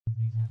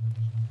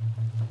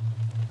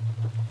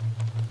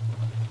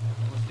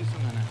Let's do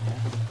something now, yeah?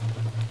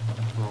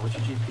 Well, what's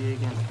your GPA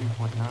again?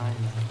 3.9.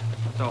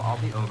 So I'll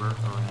be over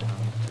around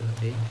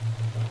 8.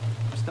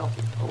 I'm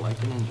stealthy, like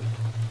a ninja.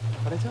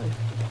 What'd I tell you?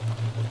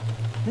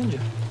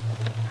 Ninja.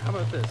 How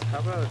about this? How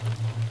about...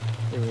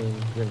 You mean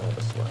you're not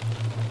a slut?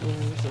 Yeah,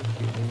 you're so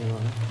cute when you're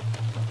on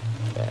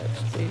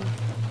backstage.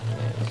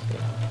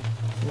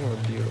 You're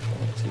beautiful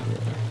too.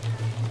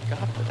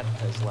 God, that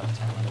guy's left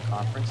town at a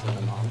conference and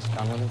the mom's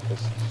gone with him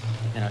because,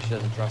 you know, she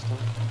doesn't trust him.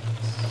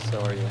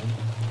 So are you in?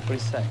 What do you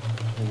say?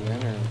 Are you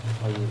in or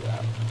are you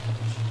out?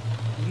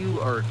 You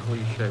are a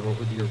cliche. What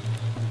with your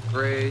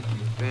grades,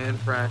 your band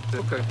practice?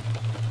 Okay.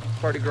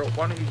 Party girl,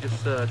 why don't you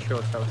just show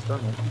us how it's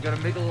done? Man? You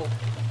gotta make a little...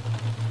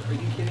 Are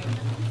you kidding?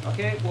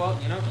 Okay, well,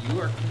 you know, you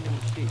are cleaning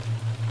the sheets.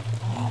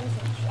 Oh,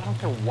 I don't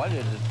care what it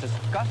is. It's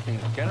disgusting.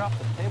 Get it off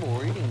the table.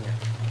 We're eating here.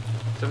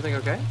 Is everything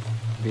okay?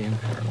 Being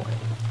paranoid.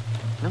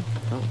 No,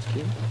 it's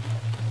cute.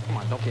 Come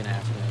on, don't be an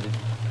ass, man. Did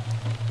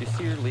you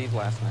see her leave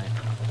last night?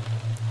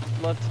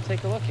 Love to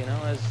take a look, you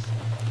know, as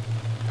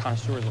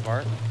connoisseurs of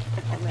art.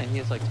 Oh, man, he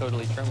is, like,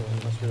 totally trembling.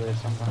 He must really have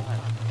something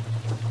behind.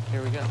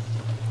 Here we go.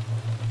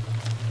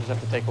 Just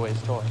have to take away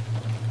his toy.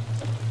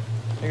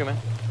 Here you go, man.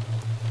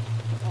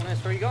 Oh, nice.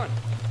 Where are you going?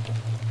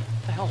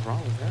 What the hell's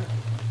wrong with her?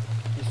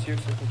 You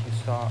seriously think you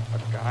saw a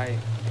guy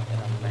in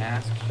a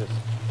mask just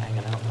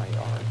hanging out in my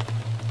yard?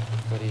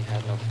 But he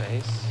had no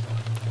face?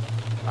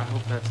 I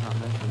hope that's not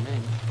meant for me.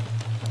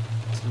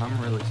 Listen, I'm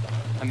really sorry.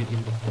 I mean,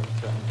 even before he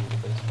threatened me with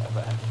a baseball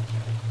bat.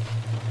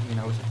 I mean,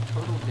 I was a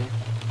total dick.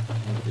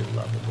 Maybe you're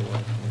lovable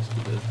like Mr.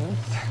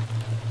 Business.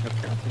 No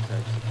parenting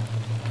types.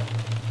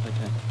 Like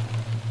that.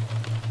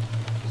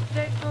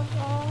 Take them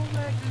all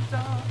like a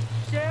dog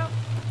shell.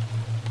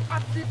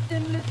 I sit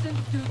and listen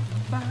to the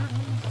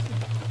bounce.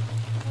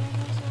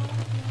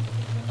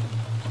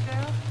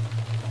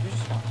 You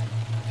just want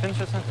finish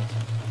your sentence.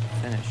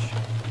 Finish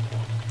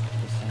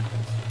the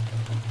sentence.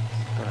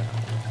 Good.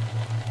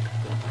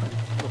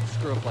 Look,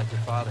 screw up like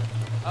your father.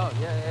 Oh,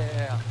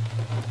 yeah.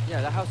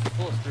 Yeah, that house is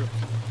full of screws.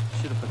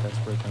 Should have put that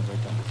spray can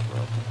right down his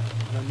throat.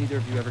 No, neither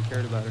of you ever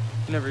cared about her.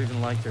 You never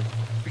even liked her.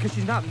 Because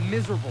she's not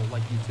miserable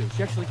like you two.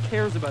 She actually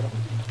cares about other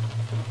people.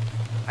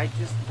 I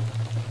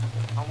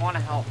want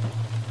to help.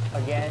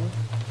 Again?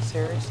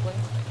 Seriously?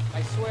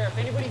 I swear, if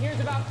anybody hears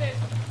about this...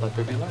 Let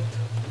there be light.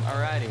 All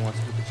right, he wants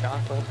a scoop of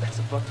chocolate. That's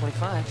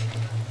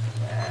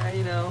 $1.25.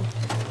 You know,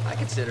 I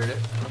considered it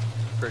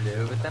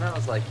Purdue, but then I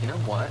was like, you know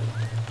what?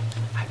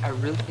 I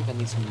really think I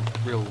need some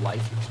real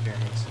life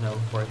experience, you know,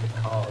 before I hit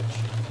college.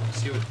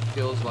 See what it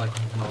feels like,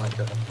 you know, like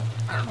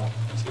I don't know,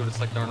 see what it's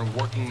like to earn a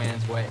working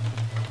man's way.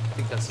 I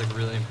think that's, like,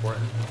 really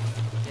important.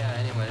 Yeah,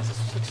 anyways, this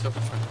was, like, so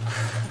fun.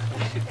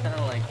 We should kind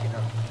of, like, you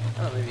know,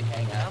 I don't know, maybe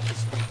hang out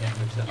this weekend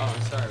or something. Oh,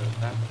 I'm sorry about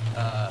that.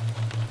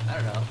 I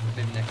don't know,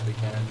 maybe next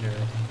weekend or...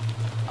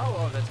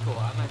 Oh, that's cool.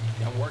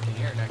 I'm working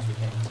here next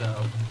weekend,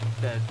 so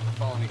the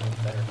following weekend's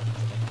better.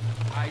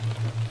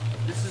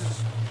 This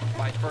is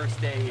my first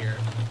day here.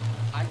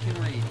 I can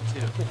read, too.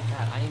 Look at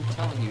that. I am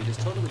telling you, it is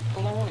totally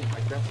blowing my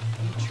graphic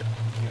feature.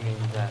 You mean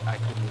that I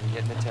couldn't even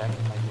get in the tech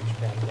and my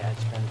douchebag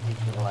dad's trying to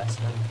teach me a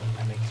lesson?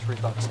 I make $3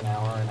 an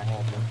hour and I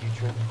have no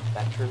future?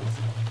 That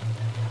truth?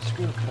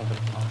 Screw COVID,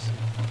 awesome.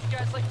 You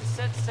guys like to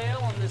set sail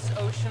on this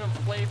ocean of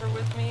flavor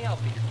with me? I'll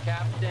be your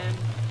captain.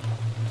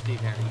 I'm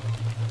Steve Harrington.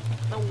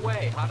 No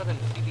way. Hotter than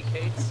Phoebe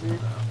Cates?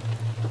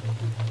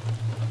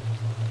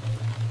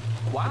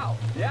 Wow.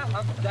 Yeah,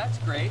 that's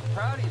great.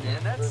 Proud of you,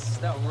 man. That's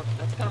kind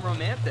of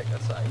romantic.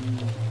 That's like,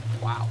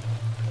 wow.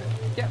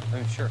 Yeah, I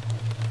mean, sure.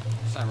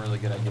 It's not a really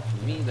good idea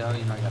for me, though.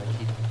 You know, I gotta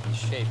keep in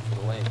shape for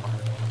the late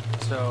part.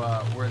 So,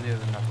 where are the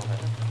other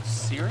knuckleheads?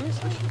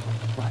 Seriously?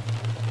 What?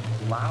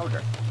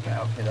 Louder.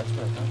 Yeah, okay, that's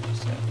what I thought you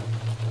said.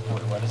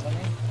 What does that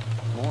mean?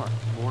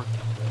 More.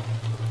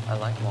 I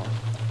like more.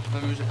 The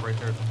music right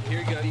there. Here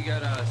you go. You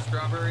got a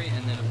strawberry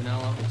and then a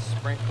vanilla with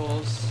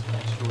sprinkles,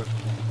 extra whipped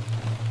cream.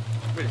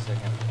 Wait a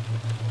second.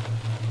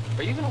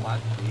 Are you even allowed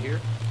to be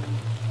here?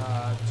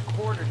 It's a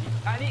quarter. Do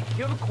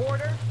you have a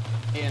quarter?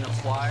 And a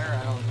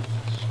flyer?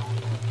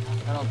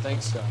 I don't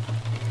think so.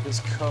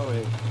 This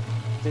code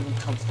didn't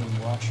come from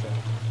Russia.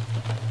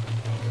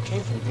 It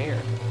came from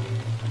here.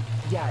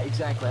 Yeah,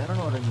 exactly. I don't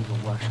know what I need to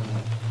Russian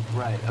like.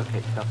 Right,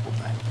 okay, duffel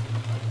bag.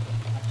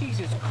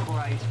 Jesus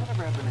Christ,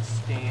 whatever happened to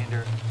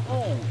Standard?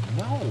 Oh,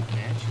 no,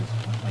 man. She's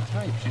not my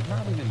type. She's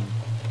not even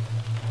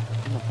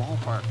in the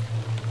ballpark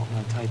of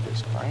my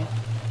typist, right?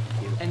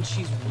 And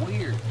she's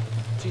weird.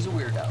 She's a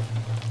weirdo.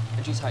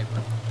 And she's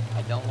hyper.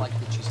 I don't like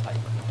that she's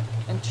hyper.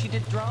 And she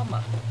did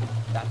drama.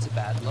 That's a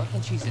bad look.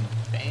 And she's in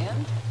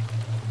band?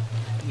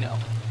 No.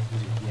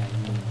 Yeah, you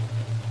mean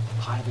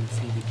hotter than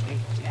Phoebe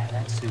Cates. Yeah,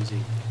 that's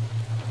Susie.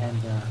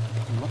 And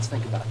let's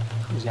think about it.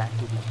 Who's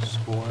active with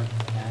sport,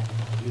 that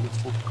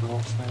beautiful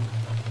girlfriend?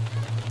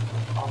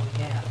 Oh,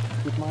 yeah,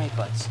 with my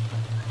advice.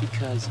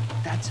 Because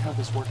that's how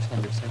this works,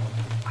 Henderson.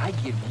 I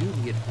give you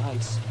the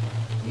advice,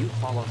 you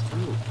follow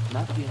through,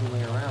 not the other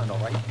way around, all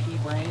right,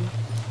 pea-brain?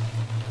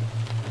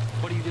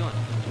 What are you doing?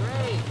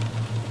 Great.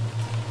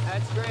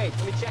 That's great.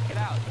 Let me check it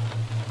out.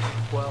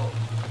 Well,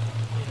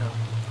 you know,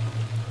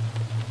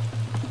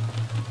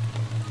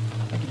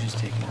 I could just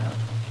take a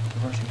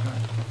Russian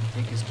card.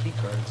 Take his key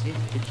cards. See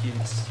if it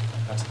keeps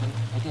Dustin.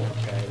 I did.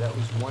 Okay, that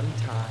was one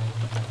time.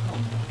 Oh,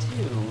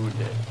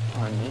 dude.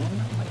 Come on, man.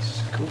 I'm like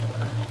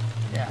scuba.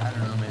 Yeah, I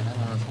don't know, man. I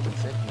don't know if it can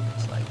fit him.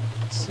 It's like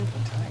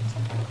super tight.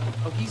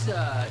 Oh, he's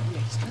got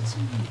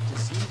some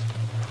disease.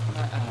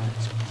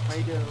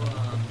 Spider,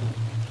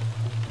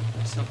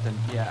 something.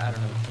 Yeah, I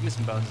don't know. Give me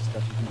some bones and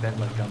stuff. You can bend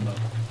like gumbo.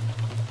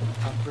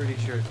 I'm pretty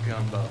sure it's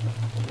gumbo.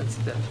 That's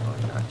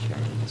definitely not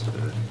Chinese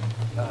food.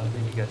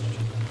 Then you guys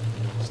should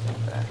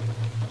stand back.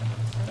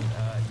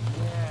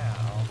 Yeah,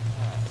 I'll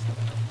pass.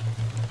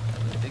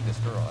 I really dig this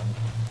girl.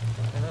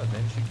 I know,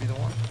 maybe she could be the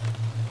one.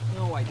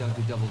 No, I don't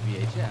do double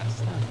VHS.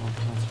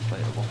 That's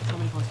playable. How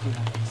many points do you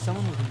have?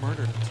 Someone was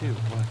murdered, too.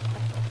 What?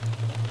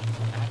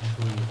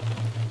 Actually,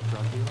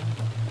 drug dealer?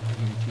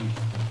 He's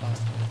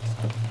busted.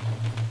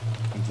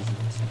 I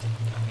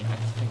mean, I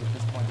just think at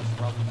this point, this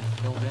should probably be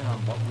filled in on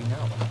what we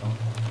know. I don't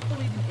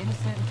believe in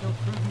innocent until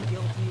proven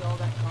guilty, all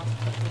that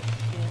constitutional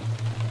shit.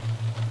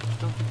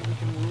 Don't think we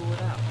can rule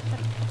it out.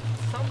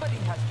 Somebody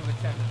has to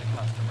attend to the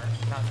customer.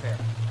 Not fair.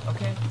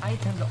 Okay? I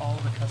attend to all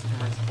the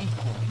customers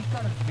equally. We've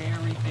got a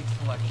very big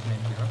selection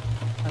in here.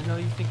 I know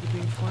you think you're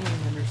being funny,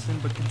 Henderson,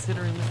 but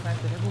considering the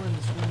fact that everyone in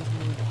this room is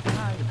really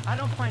tired, I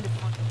don't find it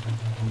funny.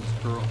 This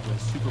girl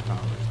has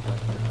superpowers, but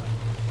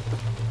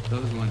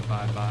those went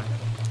bye-bye.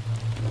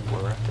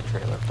 We're at the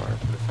trailer park,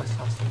 but if I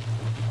saw some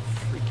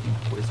freaky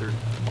wizard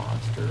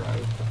monster,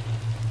 I'd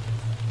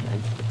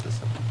put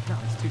this up. No,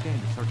 it's too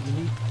dangerous. So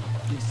you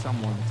need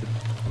someone to...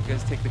 You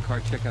guys take the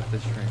car, check out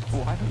this train.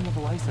 Oh, I don't have a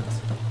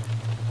license.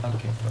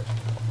 Okay, first of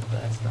all,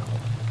 that's not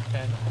what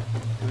And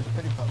it was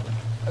pretty public.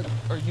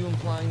 are you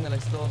implying that I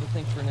still have a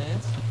thing for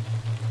Nance?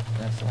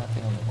 That's not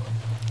the only one.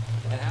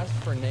 And as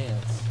for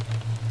Nance,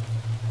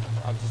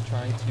 I was just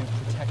trying to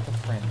protect a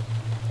friend.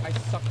 I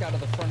sucked out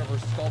of the front of her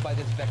skull by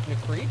this Vecna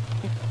creep.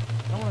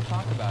 I don't want to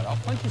talk about it.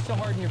 I'll punch you so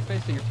hard in your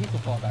face that your teeth will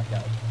fall back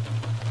out.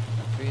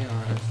 To be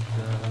honest,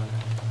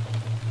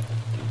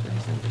 you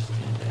guys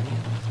understand any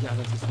of this? Yeah,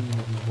 that's assuming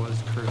that he was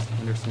cursed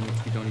Henderson, which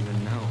we don't even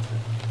know.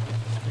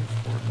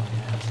 Straightforward, my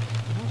ass.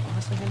 You know,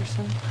 honestly,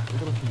 Henderson, a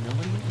little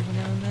humility every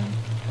now and then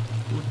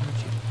would hurt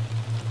you.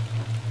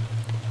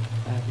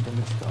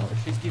 Academic scholar.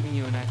 She's giving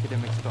you an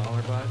academic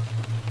scholar, bud.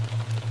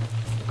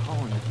 We're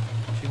calling it.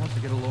 She wants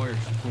to get a lawyer,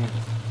 she can't.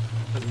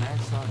 Does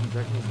Max not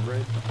inject his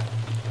bread?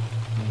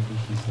 Maybe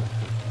he's a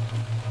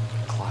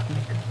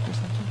clockmaker or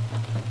something?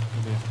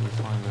 Maybe after we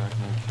find back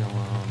and kill,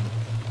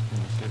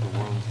 save the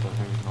world and stuff,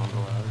 maybe we can all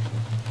go out or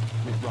something.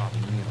 I mean,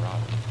 Robin, me and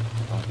Robin.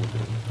 We'll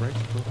do it. Right?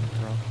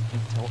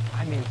 Until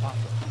I made it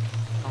possible.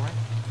 All right?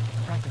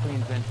 Practically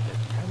invented it.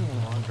 Heading in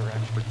the wrong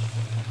direction. Which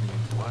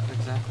means what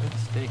exactly?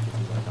 Steak, is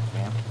he like a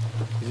vamp?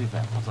 Is he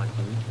vamp? I was like,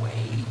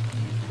 wait,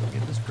 he's gonna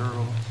get this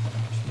girl.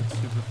 She gets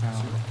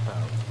superpowers.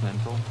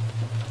 Mental.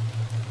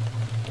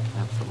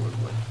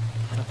 Absolutely.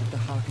 Not that the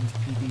Hawkins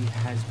PD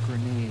has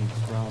grenades,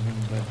 Robin,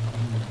 but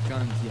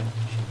guns yet.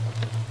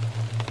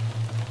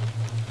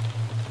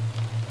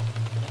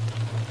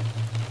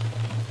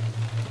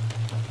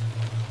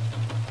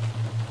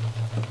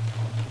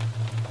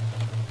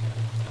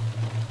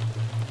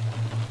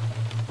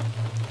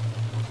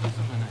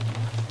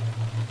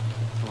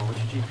 Well, what's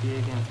your GPA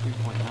again?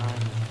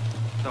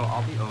 3.9. So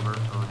I'll be over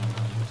around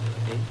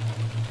 8.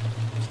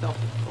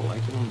 Stealthy. Oh,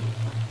 like a ninja.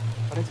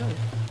 What'd I tell you?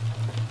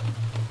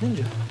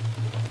 Ninja.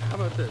 How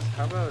about this?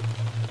 How about...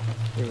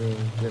 You're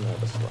not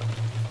a slut.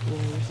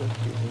 You're so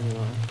cute when you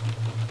are.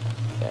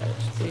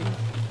 That's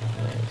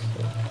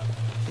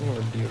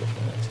you're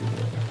beautiful next to you.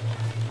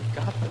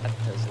 God, Beth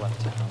has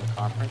left town on the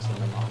conference and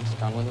my mom's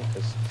gone with him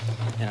because,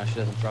 she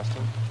doesn't trust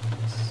him.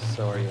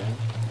 So are you in?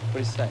 What do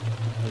you say?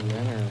 Are you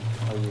in or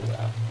are you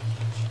out?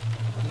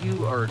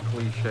 You are a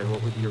cliche.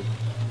 What with your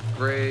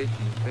grades,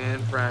 your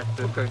band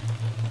practice? Okay.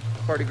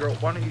 Party girl,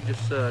 why don't you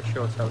just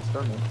show us how it's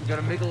done then? You got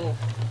a miggle...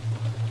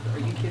 Are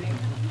you kidding?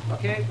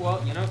 Okay,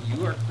 well, you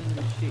are cleaning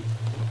the sheet.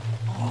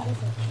 Oh,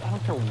 I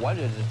don't care what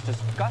it is. It's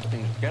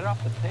disgusting. Get it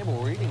off the table.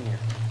 We're eating here.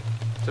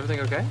 Is everything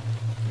okay?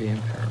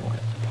 Being paranoid.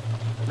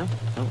 No,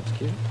 it's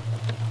cute.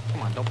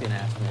 Come on, don't be an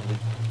ass, man. Did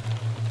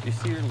you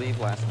see her leave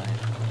last night?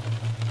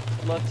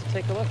 I'd love to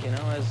take a look,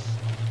 as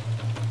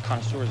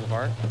connoisseurs of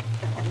art.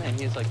 Oh, man,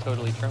 he's like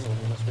totally trembled.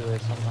 He must really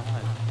have something to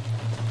hide.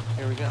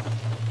 Here we go.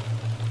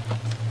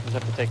 Just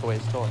have to take away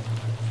his toy.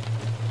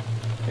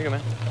 Here you go,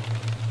 man.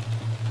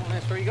 Oh,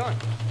 man, where are you going?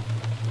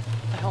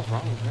 What the hell's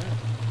wrong with her?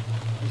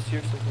 You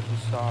seriously think you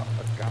saw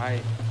a guy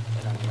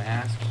in a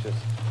mask just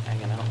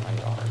hanging out in my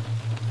yard?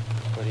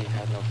 But he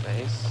had no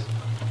face?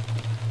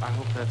 I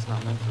hope that's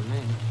not meant for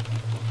me.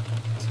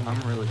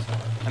 I'm really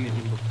sorry. I mean,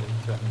 he looked like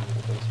threatening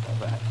with a baseball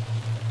bat.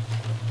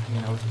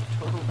 I was a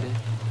total dick.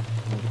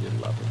 Maybe your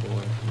lover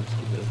boy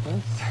risky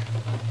business.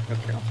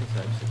 Okay, I'll fix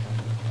that. Just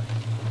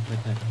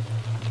right there.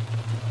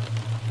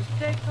 Just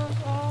take those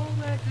old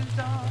records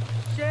off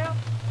the shelf.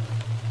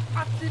 I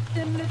sit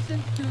and listen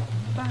to the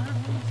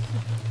bounce.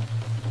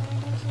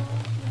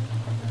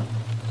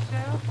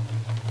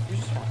 You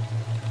just want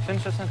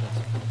Finish the sentence.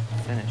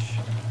 Finish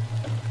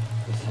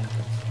the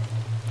sentence.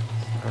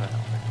 What the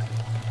hell, man?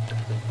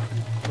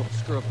 Little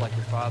screw up like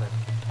your father.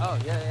 Oh,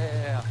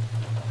 yeah.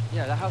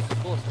 Yeah, the house is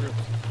full of screws.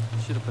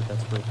 You should have put that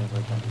screw thing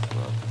right down his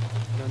throat.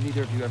 You know,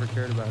 neither of you ever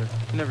cared about her.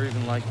 You never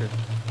even liked her.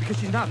 Because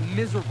she's not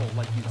miserable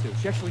like you two.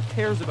 She actually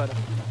cares about it.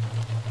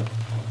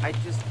 I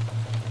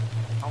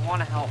want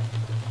to help.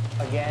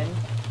 Again?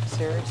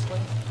 Seriously?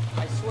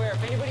 I swear,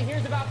 if anybody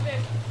hears about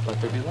this, Let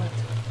there be light.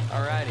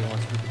 All right, he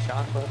wants a scoop of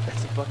chocolate.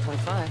 That's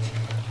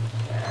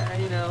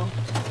 $1.25. You know,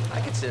 I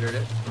considered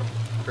it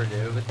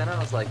Purdue, but then I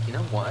was like, you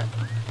know what?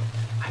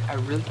 I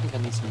really think I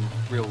need some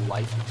real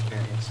life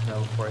experience, you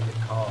know, before I get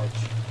to college.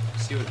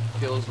 See what it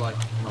feels like,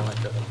 you know, like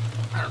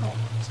I don't know,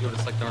 see what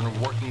it's like to earn a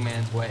working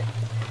man's way.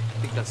 I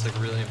think that's like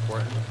really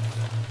important.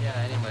 Yeah,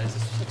 anyways,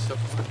 this was like so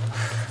fun.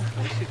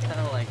 We should kind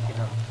of like, you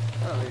know,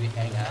 I don't know, maybe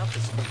hang out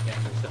this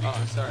weekend or something. Oh,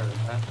 I'm sorry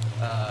about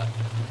that.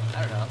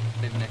 I don't know,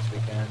 maybe next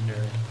weekend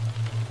or...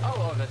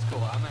 Oh, that's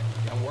cool.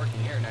 I'm working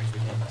here next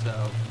weekend,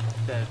 so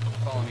the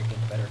following weekend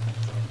better.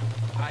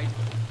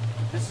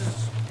 This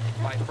is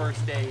my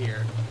first day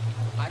here.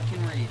 I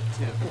can read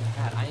too.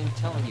 Pat, I am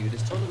telling you, it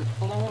is totally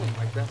flowing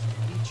my best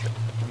feature.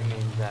 You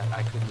mean that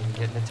I couldn't even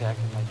get into tech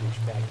and my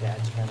douchebag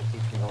dad's trying to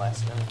teach me a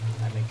lesson?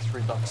 I make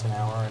 $3 an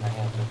hour and I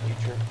have no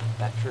future.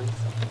 That truth?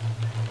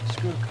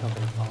 Screw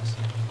company boss.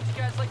 Would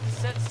you guys like to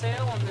set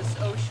sail on this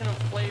ocean of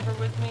flavor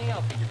with me?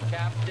 I'll be your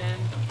captain.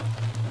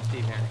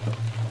 Steve Harrington.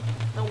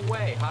 No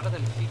way. Hotter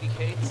than Phoebe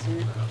Cates,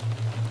 dude.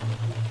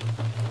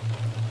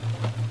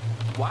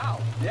 Wow.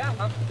 Yeah,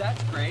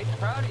 that's great.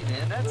 Proud of you,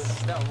 man.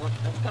 That's kind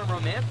of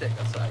romantic.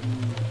 I was like,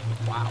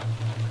 wow.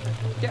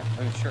 Yeah,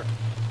 I mean, sure.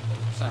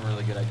 It's not a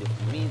really good idea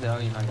for me, though.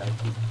 You know, I gotta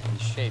keep in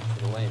shape for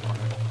the wave on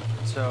it.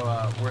 So,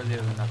 where are the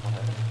other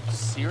knuckleheads?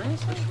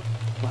 Seriously?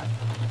 What?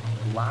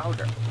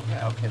 Louder.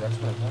 Yeah, okay, that's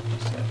what I thought you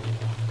said.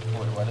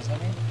 What does that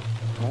mean?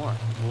 More.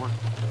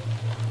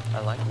 I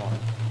like more.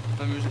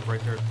 The music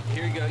right there.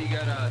 Here you go. You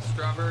got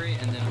strawberry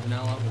and then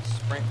vanilla with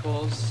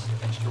sprinkles.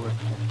 Extra whipped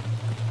cream.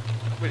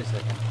 Wait a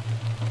second.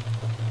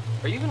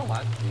 Are you even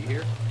allowed to be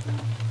here?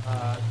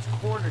 It's a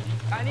quarter. Do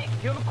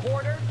you have a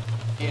quarter?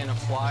 Yeah, and a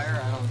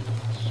flyer?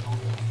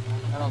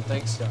 I don't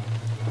think so.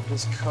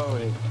 This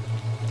code, it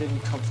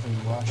didn't come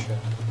from Russia.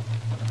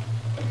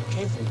 It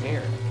came from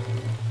here.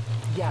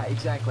 Yeah,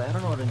 exactly. I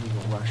don't know what an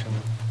evil Russian.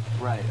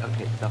 Right,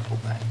 okay, duffel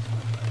bag.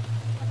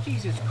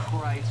 Jesus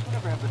Christ,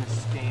 whatever happened to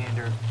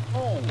Standard?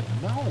 Oh,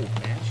 no,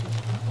 man. She's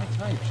not my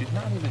type. She's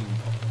not even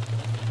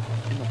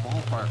in the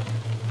ballpark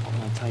of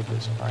my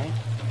typist, right?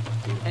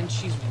 And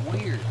she's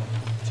weird.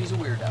 She's a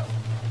weirdo.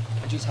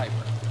 And she's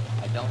hyper.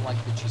 I don't like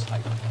that she's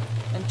hyper.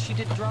 And she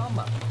did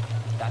drama.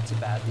 That's a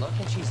bad look.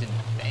 And she's in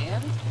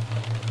band?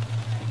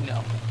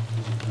 No.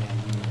 Yeah,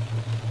 you mean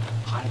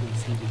highly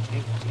seated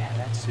tables. Yeah,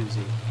 that's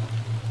Susie.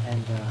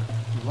 And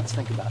let's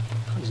think about it.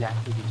 How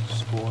exactly did you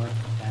score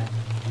that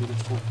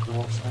beautiful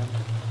girlfriend?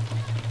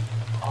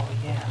 Oh,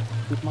 yeah,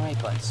 with my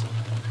advice.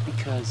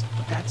 Because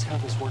that's how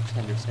this works,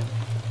 Henderson.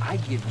 I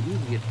give you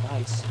the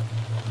advice.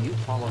 You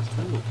follow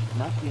through,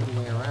 not the other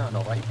way around,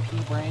 all right,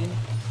 pea-brain?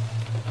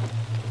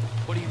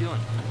 What are you doing?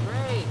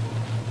 Great.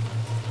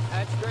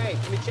 That's great.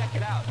 Let me check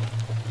it out.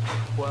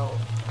 Well,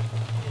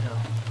 you know.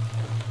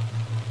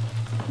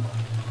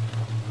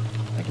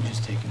 I can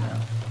just take him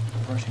out.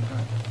 Russian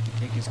card. You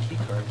take his key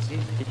card. It's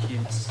easy.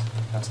 Yes,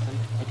 Dustin.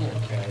 I did.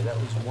 Okay, that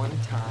was one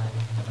time.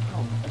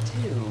 Oh,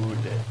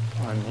 dude.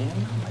 Come on, man.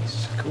 My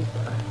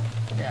scooper.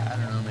 Yeah, I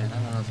don't know, man. I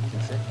don't know if you can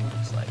fit him.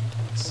 It's like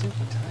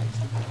super tight.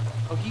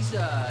 Oh, he's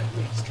got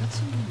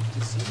some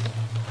disease.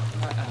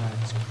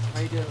 It's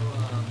Crido,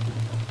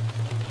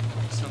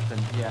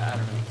 something. Yeah, I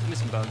don't know. He's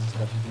missing bones and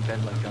stuff. You can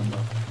bend like gumbo.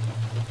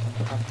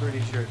 I'm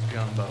pretty sure it's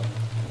gumbo.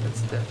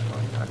 It's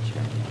definitely not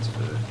Chinese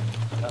food.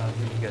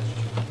 Here you guys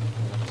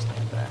should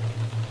stand back.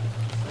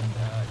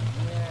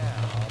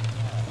 Yeah, I'll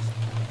pass.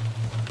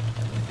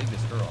 I really dig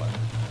this girl. I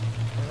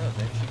don't know,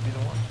 maybe she'd be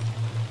the one.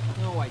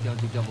 No, I don't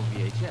do double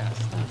VHS.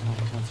 That's not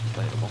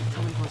translatable.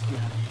 How many points do you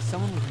have?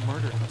 Someone was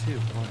murdered,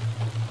 too.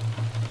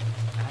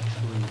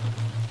 Actually,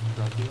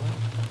 drug dealer?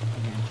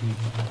 Guaranteed.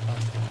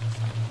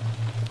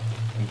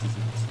 I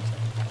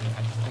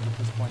just think at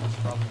this point it's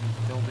probably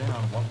filled in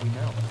on what we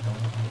know. What's going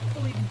on? I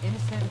believe in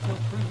innocent until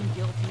proven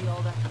guilty,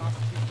 all that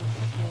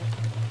constitutional shit.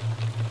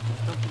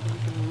 Just don't think we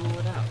can rule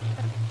it out.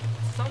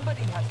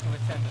 Somebody has to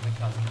attend to the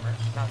customers.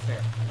 Not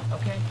fair.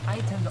 Okay, I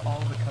attend to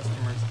all the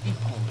customers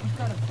equally. We've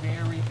got a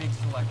very big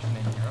selection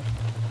in here.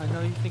 I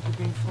know you think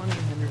you're being funny,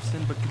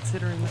 Henderson, but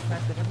considering the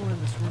fact that everyone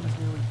in this room is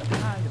nearly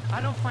died,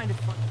 I don't find it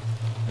funny.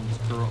 And this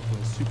girl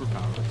was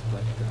superpowers,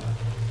 but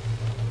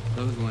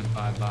those went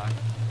bye-bye.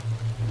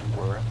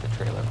 We're at the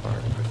trailer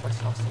park. If I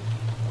saw some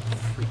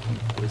freaking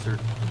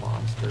wizard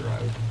monster,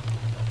 I would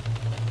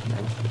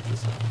mention it to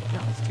someone. No,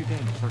 it's too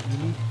dangerous.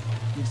 You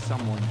need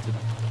someone to...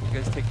 You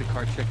guys take the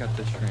car, check out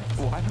this train.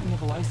 Oh, I don't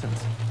have a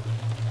license.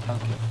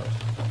 Okay, first.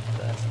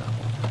 That's not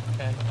one.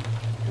 Okay.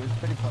 It was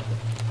pretty fun.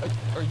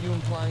 Are you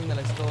implying that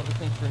I still have a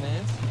thing for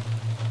Nance?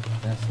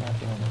 That's not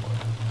the only one.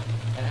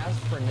 And as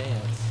for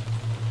Nance,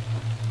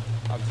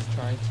 I was just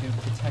trying to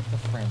protect a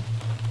friend.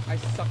 I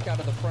sucked out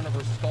of the front of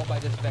her skull by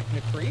this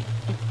Vecna Creek.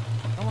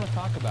 I don't want to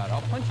talk about it.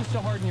 I'll punch you so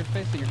hard in your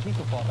face that your teeth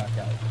will fall back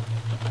out.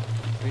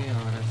 To be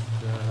honest,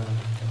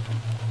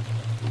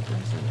 you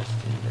guys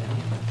understand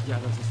anything?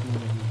 Yeah, let's assume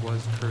that he was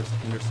cursed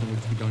Henderson,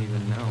 which we don't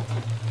even know.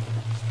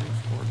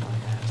 Straightforward, my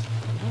ass.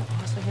 You know,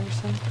 honestly,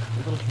 Henderson,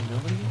 a little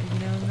humility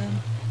every now and then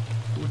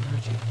wouldn't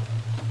hurt you.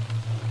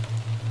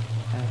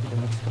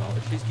 Academic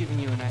scholar. She's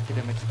giving you an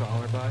academic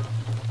scholar, bud.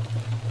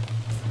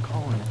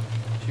 Calling it.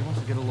 She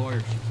wants to get a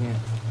lawyer. She can't.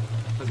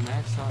 Was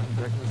Max on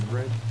Breakfast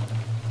Bread?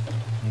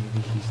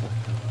 Maybe he's like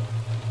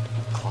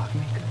a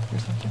clockmaker or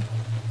something?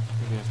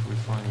 Maybe that's what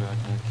we find out.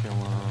 Can I kill,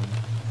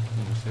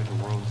 save the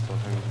world and stuff?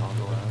 Maybe we can all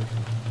go out.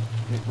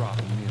 Meet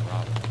Robin. You need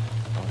Robin.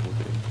 Oh, well,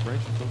 baby. Right?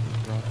 She told me,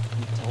 Robin.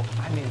 You told.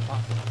 I made it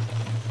possible.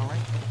 All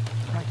right?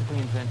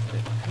 Practically invented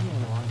it. Heading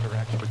in the wrong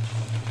direction. But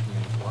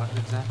what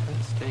exactly?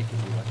 Steak, is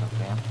he like a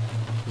vamp?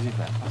 Is he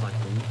vamp? I was like,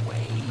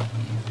 way easy.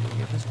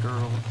 You have this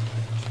girl,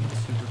 she's a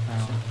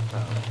superpower,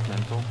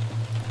 mental.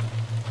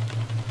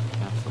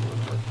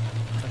 Absolutely.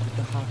 But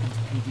the Hawkins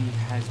PD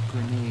has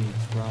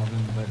grenades,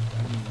 Robin, but,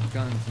 I mean,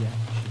 guns, yeah.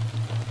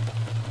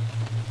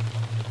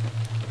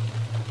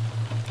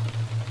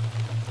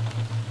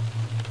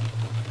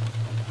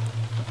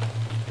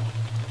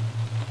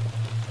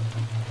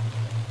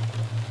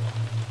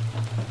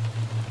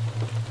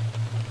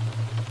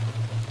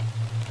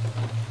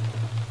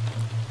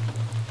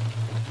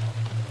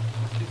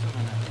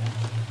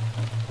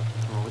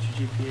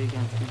 GPA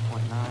again,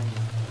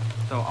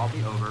 3.9. So I'll be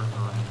over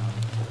around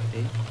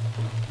 8.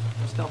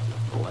 Stealth,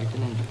 like a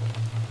ninja.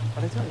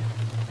 What'd I tell you?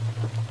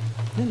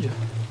 Ninja.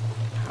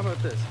 How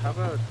about this? How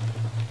about...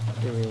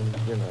 I mean,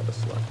 you're not a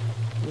slut.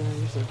 You know,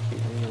 you're so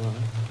cute when you're on.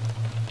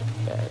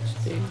 Bad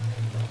Steve.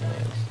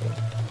 Nasty.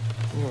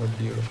 You're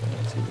beautiful,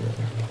 Nancy.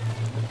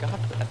 We got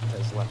that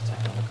his left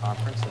hand on the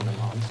conference, and then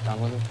Mom's done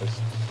with it because,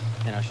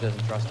 you know, she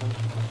doesn't trust him.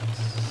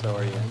 So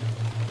are you in?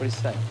 What do you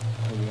say?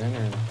 Are you in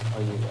or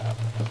are you out?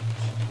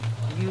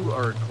 You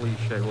are a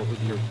cliche. What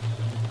with your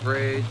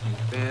grades, your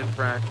band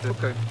practice?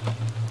 Okay.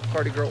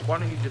 Party girl, why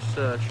don't you just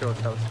show us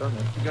how it's done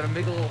then? You got a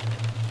miggle.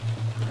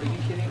 Are you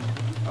kidding?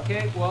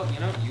 Okay, well, you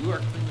know, you are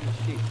cleaning the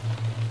sheet.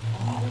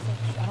 Oh,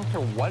 I don't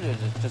care what it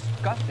is. It's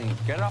disgusting.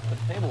 Get it off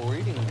the table. We're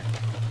eating here.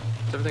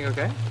 Is everything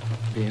okay?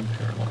 Being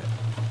paranoid.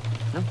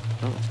 No,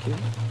 it's cute.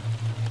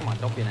 Come on,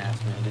 don't be an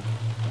ass, man. Did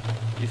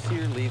you see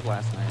her leave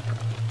last night?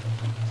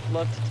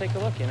 Love to take a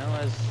look, you know,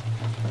 as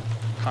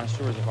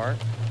connoisseurs of art.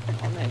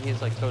 Oh man,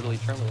 he's like totally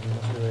trembling. He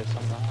must really have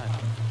something to hide.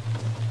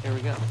 Here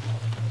we go.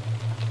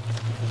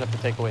 Just have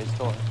to take away his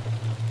toy.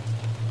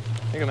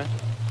 Here you go, man.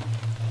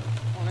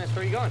 Oh, nice.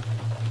 Where are you going?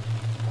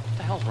 What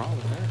the hell's wrong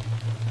with her?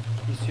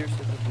 You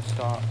seriously think you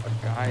saw a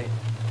guy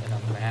in a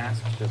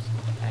mask just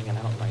hanging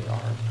out in my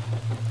yard,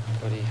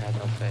 but he had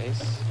no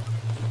face?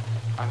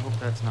 I hope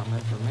that's not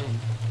meant for me.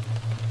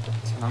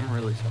 I'm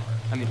really sorry.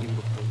 I mean, he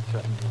before he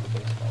threatened me with a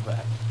baseball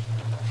bat.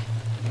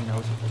 You know,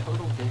 it's a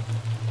total dick.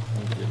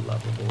 Maybe you're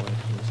lovable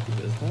wife in risky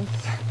business.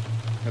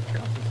 Hope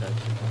your office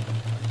actually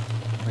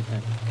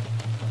okay.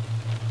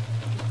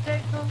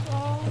 Take those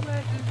all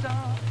records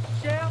off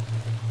the shelf.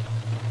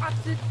 I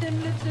sit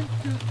and listen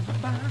to the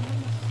bounce.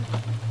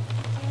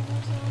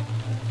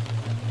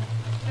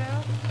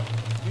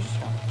 You just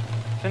want to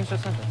finish the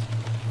sentence.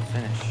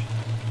 Finish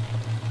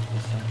the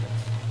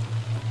sentence.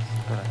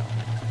 Go ahead,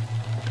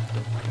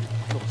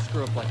 Little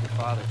screw up like your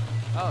father.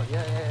 Oh,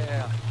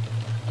 yeah.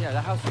 Yeah,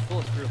 the house is full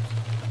of screws.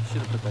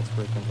 Should have put that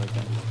spray can like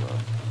that as well.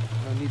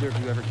 No, neither of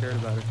you ever cared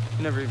about her.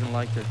 You never even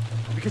liked her.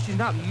 Because she's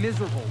not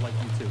miserable like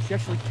you two. She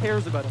actually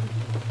cares about everything.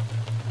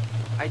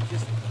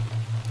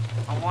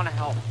 I want to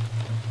help.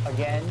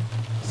 Again?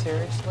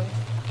 Seriously?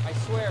 I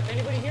swear, if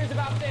anybody hears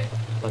about this...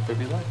 Let there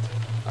be light.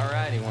 All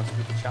right, he wants to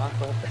eat the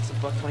chocolate. That's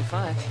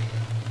 $1.25.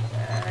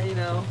 You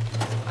know,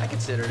 I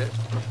considered it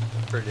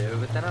Purdue,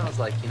 but then I was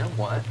like, you know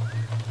what?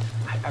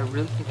 I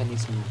really think I need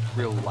some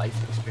real life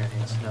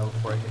experience, you know,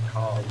 before I hit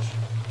college.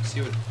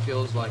 See what it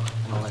feels like,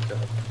 you know, like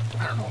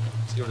I don't know,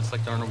 see what it's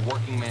like to earn a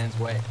working man's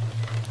way.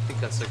 I think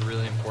that's like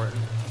really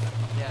important.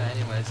 Yeah,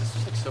 anyways, this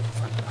was like so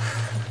fun.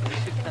 We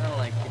should kind of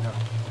like, you know,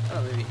 I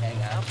don't know, maybe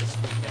hang out this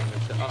weekend or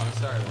something. Oh, I'm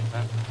sorry about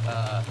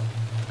that.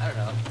 I don't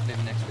know,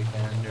 maybe next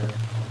weekend or...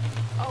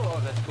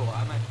 Oh, that's cool.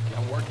 I'm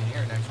working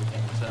here next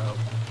weekend, so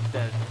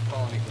that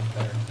following weekend's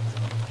better.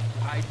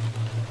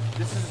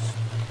 This is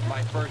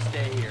my first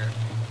day here.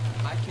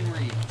 I can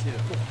read too.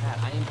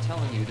 I am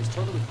telling you, it is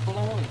totally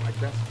blowing my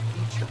dress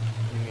feature.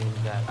 You mean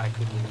that I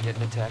couldn't even get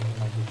into tech and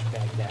my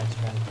douchebag dad's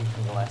trying to teach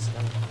me the lesson?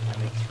 I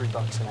make $3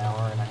 an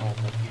hour and I have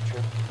no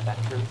future. That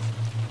truth?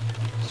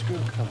 Screw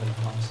the company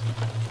policy.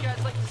 You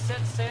guys like to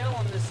set sail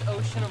on this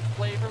ocean of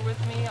flavor with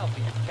me? I'll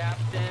be your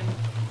captain.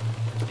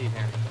 Steve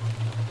Harrington.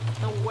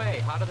 No way.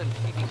 Hotter than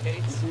Phoebe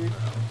Cates?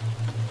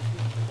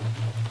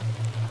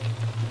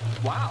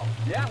 Wow.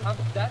 Yeah,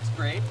 that's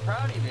great.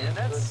 Proud of you, man.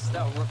 That's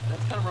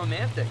kind of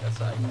romantic. That's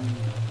like,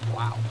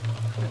 wow.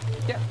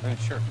 Yeah, I mean,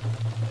 sure.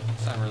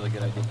 It's not a really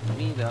good idea for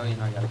me, though. You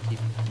know, I gotta keep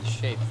in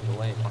shape for the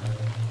late one.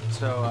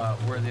 So,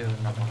 where are the other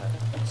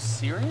knuckleheads?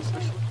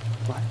 Seriously?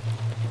 What?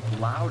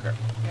 Louder.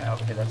 Yeah,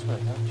 okay, that's what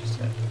I thought you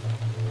said.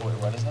 Wait,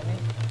 what does that mean?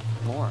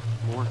 More.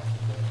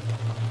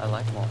 I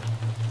like more.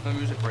 The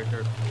music right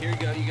there. Here you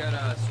go. You got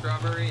a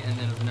strawberry and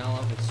then a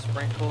vanilla with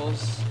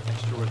sprinkles.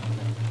 Extra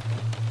whipping.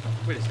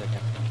 Wait a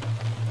second.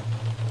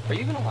 Are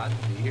you even allowed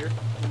to be here?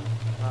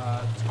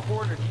 It's a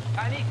quarter. Do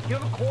you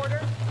have a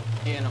quarter?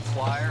 And a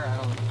flyer?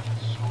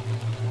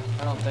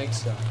 I don't think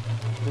so.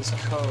 This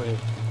code, it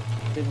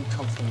didn't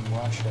come from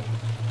Russia.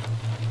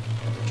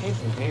 It came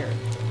from here.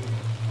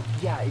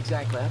 Yeah,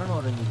 exactly. I don't know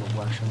what any of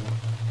Russian.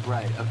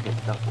 Right, okay,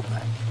 duffel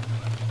bag.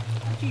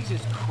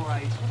 Jesus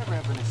Christ, whatever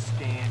happened to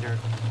standard?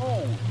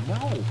 Oh, no,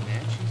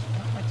 man, she's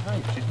not my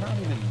type. She's not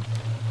even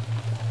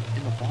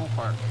in the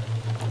ballpark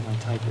of my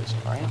type is,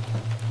 right?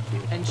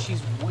 And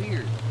she's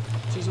weird.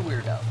 She's a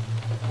weirdo.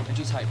 And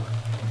she's hyper.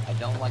 I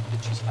don't like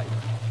that she's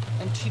hyper.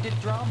 And she did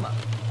drama.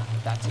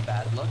 That's a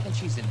bad look. And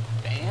she's in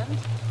band?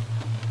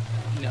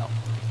 No.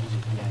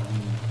 Yeah, I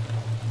mean,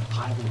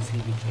 Highland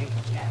CBK.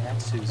 Yeah,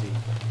 that's Susie.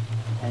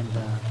 And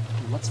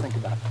let's think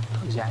about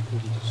how exactly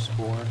did you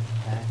score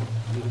that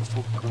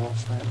beautiful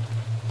girlfriend?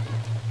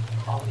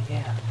 Oh,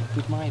 yeah,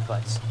 with my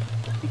advice.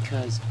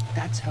 Because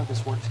that's how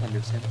this works,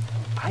 Henderson.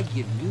 I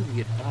give you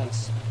the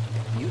advice,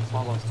 you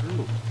follow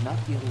through, not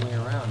the other way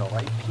around, all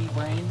right,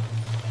 P-Brain?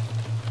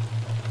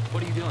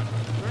 What are you doing?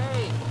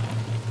 Great.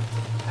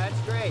 That's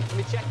great. Let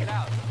me check it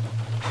out.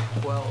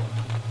 Well,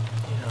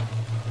 you know,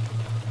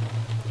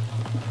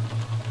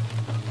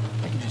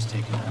 I can just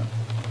take it out.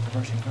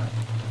 Where's your card?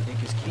 Take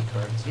his key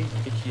cards.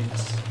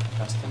 Yes,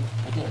 Dustin.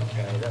 I did.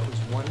 Okay, that was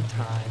one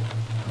time.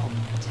 Oh,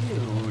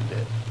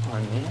 dude. Oh,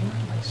 man,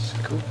 my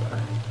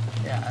scooper.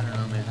 Yeah, I don't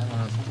know, man. I don't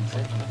know if you can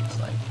fit him. It's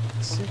like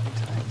super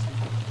tight.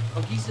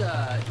 Oh, he's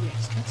got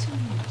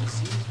some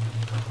disease.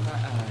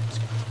 It's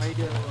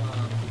Credo,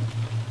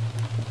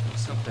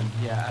 something.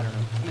 Yeah, I don't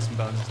know. He's some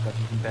bones and stuff.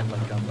 You can bend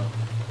like gumbo.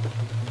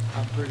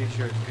 I'm pretty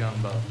sure it's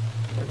gumbo.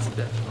 That's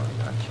definitely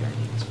not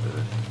Chinese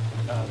food.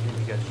 Maybe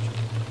you guys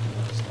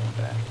should stand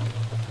back.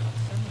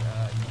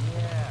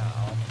 Yeah,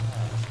 I'll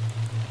pass.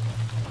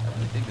 I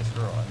really dig this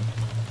girl. I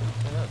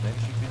don't know, maybe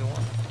she'd be the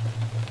one.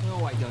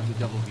 No, I don't do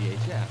double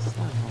VHS.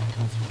 Oh,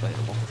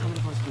 contemplable. How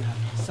many points do you have?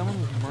 Someone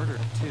was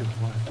murdered, too.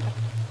 What?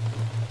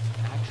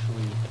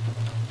 Actually,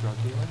 drug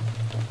dealer?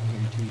 I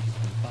mean, too, he's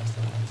been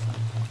busted at some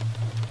point.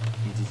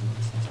 He doesn't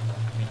listen to that.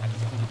 I mean, I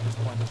just think at this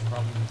point it's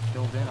probably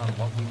filled in on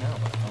what we know.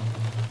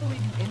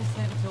 Believe you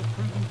innocent until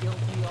proven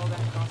guilty, all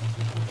that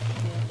constitutional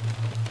shit.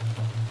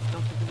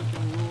 Don't think we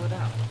can rule it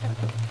out.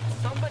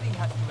 Somebody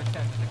has to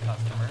attend to the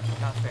customer.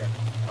 Not fair.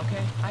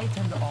 Okay? I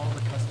attend to all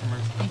the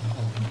customers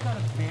equally. We've got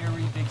a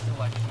very big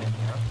selection in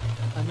here.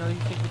 I know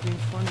you think you're being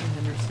funny,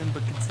 Henderson,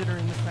 but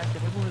considering the fact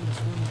that everyone in this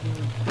room is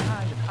being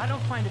kind, I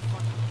don't find it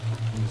funny.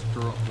 These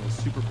girl, those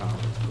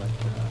superpowers, but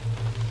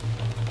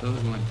those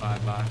went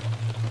bye-bye.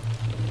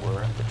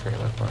 We're at the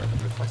trailer park.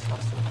 If I saw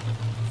some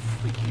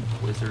freaky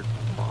wizard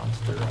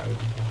monster, I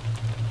would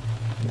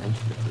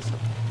mention it to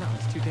someone. No,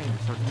 it's too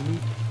dangerous. So you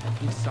need at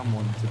least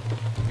someone to...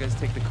 You guys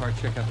take the car,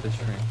 check out this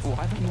shrink. Well,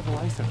 I don't have a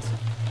license.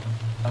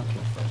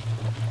 Okay, first.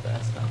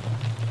 That's not one.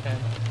 Okay.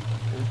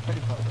 It was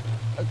pretty close.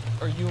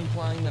 Are you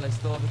implying that I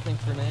still have a thing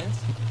for Nance?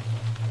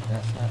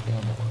 That's not the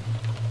only one.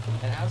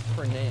 And as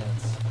for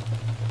Nance,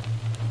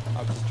 I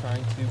was just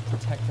trying to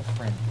protect a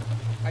friend.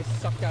 I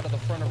sucked out of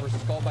the front of her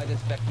skull by this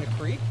Vecna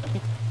Creek. I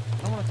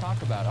don't want to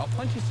talk about it. I'll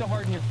punch you so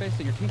hard in your face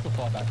that your teeth will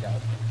fall back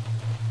out.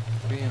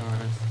 Be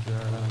honest,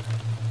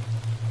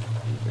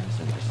 You guys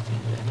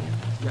understand any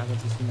of this? yeah,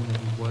 that's assuming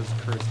that he was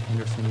cursed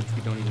Henderson, which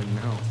we don't even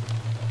know.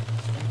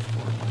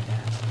 Straightforward, my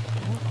ass. You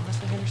know what,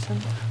 honestly, Henderson?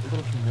 A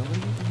little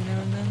humility every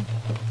now and then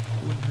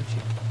wouldn't hurt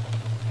you.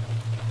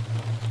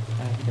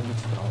 Academic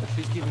scholar.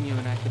 She's giving you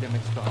an academic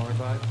scholar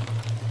vibe.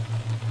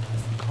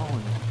 That's the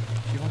calling.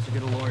 She wants to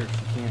get a lawyer,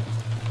 she can't.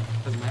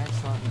 Does Max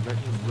not and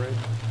Becky bread?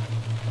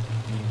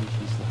 Maybe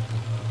she's like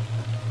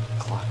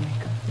a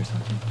clockmaker or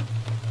something.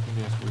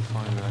 Maybe after we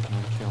find that I can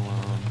kill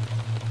and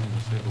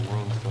save the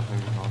world and stuff,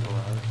 maybe we can all go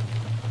out or something.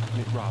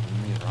 Me and Robin.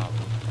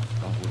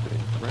 Probably.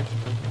 Right?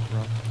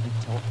 Rob.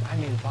 I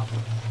made it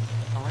possible.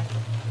 Alright?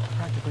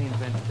 Practically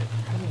invented it.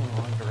 Heading in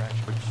the wrong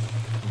direction. Which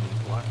means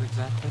what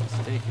exactly?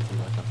 Mistake, is he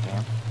like a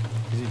vamp?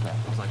 Is he back?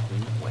 I was like,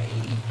 way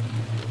easier.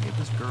 Get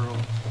this girl.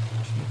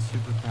 She needs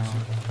superpower.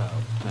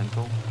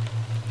 Mental?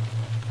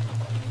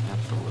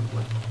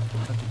 Absolutely.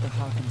 But the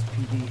Hawkins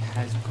PD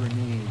has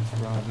grenades,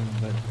 Robin,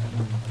 but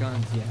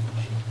guns, yeah.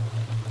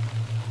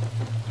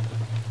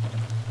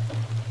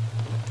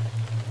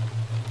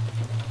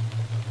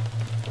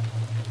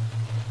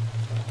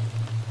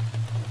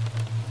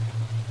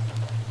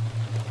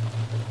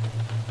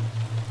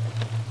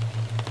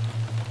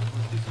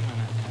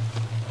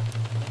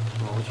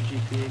 What's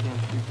your GPA again?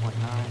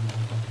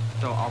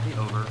 3.9. So I'll be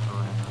over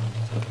around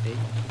 8.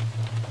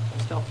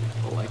 Stealthy,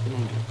 like a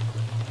ninja.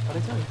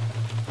 What'd I tell you?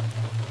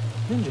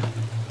 Ninja.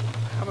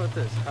 How about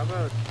this? How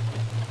about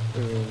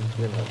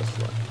You're not a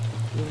slut.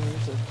 You're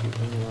so cute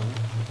when you're on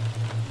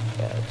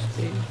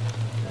backstage.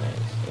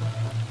 Nice.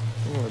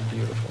 You're more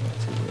beautiful than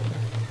two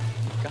women.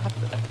 Scott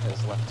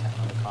has left town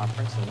on a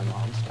conference, and my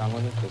mom's gone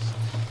with him because,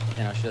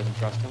 you know, she doesn't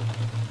trust him.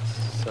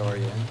 So are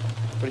you in?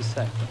 What do you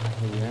say?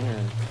 Are you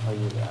in or are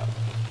you out?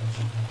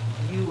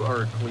 You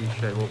are a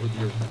cliche. What would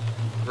your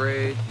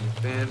grade,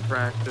 your band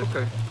practice?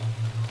 Okay.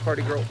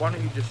 Party girl, why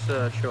don't you just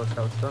show us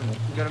how it's done then?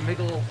 You gotta make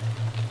a little...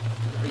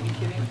 Are you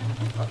kidding?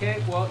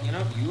 Okay, well, you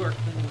know, you are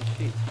cleaning the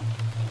sheets.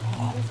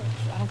 Oh,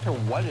 I don't care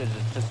what it is.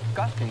 It's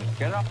disgusting.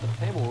 Get it off the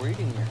table. We're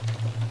eating here.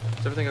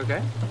 Is everything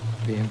okay?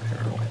 Being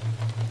paranoid.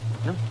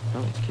 No,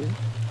 it's cute.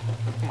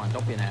 Come on,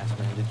 don't be an ass,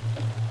 man. Did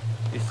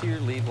you see her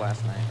leave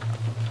last night?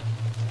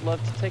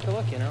 Love to take a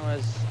look, you know,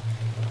 as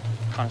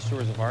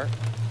connoisseurs of art.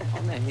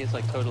 Oh man, he's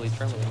like totally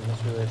trembling. He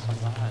must really have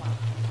something to hide.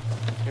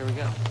 Here we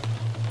go.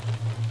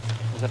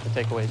 Just have to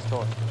take away his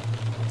toy.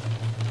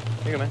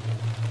 Here you go, man.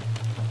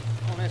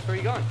 Oh man, so where are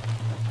you going?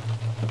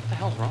 What the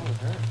hell's wrong with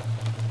her?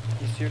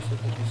 You seriously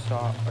think you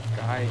saw a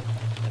guy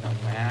in a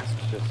mask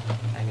just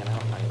hanging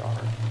out in my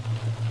yard?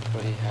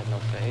 But he had no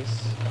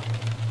face?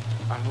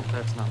 I hope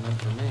that's not meant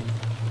for me.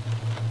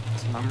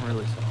 Listen, I'm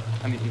really sorry.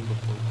 I mean, even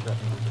before you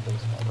threatened me with a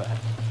baseball bat.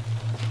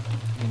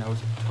 You know, it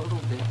was a total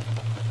dick.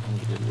 And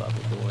you did love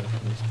a boy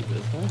from risky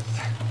business.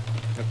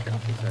 Okay, I'll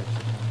fix that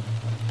shit.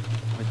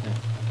 What do you think?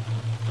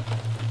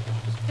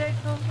 Just take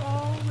those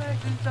old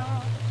records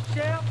off the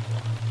shelf.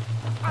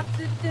 I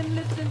sit and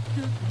listen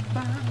to the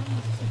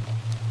bounce.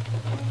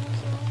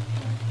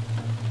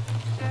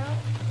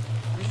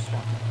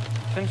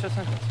 Finish the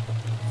sentence.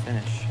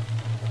 Finish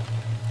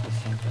the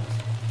sentence.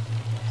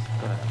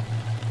 Go ahead.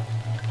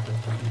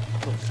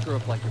 Don't screw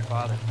up like your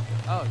father.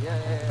 Oh,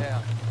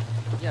 yeah.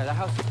 Yeah, the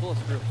house is full of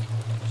screws.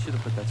 Should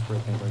have put that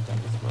spray paint right down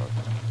his throat.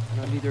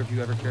 No, neither of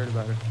you ever cared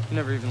about her. You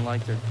never even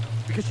liked her.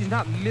 Because she's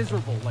not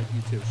miserable like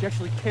you two. She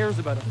actually cares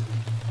about her.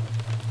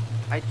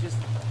 I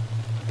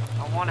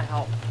want to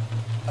help.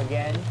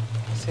 Again?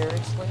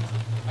 Seriously?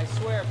 I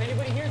swear, if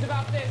anybody hears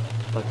about this...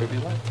 Let there be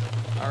light.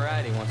 All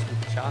right, he wants to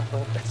eat the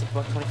chocolate. That's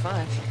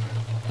 $1.25.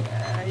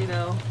 Yeah, you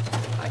know,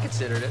 I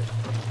considered it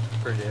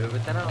Purdue,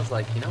 but then I was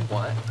like, you know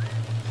what?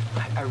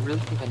 I really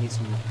think I need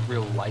some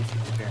real life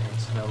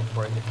experience, you know,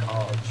 before I get to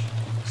college.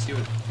 See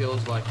what it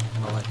feels like,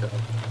 you know, like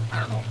I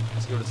don't know,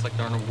 see what it's like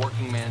to earn a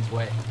working man's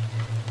way.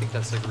 I think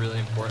that's like really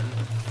important.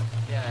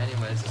 Yeah,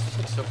 anyways, this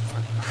was so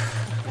fun.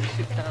 We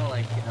should kind of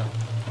like, you know,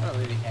 I don't know,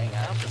 maybe hang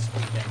out this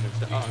weekend or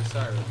something. Oh, I'm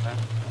sorry about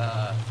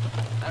that.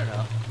 I don't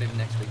know, maybe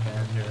next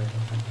weekend or...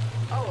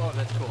 Oh,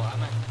 that's cool. I'm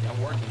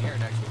working here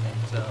next weekend,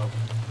 so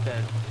the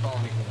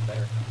following weekend is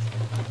better.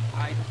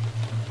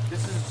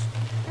 This is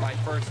my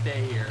first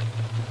day here.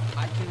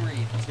 I can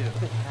read, too.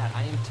 Look at that.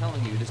 I am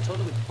telling you, it is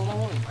totally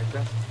blowing my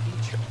best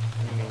teacher.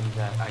 You mean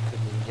that I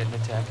couldn't even get an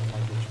attack and my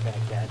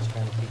douchebag dad's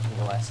trying to teach me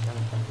a lesson?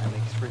 I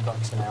make $3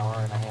 an hour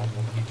and I have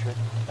no future?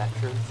 That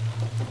truth?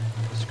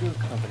 Screw the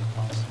company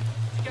policy.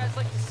 Would you guys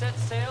like to set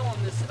sail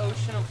on this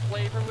ocean of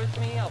flavor with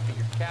me? I'll be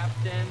your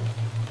captain.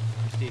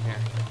 I'm Steve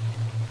Harrington.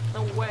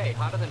 No way.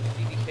 Hotter than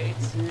Phoebe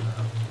Cates.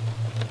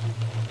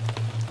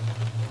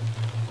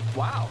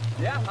 Wow.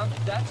 Yeah,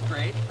 that's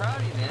great. Proud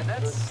of you, man.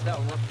 That's kind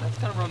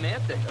of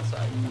romantic. That's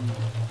like,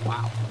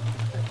 wow.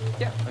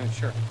 Yeah, I mean,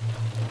 sure.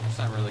 It's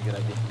not really a good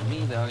idea for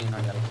me, though. You know,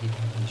 I gotta keep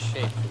in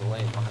shape for the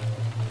late one.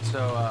 So,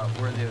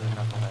 where are the other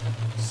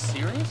knuckleheads?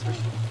 Seriously?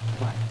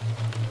 What?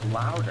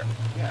 Louder.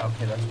 Yeah,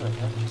 okay, that's what I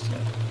thought you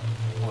said.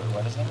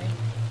 What does that mean?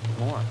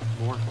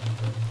 More.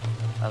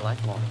 I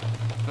like more.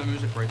 The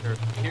music right there.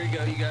 Here you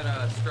go. You got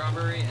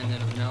strawberry and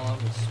then vanilla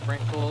with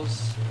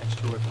sprinkles.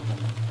 Extra whipped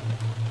cream.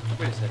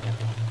 Wait a second.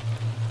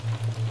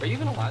 Are you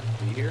even allowed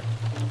to be here?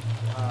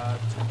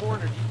 It's a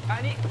quarter.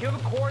 Do you have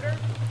a quarter?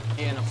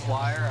 And a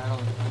flyer?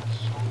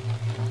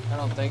 I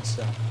don't think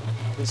so.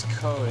 This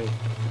code,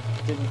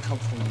 it didn't come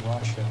from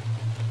Russia.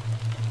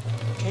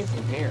 It came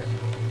from here.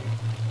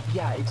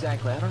 Yeah,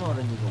 exactly. I don't know what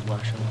I need to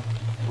Russian.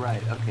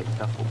 Right. Okay.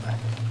 Duffel bag.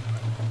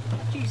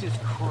 Jesus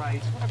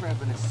Christ! Whatever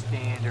happened to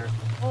Stander?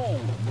 Oh,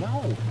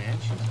 no, man.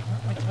 She's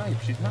not my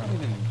type. She's not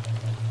even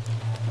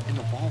in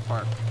the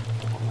ballpark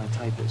of what my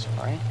type is,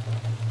 all right?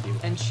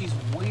 And she's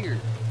weird.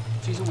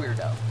 She's a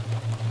weirdo.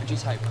 And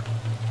she's hyper.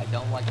 I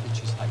don't like that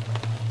she's hyper.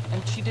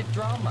 And she did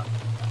drama.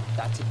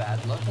 That's a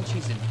bad look. And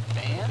she's in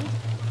band?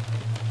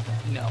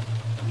 No.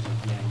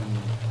 Yeah, you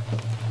mean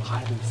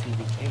hotter than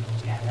Phoebe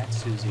Cates. Yeah, that's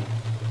Susie.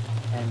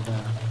 And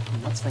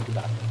let's think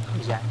about it. How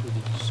exactly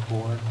did you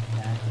score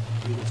that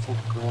beautiful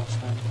girl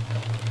thing?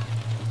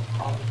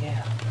 Oh,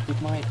 yeah, with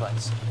my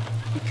advice.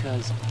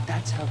 Because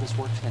that's how this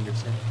works,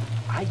 Henderson.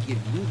 I give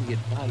you the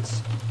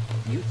advice.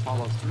 You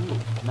follow through,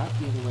 not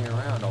the other way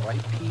around, all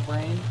right,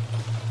 pea-brain?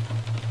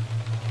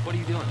 What are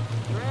you doing?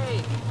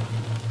 Great.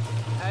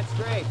 That's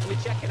great. Let me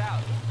check it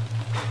out.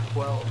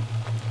 Well,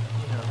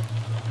 you know,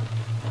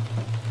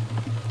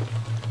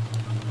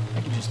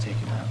 I can just take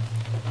him out.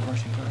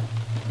 Russian card.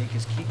 Take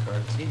his key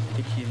card. See,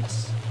 the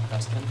keys.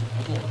 Dustin.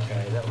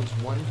 Okay, that was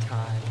one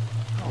time.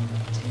 Oh,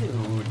 dude.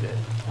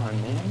 Come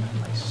on, man. Not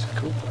my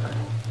scooper.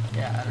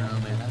 Yeah, I don't know,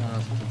 man. I don't know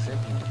if he can fit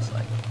me. It's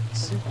like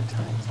super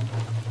tight.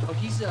 Oh,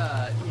 he's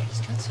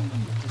he's got some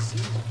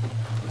disease.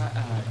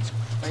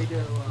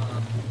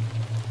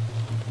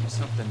 It's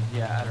something.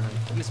 Yeah, I don't know.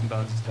 Give me some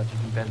bones and stuff. You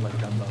can bend like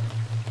gumbo.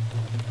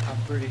 I'm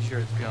pretty sure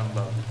it's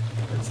gumbo.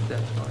 It's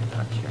definitely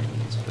not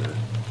Chinese food.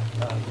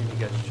 You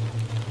guys should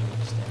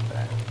stand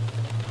back.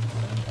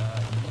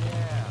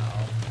 Yeah,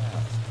 I'll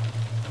pass.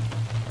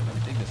 I'm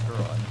gonna dig this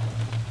girl. I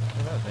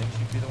don't know, maybe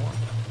she'd be the one.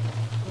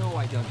 No,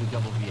 I don't do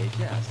double VHS.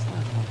 That's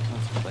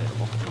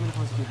relatable. How many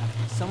points do you have?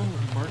 Someone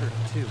was murdered,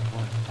 too.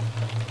 What?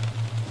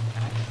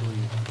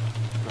 Actually,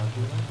 drug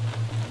dealer?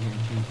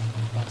 Guaranteed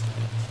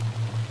busted.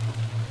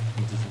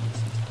 He doesn't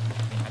listen to me.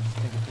 I just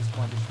think at this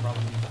point we should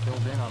probably be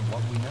filled in on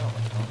what we know.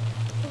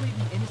 Believe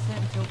me,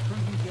 innocent until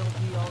proven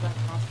guilty, all that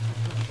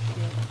constitutional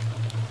shit.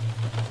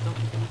 Don't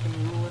you think we can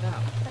rule it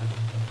out?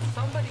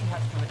 Somebody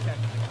has to attend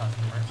to the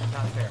customer. It's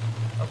not fair.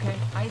 Okay,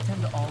 I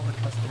attend to all the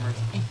customers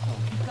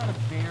equally. You've got a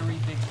very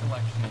big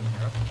selection in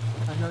here.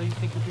 I know you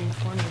think you're being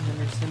funny,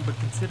 Henderson, but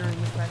considering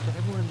the fact that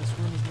everyone in this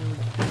room is nearly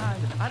died,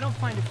 I don't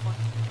find it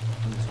funny.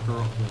 And this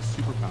girl has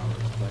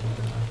superpowers, but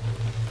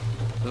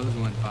those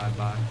went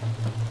bye-bye.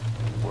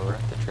 We're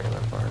at the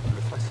trailer park, but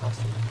if I saw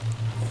some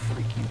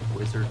freaky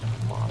wizard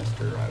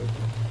monster, I would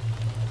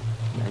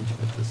mention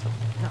it to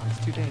someone. No, it's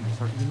too dangerous.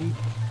 You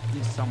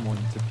need someone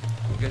to...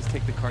 You guys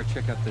take the car,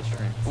 check out this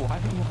shrink. Why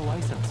don't you have a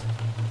license?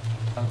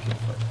 Okay,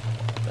 first of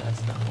all,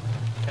 that's not what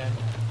happened.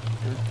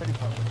 It was pretty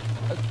public.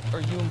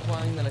 Are you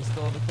implying that I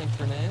still have a thing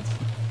for Nance?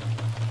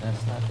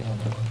 That's not the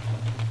only one.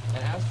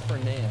 And as for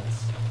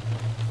Nance,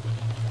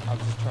 I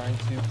was just trying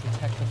to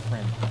protect a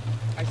friend.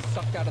 I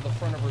sucked out of the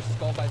front of her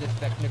skull by this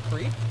Vecna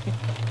creep.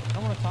 I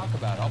don't want to talk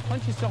about it. I'll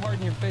punch you so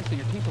hard in your face that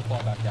your teeth will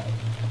fall back out.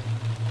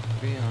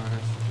 Be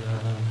honest,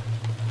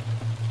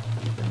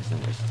 you guys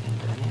understand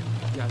any of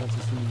it? Yeah, that's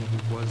assuming that he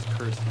was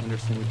cursed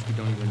Henderson, which we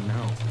don't even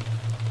know.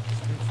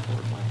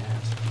 Straightforward, my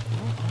ass. You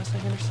know, honestly,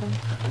 Henderson,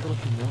 a little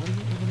humility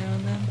every now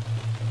and then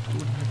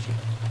wouldn't hurt you.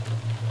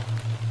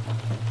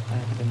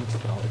 Academic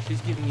scholar.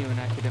 She's giving you an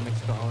academic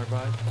scholar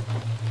vibe.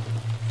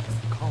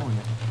 Calling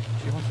it.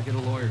 She wants to get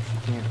a lawyer. She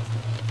can't.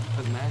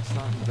 Because Matt's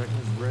not in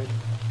Vecna's red.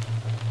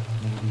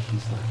 Maybe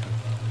he's like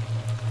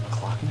a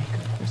clockmaker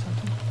or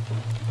something.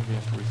 Maybe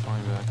after we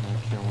find back and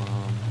kill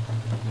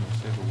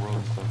save the world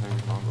and stuff,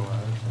 maybe I'll go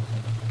out or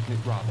something. Me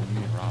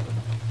and Robin.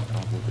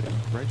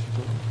 Right? She's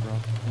looking for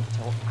us.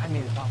 So I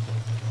made it possible.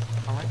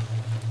 All right?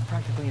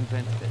 Practically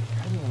invented it.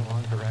 You're heading in the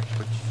wrong direction.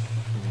 Which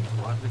means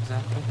what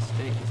exactly?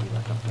 Mistake. Is he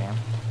like a vamp?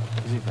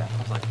 Is he vamp? I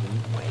was like,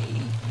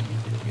 wait,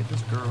 you get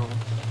this girl.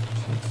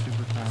 She has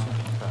superpower.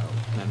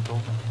 Mental.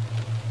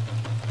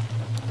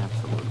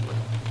 Absolutely.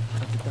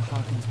 I think the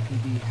Hawkins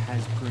PD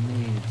has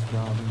grenades,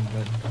 Robin,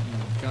 but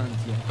guns,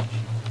 yeah.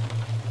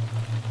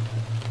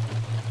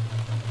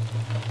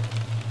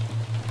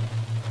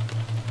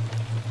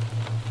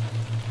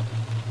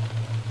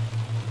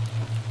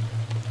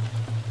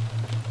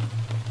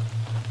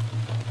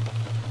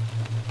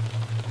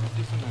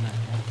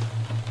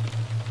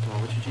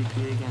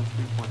 GPA again,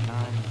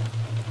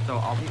 3.9. So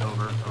I'll be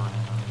over around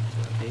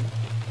 8.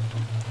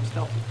 I'm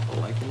stealthy,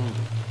 like a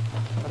ninja.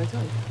 What'd I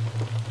tell you?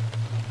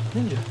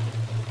 Ninja.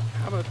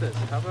 How about this?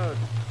 How about...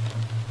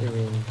 You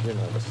mean you're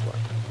not a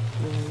slut?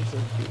 You're so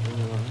cute when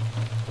you are.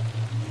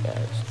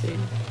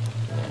 Backstage.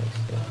 Nice,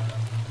 yeah.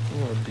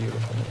 You're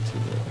beautiful next to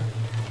you.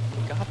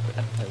 God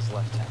has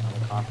left town on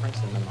the conference,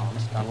 and then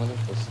Mom's done with it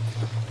because,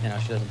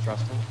 she doesn't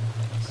trust him.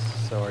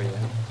 So are you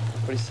in?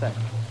 What do you say?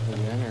 Are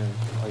you in or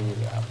are you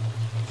out?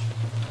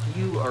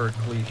 You are a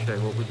cliche.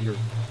 What with your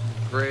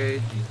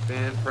grades, your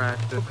band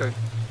practice? Okay.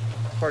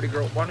 Party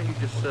girl, why don't you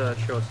just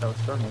show us how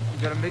it's done?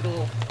 You gotta make a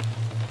little...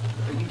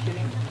 Are you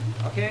kidding?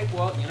 Okay,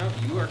 well,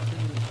 you are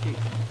cleaning the sheet.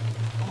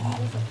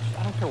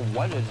 I don't care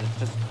what it is.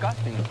 It's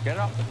disgusting. Get it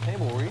off the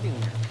table. We're eating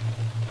here.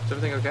 Is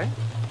everything okay?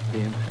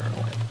 Being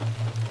paranoid.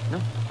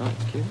 No,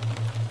 it's cute.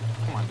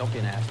 Come on, don't be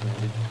an ass, man.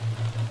 Did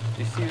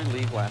you see your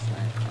leave last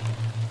night?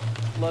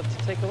 Love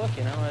to take a look,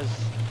 as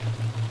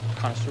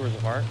connoisseurs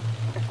of art.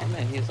 Oh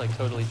man, he is like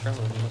totally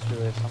trembling. He must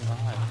really have something to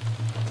hide.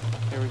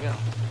 Here we go.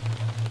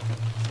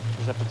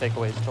 Just have to take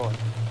away his toy.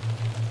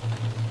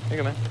 Here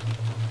you go, man.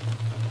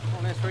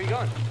 Oh man, so where are you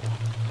going?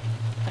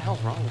 What the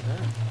hell's wrong with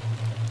her?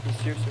 You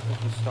seriously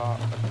think you saw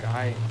a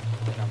guy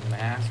in a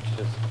mask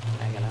just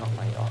hanging out in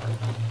my yard,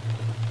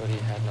 but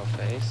he had no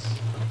face?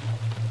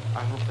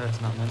 I hope that's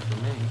not meant for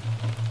me.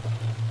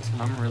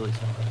 I'm really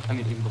sorry. I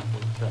mean, even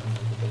before you threatened me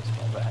with a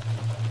baseball bat.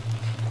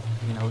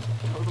 I was a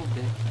total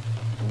dick.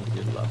 And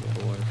your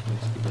lovable wife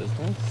makes the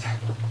business.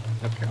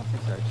 Okay, I'll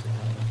think actually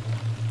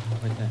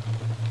happened. Right there.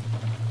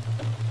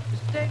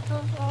 Take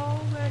us all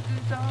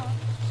records off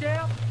the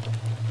shelf.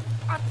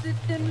 I sit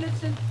and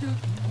listen to the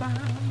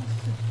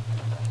bounce.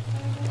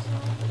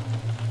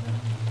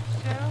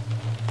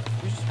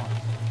 You just want to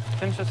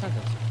finish the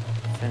sentence.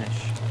 Finish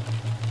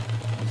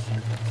the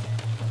sentence.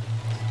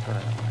 Go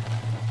ahead.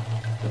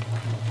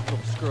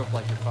 Don't screw up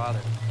like your father.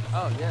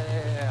 Oh,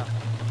 yeah.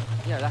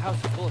 Yeah, the house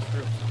is full of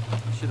screws.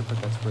 You should have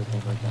put that spray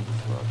paint right down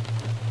his throat.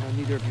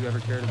 Neither of you ever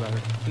cared about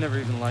her. You never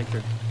even liked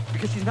her.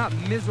 Because she's not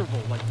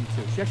miserable like you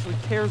two. She actually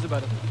cares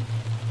about it.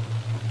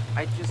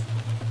 I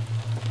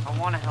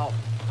want to help.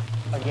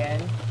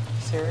 Again?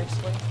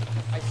 Seriously?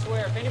 I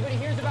swear, if anybody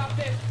hears about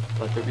this,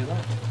 Let there be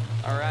light.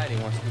 All right, he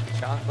wants to eat the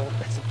chocolate.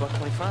 That's a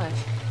 $1.25.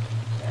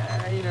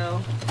 Yeah, you know,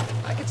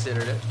 I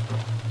considered it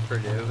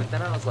Purdue, but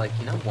then I was like,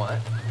 you know what?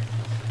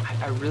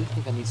 I really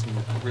think I need some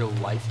real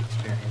life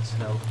experience, you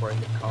know, before I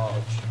get to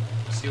college.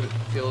 See what it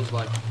feels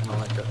like, you know,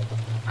 like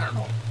I don't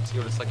know, see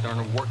what it's like on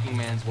a working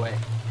man's way.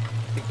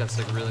 I think that's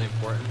like really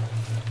important.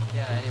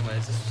 Yeah,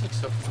 anyways, this was like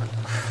so fun.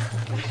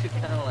 We should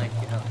kind of like,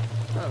 you know,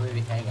 maybe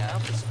hang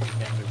out this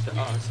weekend or so.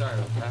 Oh, I'm sorry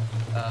about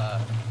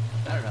that.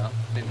 I don't know,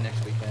 maybe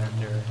next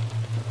weekend or...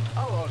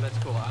 Oh, that's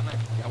cool.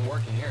 I'm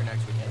working here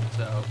next weekend,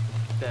 so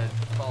the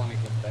following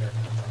weekend's better.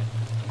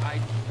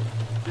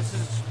 This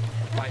is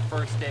my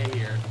first day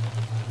here.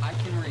 I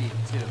can read,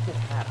 too. Look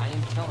at that. I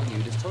am telling you,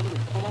 it is totally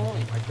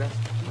blowing my best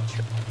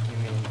teacher. You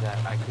mean that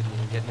I couldn't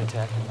even get an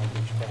attack and my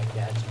douchebag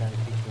dad's trying to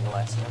teach me a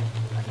lesson?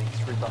 I make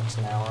 $3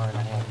 an hour and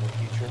I have no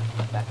future?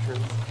 That true?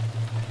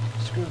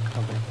 Screw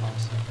company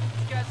policy.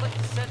 You guys like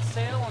to set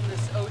sail on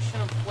this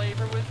ocean of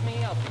flavor with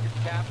me? I'll be your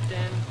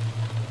captain.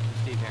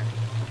 Steve Harrington.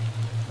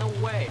 No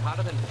way.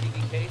 Hotter than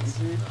Phoebe Cates?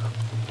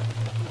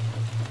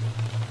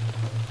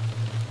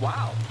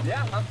 Wow.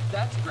 Yeah,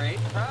 that's great.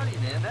 Proud of you,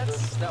 man.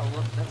 That's kind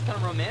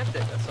of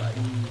romantic. That's like,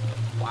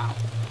 wow.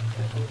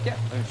 Yeah,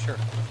 I mean, sure.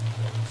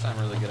 It's not a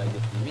really good idea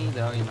for me,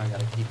 though. You know, I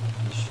gotta keep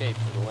in shape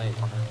for the lake.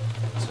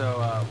 So,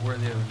 where are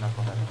the other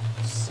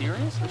knuckleheads?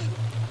 Seriously?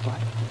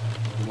 What?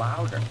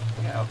 Louder.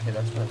 Yeah, okay,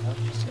 that's what I thought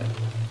you said.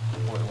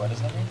 Wait, what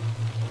does that mean?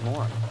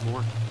 More.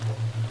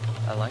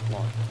 I like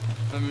more.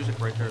 The music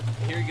right there.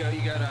 Here you go.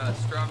 You got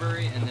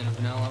strawberry and then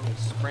vanilla with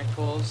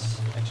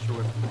sprinkles, extra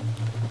whipped cream.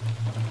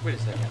 Wait a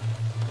second.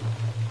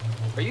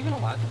 Are you even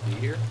allowed to be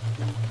here?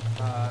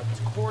 It's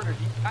a quarter. Do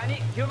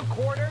you have a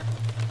quarter?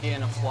 Yeah,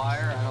 and a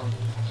flyer?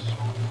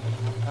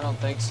 I don't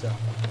think so.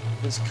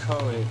 This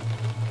coat, it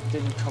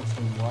didn't come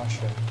from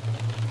Russia.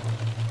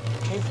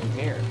 It came from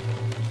here.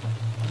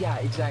 Yeah,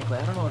 exactly.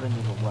 I don't know what any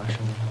of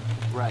Russian.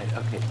 Right,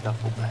 okay,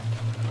 duffel bag.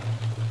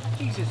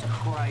 Jesus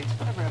Christ,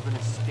 whatever happened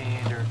to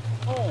Standard?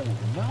 Oh,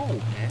 no,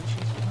 man.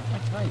 She's not my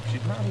type.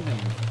 She's not even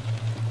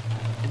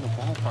in the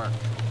ballpark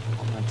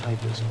of my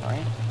type is,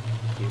 right?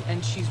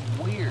 And she's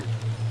weird.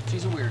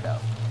 She's a weirdo.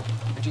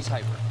 And she's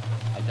hyper.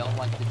 I don't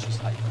like that she's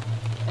hyper.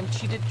 And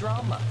she did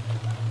drama.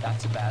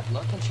 That's a bad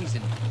look. And she's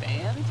in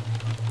band?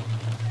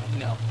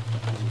 No.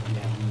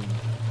 Yeah,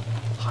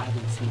 hotter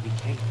than Phoebe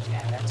Cates.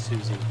 Yeah, that's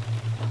Susie.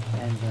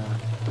 And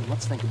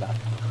let's think about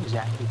it. Who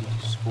exactly did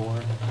you score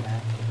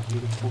that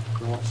beautiful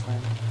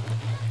girlfriend?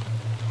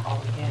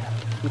 Oh, yeah,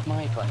 with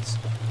my advice.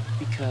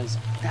 Because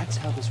that's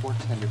how this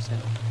works, Henderson.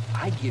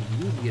 I give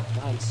you the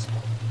advice.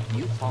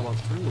 You follow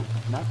through,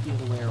 not the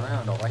other way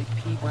around, all right,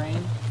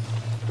 pea-brain?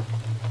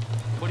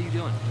 What are you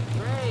doing?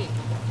 Great.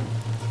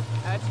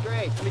 That's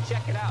great. Let me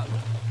check it out.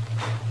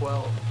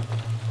 Well,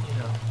 you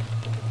know,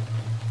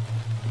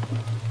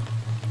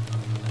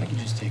 I could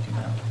just take him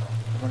out.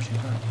 Rushing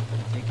home.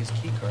 Take his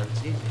key card.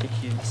 It's easy. The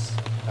keys.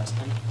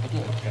 Dustin? I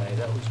did. Okay,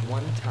 that was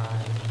one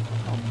time.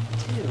 Oh,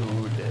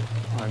 dude.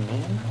 Come on,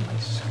 man. My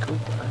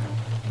scooper.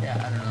 Yeah,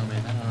 I don't know,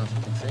 man. I don't know if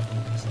you can fit him.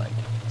 It's like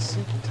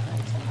super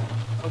tight.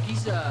 Oh,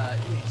 he's got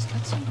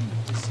some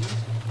disease.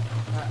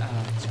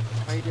 It's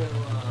Prado,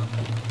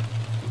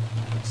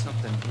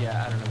 something.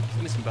 Yeah, I don't know.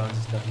 He's missing bones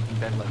and stuff. He can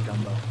bend like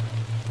gumbo.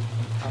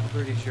 I'm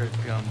pretty sure it's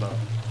gumbo.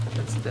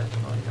 That's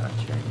definitely not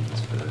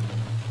Chinese food.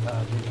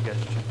 Maybe you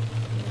guys should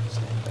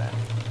stand back.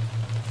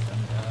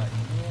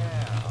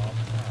 Yeah, I'll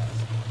pass.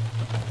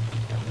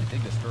 I really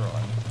dig this girl.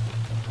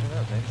 Who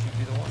knows, maybe she'd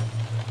be the one.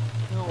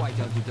 No, I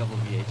don't do double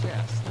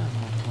VHS. No,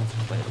 that's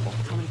relatable.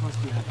 How many points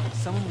do you have?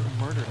 Someone would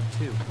murder him,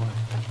 too. What?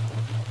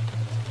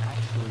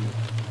 Actually,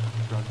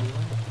 drug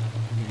dealer?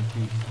 I'm going to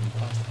keep some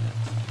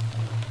sustenance.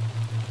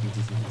 He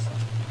doesn't listen.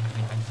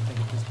 I just think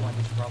at this point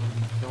we should probably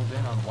be filled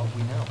in on what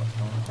we know. What's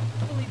going on?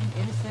 I believe in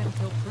innocent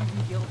until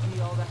proven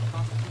guilty, all that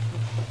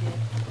constitutional shit.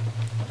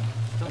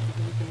 Don't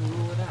think we can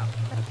rule it out.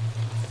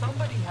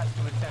 Somebody has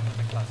to attend to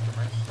the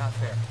customers. Not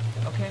fair.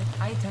 Okay?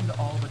 I attend to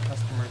all the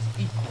customers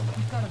equally.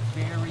 We've got a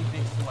very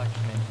big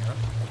selection in here.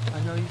 I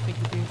know you think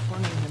you're being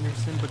funny,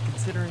 Henderson, but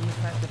considering the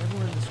fact that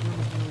everyone in this room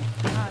is really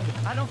God,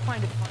 I don't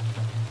find it funny.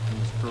 And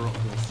this girl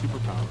has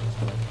superpowers,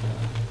 but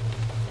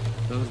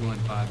those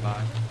went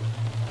bye-bye.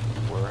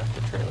 We're at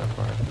the trailer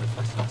park. If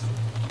I saw some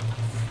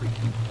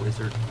freaking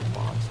wizard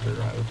monster,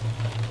 I would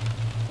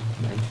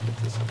mention it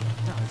to someone.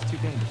 No, it's too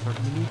dangerous.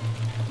 You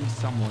need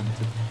someone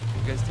to...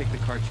 You guys take the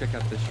car, check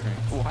out this shrink.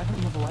 Oh, I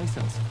don't have a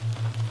license.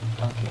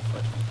 Okay,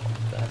 but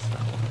that's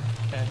not what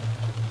And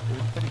it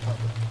was pretty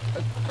public.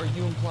 Are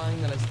you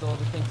implying that I still have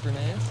a thing for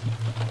Nance?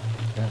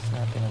 That's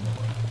not gonna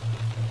work.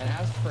 And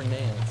as for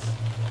Nance,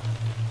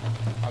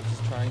 I was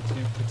just trying to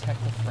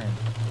protect a friend.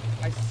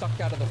 I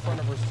sucked out of the front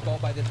of her skull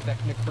by this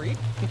Vecna creep.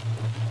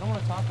 I don't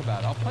want to talk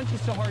about it. I'll punch you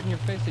so hard in your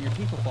face that your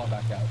teeth will fall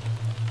back out.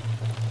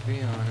 To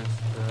be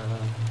honest,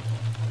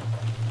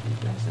 you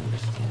guys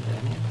understand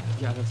any of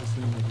that? Yeah, that's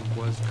assuming that he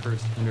was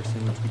cursed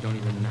Henderson, which we don't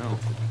even know.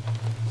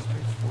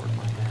 Straightforward,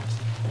 my ass.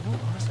 You know,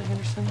 honestly,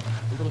 Henderson,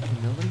 a little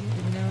humility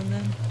every now and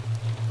then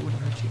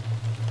wouldn't hurt you.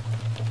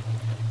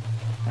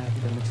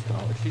 Academic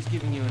scholar. She's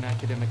giving you an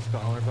academic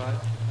scholar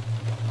vibe?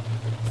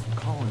 I'm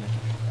calling it.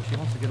 She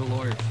wants to get a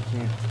lawyer. She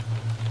can't.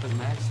 Because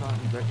Max saw it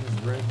and Becky was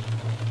red.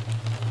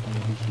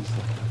 Maybe he's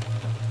like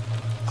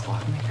a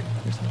clockmaker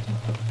or something.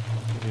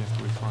 Maybe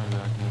after we find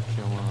out, I can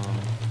kill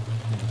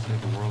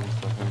save the world and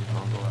stuff. Maybe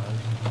I'll go out.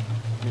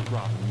 Me and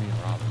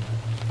Robin.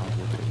 I'll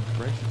go do it.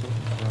 Right? She told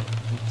me to go.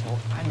 She told.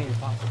 I made it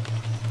possible.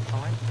 All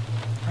right?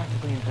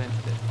 Practically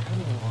invented it. Kind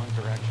of in the wrong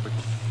direction.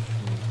 Which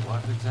means what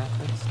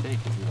exactly? Steak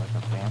is he like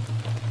a vamp?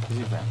 Is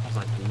he a vamp? I was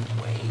like,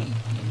 way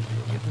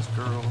easier. Get this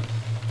girl.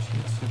 She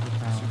has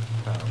superpowers.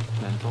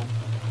 Mental.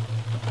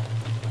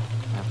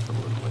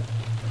 Absolutely.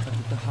 But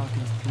the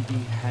Hawkins PD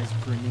has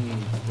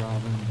grenades,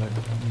 Robin, but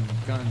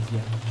guns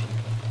yet.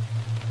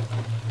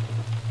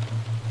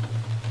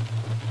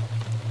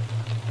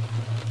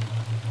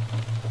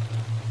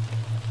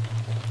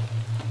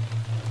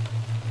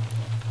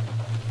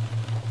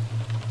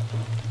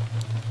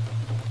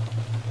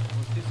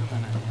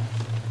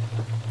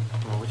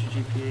 What's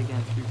your GPA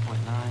again?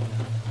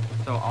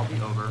 3.9. So I'll be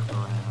over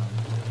around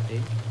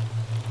 8.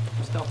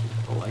 I'm stealthy.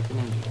 I like the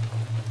ninja.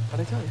 How'd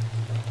I tell you?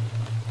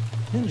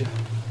 Ninja.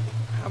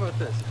 How about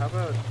this? How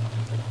about...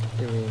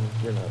 I mean,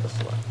 you're not a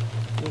slut.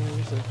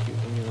 You're so cute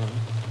when you're on.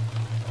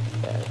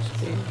 That's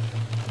cute.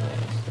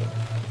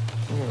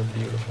 You're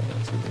beautiful.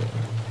 That's who you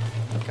are.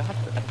 God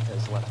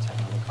has left town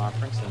on the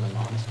conference, and my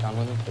mom's gone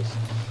with him because,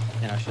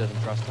 she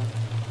doesn't trust him.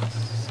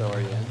 So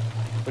are you in?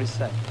 What do you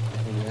say?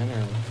 Are you in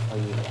or are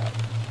you out?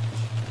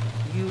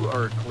 You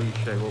are a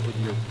cliche. What would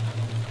you...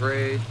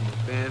 Grade,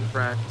 band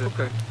practice.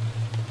 Okay.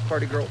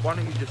 Party girl, why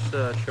don't you just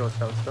show us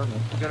how it's done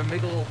then? You got a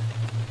miggle...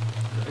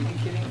 Are you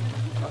kidding?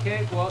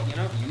 Okay, well,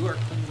 you are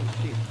cleaning the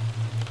sheet.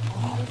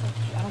 Oh,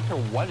 I don't care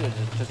what it is.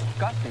 It's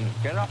disgusting.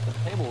 Get it off the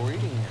table. We're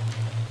eating here.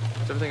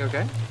 Is everything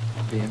okay?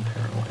 Being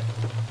paranoid.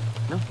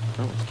 No,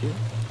 it's cute.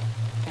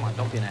 Come on,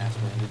 don't be an ass,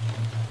 man. Did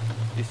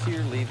you see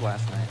your leave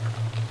last night?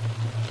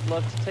 I'd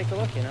love to take a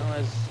look,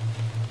 as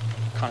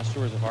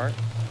connoisseurs of art.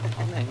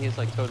 Oh, man, he's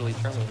like totally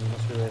trembling. He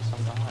must really have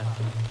something to hide.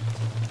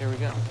 Here we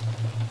go.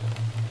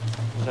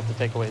 We'll have to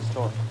take away his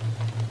store.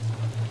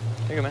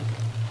 Here you go, man.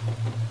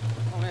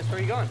 Oh, man, where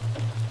are you going?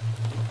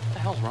 What the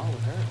hell's wrong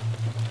with her?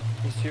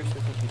 You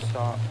seriously think you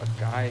saw a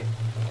guy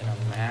in a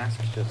mask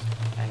just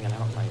hanging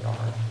out in my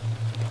yard?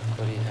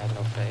 But he had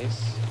no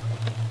face?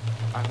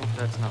 I hope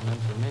that's not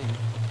meant for me.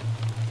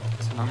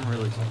 Listen, I'm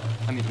really sorry.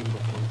 I mean, even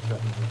before you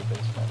threatened me with a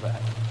baseball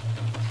bat.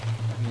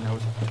 I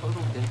was a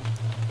total dick.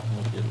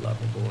 You're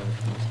lovable and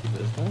risky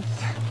business.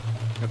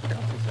 No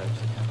parents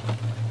actually happen.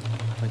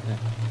 Like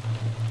that.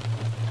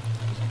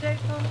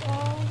 Take them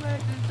all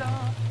records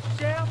off the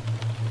shelf.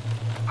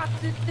 I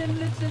sit and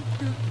listen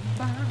to the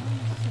bounce.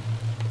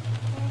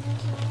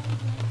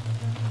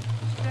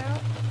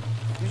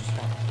 You just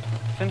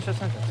finish the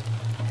sentence.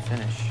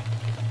 Finish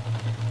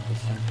the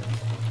sentence.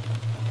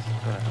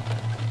 Go ahead.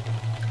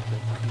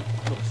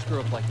 Little screw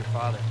up like your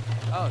father.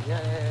 Oh,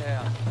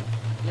 yeah.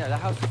 Yeah, the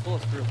house is full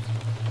of screws.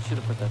 Should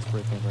have put that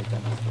spray paint right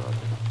down his throat.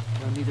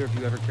 Neither of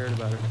you ever cared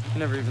about her. I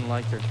never even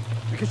liked her.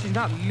 Because she's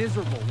not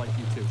miserable like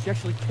you two. She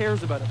actually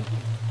cares about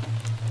everything.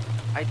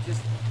 I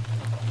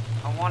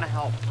want to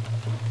help.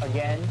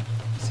 Again?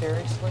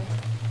 Seriously?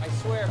 I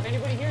swear, if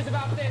anybody hears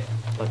about this...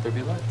 Let there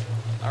be light.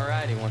 All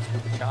right, he wants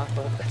scoop of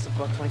chocolate. That's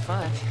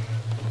 $1.25.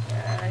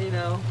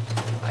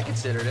 I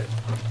considered it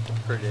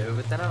Purdue,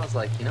 but then I was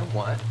like, you know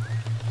what?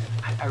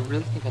 I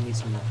really think I need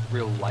some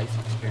real life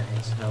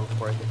experience,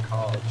 before I hit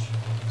college.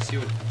 See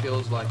what it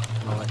feels like,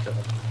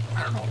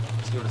 I don't know,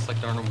 see what it's like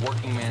to earn a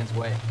working man's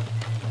way.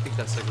 I think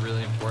that's,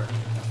 really important.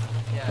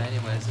 Yeah,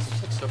 anyways, this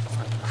is, so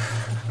fun.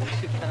 We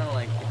should kind of,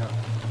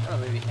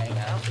 maybe hang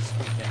out this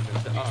weekend or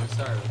something. Oh, I'm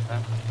sorry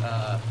about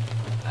that.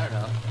 I don't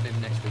know, maybe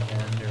next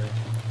weekend or...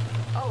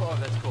 Oh,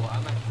 that's cool.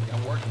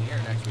 I'm working here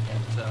next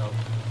weekend, so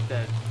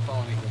the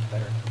following weekend's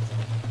better.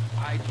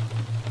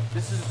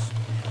 This is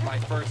my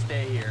first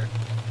day here.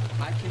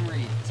 I can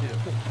read, too.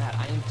 Pat,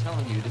 I am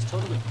telling you, this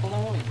totally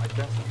blowing my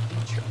best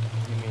feature.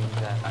 You mean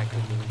that I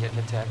couldn't even get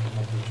into tech and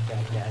my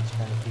douchebag dad's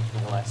trying to teach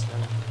me a lesson?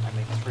 I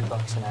make $3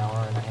 an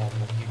hour and I have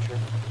no future?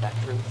 That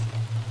truth?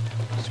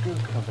 Screw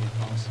the company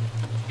policy.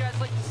 Would you guys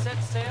like to set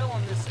sail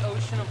on this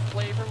ocean of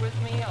flavor with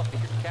me? I'll be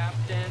your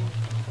captain.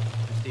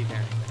 I'm Steve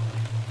Harrington.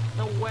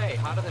 No way.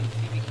 Hotter than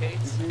Phoebe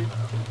Cates?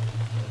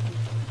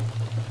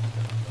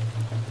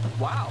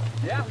 Wow.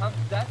 Yeah,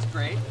 that's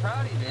great.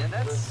 Proud of you, man.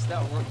 That's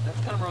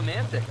kind of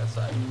romantic. That's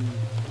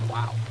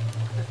wow.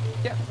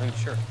 Yeah,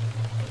 sure.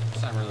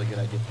 It's not a really good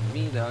idea for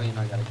me, though.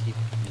 I got to keep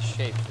the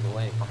shape for the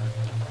lake.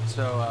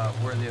 So,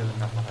 where are the other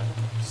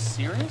knuckleheads?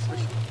 Seriously?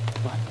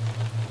 What?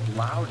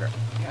 Louder.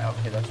 Yeah,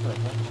 okay, that's what I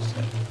thought you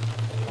said.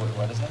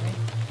 What does that mean?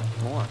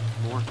 More.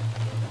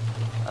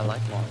 I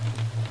like more.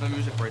 The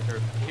music right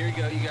there. Here you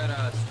go. You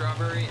got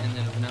strawberry and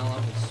then vanilla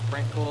with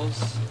sprinkles,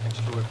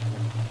 extra whipped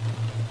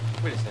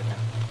cream. Wait a second.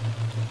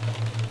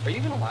 Are you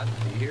even allowed to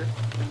be here?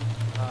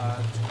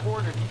 It's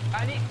quarter. Do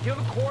you have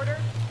a quarter?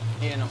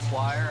 Yeah, no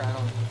flyer.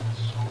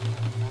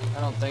 I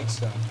don't think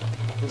so.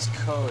 This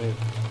code, it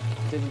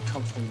didn't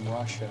come from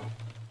Russia.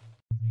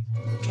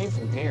 It came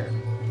from here.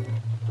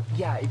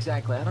 Yeah,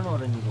 exactly. I don't know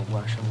what I need to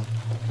rush him.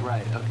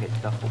 Right, okay,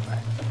 duffel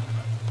bag.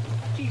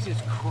 Jesus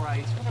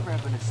Christ, we're never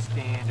having a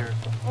standard.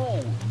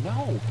 Oh,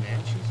 no, man.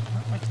 She's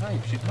not my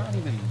type. She's not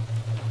even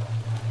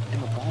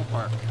in the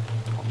ballpark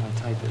of what my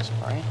type is,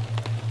 right?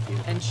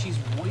 And she's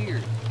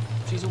weird.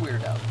 She's a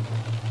weirdo.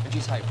 And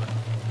she's hyper.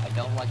 I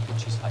don't like that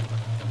she's hyper.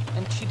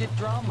 And she did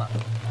drama.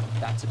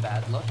 That's a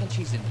bad look. And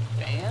she's in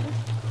band?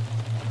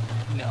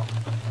 No.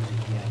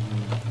 Yeah, you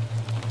mean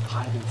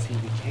hide and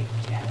Phoebe Kate?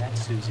 Yeah,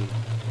 that's Susie.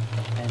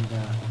 And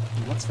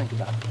let's think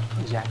about it.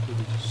 How exactly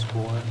did you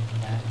score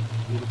that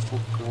beautiful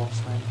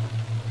girlfriend?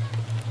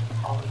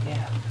 Oh,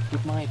 yeah,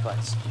 with my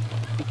advice.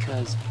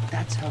 Because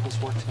that's how this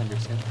works,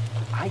 Henderson.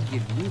 I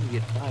give you the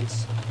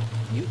advice,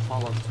 you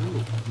follow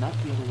through, not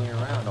the other way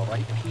around, all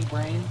right,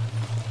 pea-brain?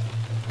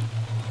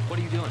 What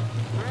are you doing?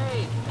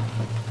 Great.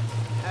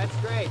 That's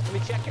great. Let me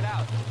check it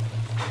out.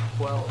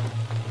 Well,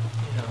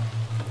 you know.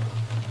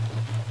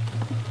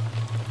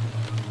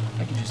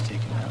 I could just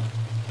take him out.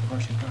 Of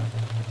course you could.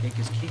 Take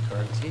his key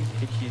card, it's easy.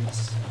 The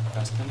keys,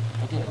 Dustin.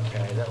 I did.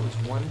 Okay, that was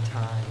one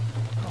time.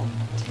 Oh,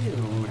 dude.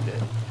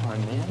 Come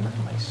on, man, not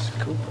my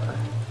scuba.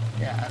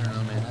 Yeah, I don't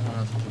know, man. I don't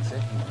know if you can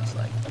fit. He was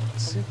like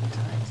super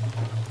tight.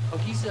 Oh,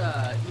 he's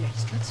yeah,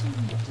 he's got some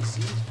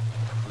disease.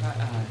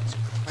 It's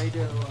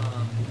Prado,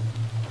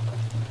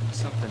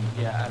 something.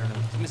 Yeah, I don't know.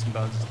 He's missing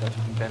bones and stuff.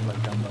 He can bend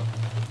like gumbo.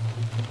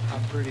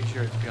 I'm pretty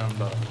sure it's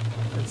gumbo.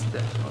 That's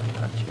definitely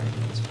not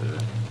Chinese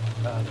food.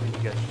 But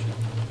you guys should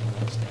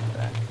stand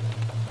back.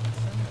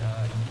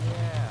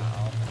 Yeah,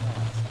 I'll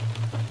pass.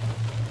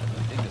 I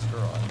really dig this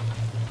girl. I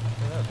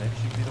don't know, maybe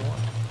she could be the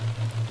one.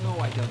 No,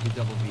 I don't do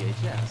double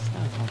VHS.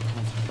 That was more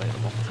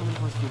translatable. Someone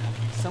wants to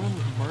someone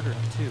would murder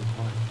him too.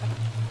 What?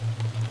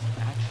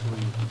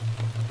 Actually,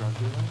 drug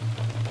dealer?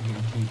 I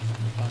guarantee he's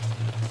gonna bust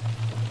it.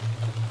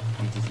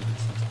 He doesn't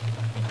listen to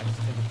me. I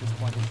just think at this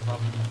point he's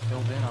probably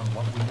filled in on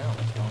what we know.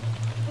 So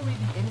Believe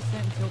me,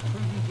 innocent until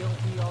proven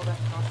guilty, all that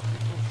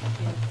constitutional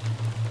shit.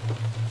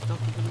 Still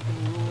think we can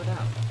rule it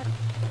out.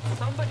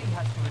 somebody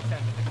has to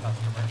attend to the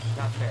customers.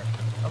 Not fair.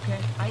 Okay?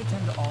 I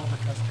attend to all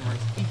the customers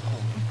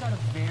equally. We've got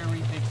a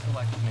very big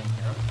selection in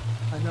here.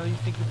 I know you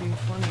think you're being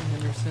funny,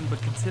 Henderson,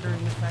 but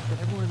considering the fact that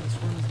everyone in this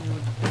room is new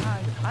and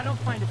died, I don't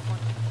find it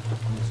funny.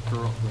 And this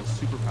girl, those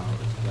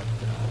superpowers that,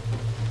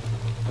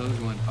 those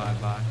went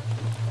bye-bye.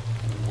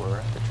 We were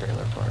at the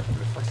trailer park,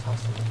 but if I saw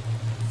some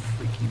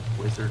freaky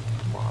wizard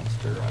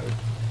monster, I would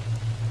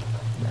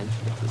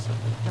mention it to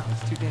somebody. No,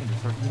 it's too dangerous.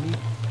 You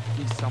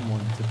need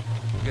someone to...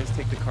 You guys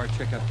take the car,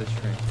 check out this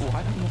train. Well,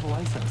 why don't you have a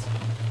license?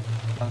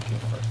 Okay,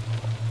 first.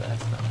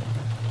 That's not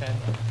it. And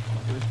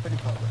it was pretty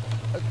public.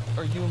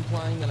 Are you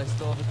implying that I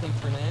still have a thing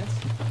for Nance?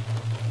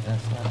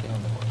 That's not the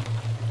only one.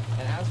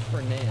 And as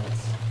for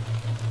Nance,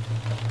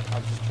 I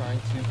was just trying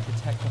to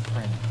protect a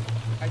friend.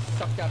 I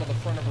sucked out of the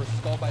front of her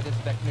skull by this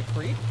Vecna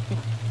creep. I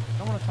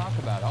don't want to talk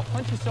about it. I'll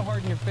punch you so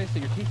hard in your face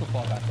that your teeth will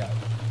fall back out.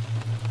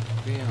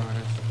 Being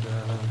honest,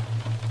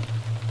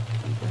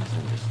 you guys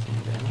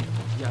understand any of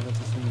this? Yeah, that's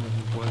assuming that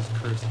he was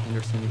Curtis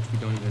Henderson, which we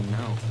don't even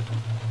know.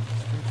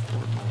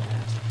 Straightforward, my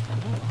ass. You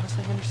know,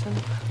 honestly, Henderson,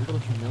 a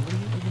little humility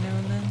every now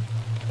and then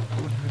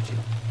wouldn't hurt you.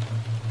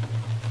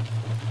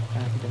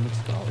 Academic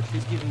scholar.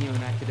 She's giving you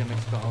an academic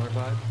scholar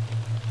vibe.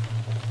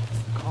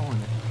 I'm calling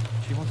it.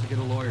 She wants to get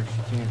a lawyer.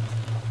 She can't.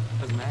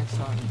 Has Max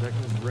thought in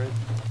Becker's red?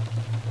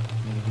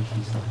 Maybe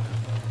he's like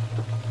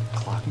a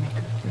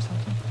clockmaker or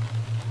something?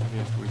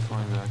 Maybe after we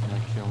find that, can I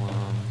kill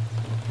him?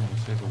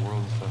 Save the world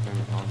and stuff,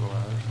 maybe I'll go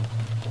out or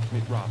something.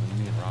 Meet Robin,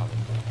 me and Robin.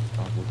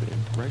 Talk a little bit.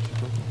 Right, she's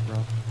looking for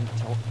Robin.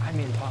 I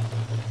mean, impossible.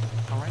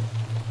 All right?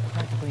 I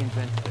practically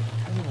invented it.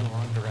 Heading in the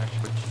wrong direction.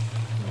 Which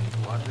means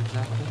what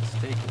exactly at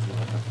stake? Is he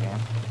like a fan?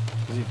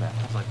 Is he that?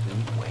 It's like,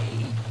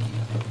 wait,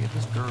 you get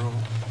this girl,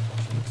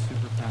 she needs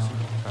superpowers.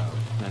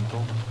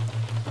 Mental?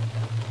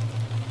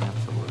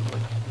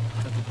 Absolutely.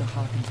 The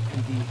Hawkins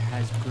PD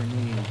has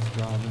grenades,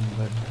 Robin,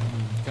 but I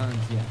mean,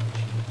 guns, yeah.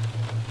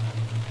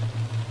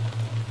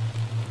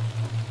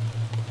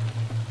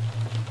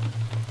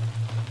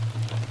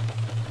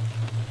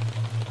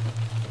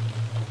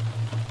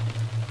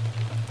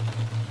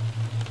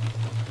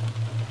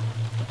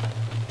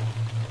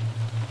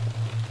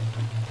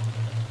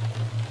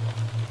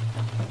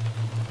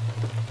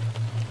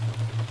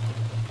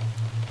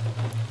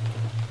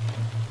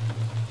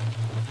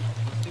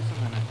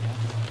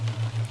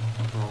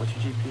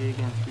 What's your GPA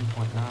again?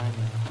 3.9.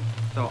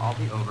 So I'll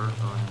be over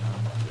on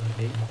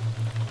 8.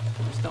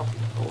 We're stealthy,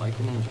 like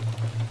a ninja.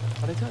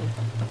 What'd I tell you?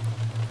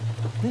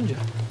 Ninja.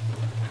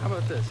 How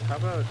about this? How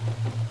about...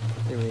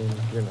 I mean,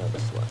 you're not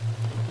a slut.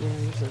 Yeah,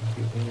 you're so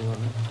cute when you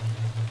want me.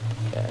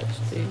 Yeah,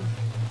 Steve.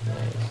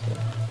 Nice.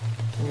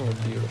 You're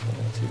beautiful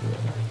too.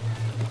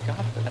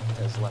 God, that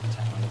has left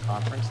town on the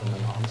conference, and the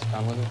mom's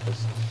gone with her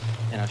because,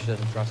 you know, she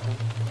doesn't trust him.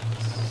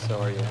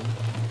 So are you in?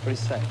 What do you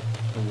say?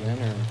 Are you in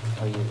or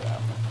are you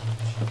out?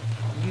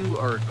 You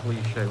are a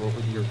cliche. What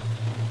with your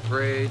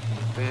grades,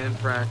 your band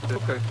practice?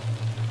 Okay.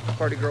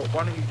 Party girl,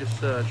 why don't you just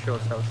show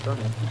us how it's done?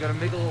 You gotta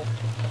make a little...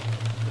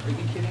 Are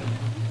you kidding?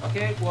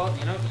 Okay, well,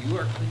 you know, you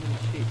are cleaning the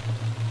sheet.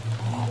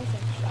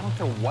 I I don't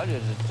care what it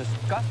is. It's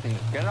disgusting.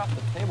 Get it off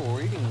the table.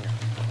 We're eating here.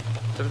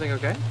 Is everything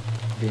okay?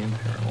 Being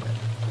paranoid.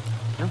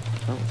 No,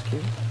 it's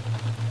cute.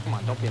 Come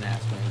on, don't be an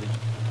ass, man.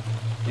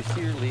 Did you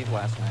see her leave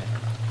last night?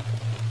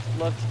 I'd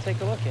love to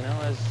take a look, you know,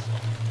 as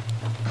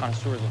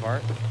connoisseurs of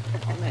art.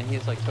 Oh, man,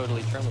 he's like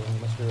totally trembling. He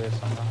must really have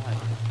something to hide.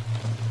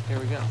 Here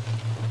we go.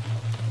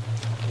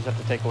 Just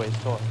have to take away his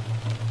toy.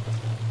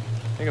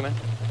 Here you go, man.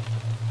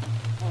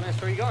 Oh, man, so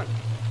where are you going?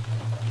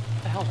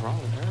 What the hell's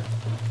wrong with her?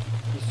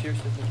 You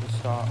seriously think you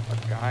saw a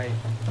guy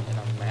in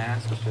a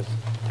mask just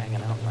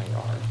hanging out in my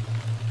yard?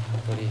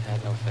 But he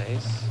had no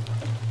face?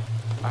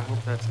 I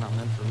hope that's not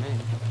meant for me.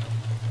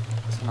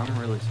 Listen, I'm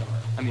really sorry.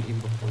 I mean, even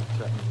before you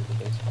threatened me with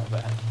a baseball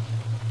bat.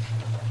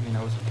 I mean,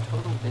 I was a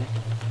total dick.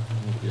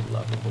 I'm a good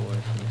lover boy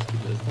from risky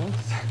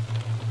business.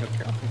 No,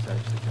 Carol thinks I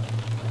actually got it.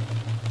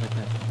 Like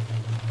that.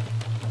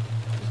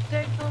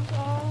 Take them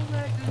all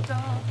records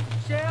off the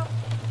shelf.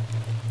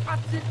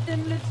 I sit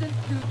and listen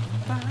to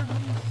the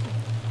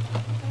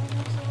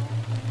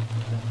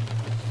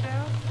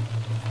sounds.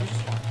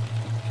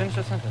 Finish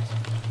the sentence.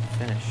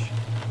 Finish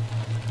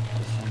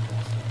the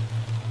sentence.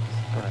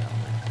 Go ahead,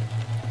 man.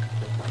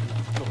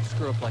 Little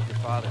screw up like your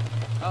father.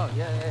 Oh,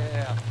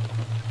 yeah.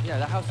 Yeah,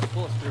 that house is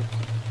full of screw.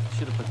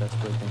 Should have put that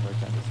spray thing right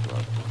down his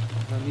throat.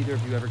 No, neither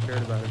of you ever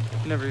cared about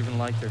her. Never even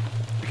liked her.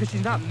 Because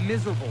she's not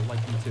miserable like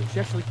you two. She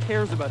actually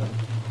cares about him.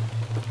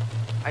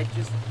 I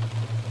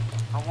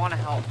want to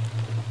help.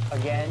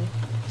 Again?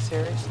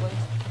 Seriously?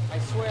 I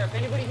swear, if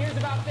anybody hears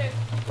about this...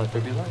 Let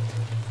there be light.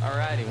 All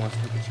right, he wants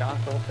to eat the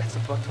chocolate. That's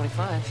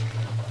 $1.25.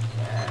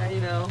 Yeah, you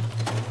know,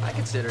 I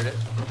considered it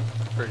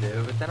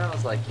Purdue, but then I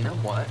was like, you know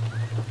what?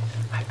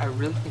 I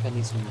really think I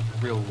need some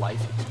real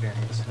life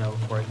experience, you know,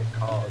 before I get to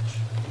college.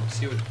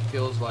 See what it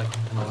feels like,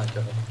 you know, like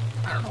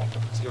I don't know,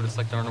 see what it's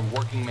like to earn a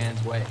working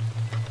man's way.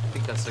 I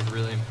think that's like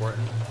really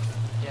important.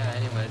 Yeah,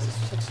 anyways, this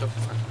was like so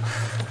fun.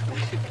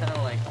 We should kind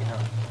of like, you know,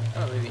 I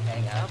don't know, maybe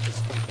hang out this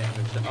weekend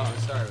or something. Oh,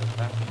 sorry about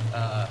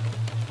that.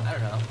 I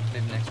don't know,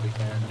 maybe next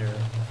weekend or...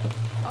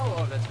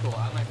 Oh, that's cool.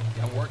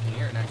 I'm working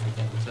here next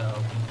weekend, so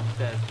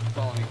the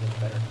following weekend's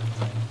better.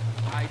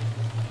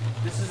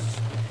 This is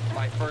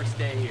my first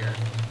day here.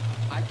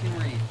 I can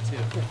read, too.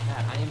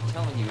 Pat, I am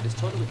telling you, it is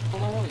totally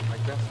blowing my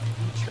best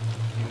feature.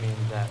 You mean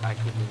that I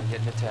couldn't even get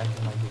into tech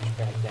and my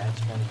douchebag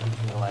dad's trying to teach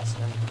me a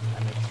lesson?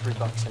 I make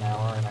 $3 an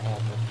hour and I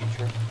have no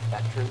future?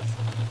 That truth?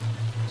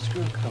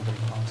 Screw company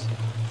policy.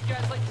 You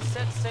guys like to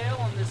set sail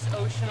on this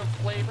ocean of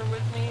flavor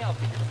with me? I'll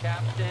be your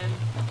captain.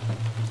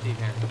 Steve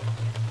Harrington.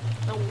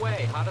 No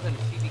way. Hotter than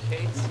Phoebe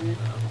Cates?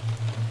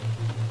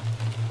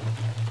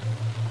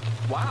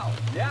 Wow.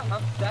 Yeah,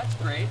 that's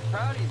great.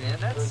 Proud of you, man.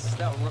 That's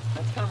kind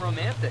of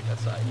romantic,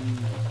 aside.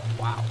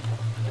 Wow.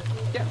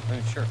 Yeah, I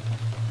mean, sure.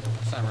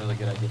 It's not a really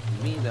good idea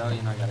for me, though.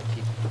 You know, I gotta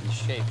keep it in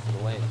shape for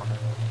the lake.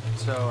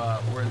 So,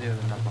 where are the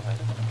other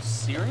knuckleheads?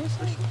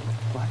 Seriously?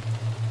 What?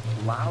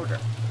 Louder.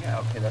 Yeah,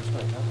 okay, that's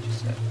what I thought you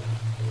said.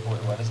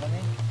 Wait, what does that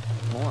mean?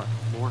 More.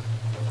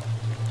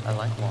 I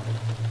like more.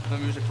 The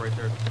music right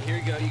there. Here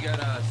you go. You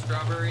got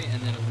strawberry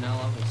and then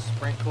vanilla with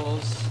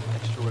sprinkles,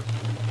 extra whipped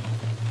cream.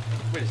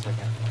 Wait a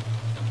second.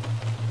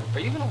 Are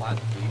you even allowed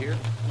to be here?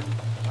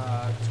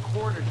 It's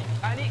quartered.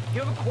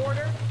 You have a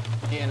quarter?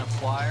 Yeah, and a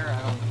flyer?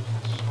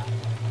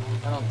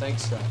 I don't think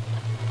so.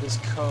 This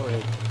coat,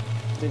 it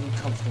didn't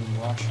come from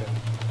Russia.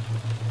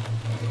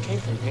 It came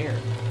from here.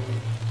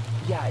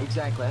 Yeah,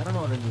 exactly. I don't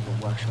know what any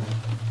of Russian.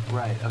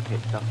 Right, okay,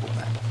 duffel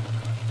bag.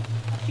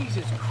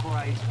 Jesus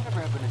Christ, whatever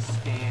happened to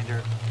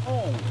Stander?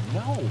 Oh,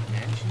 no,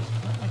 man, she's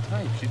not my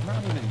type. She's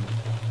not even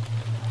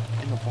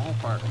in the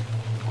ballpark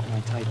what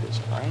my type is,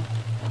 right?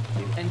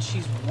 And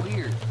she's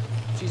weird.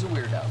 She's a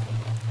weirdo.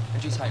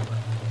 And she's hyper.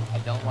 I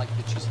don't like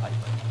that she's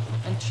hyper.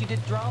 And she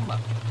did drama.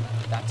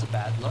 That's a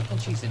bad look. And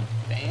she's in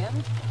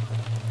band?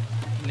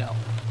 No.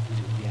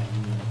 Yeah,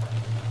 you mean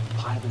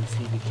Hotter than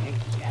Phoebe Cake?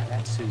 Yeah,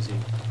 that's Susie.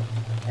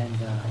 And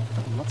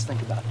let's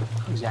think about it.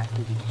 How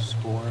exactly did you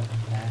score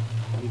that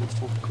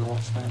beautiful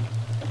girls thing?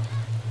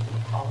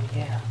 Oh,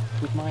 yeah,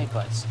 with my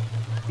advice.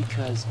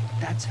 Because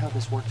that's how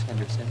this works,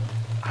 Henderson.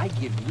 I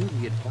give you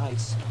the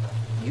advice.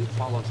 You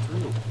follow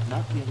through,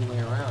 not the other way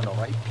around, all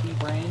right,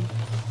 P-Brain?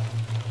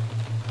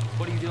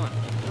 What are you doing?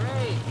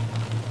 Great.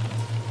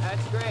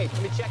 That's great.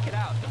 Let me check it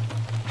out.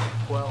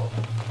 Well,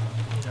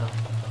 you know,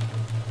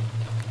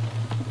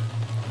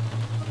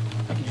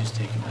 I could just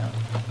take him out.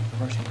 The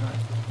Russian card.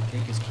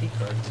 Take his key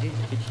card. It's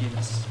easy.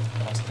 Keys,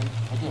 Dustin.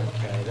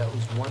 Okay, that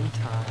was one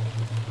time.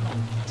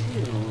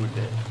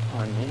 Dude. Oh,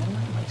 man,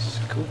 my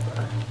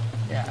scooper.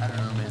 Yeah, I don't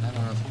know, man. I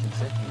don't know if it can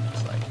fit me.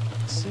 It's like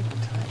super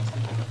tight.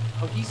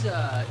 Oh, he's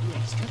got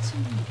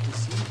some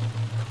disease.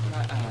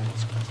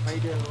 It's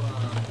Credo,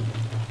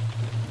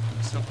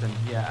 something.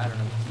 Yeah, I don't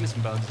know. He's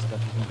missing bones and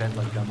stuff. He can bend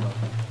like gumbo.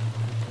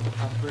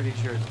 I'm pretty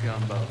sure it's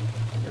gumbo.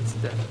 It's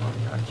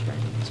definitely not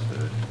Chinese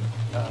food.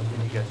 Then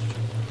you guys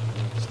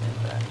should stand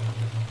back.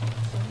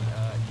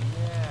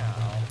 Yeah,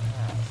 I'll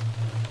pass.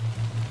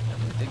 I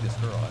really dig this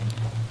girl. I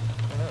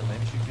don't know,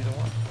 maybe she'd be the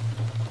one.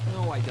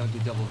 No, I don't do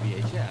double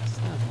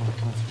VHS. Not more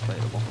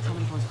translatable. How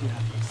many points do you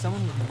have?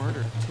 Someone was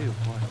murdered, too.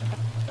 What?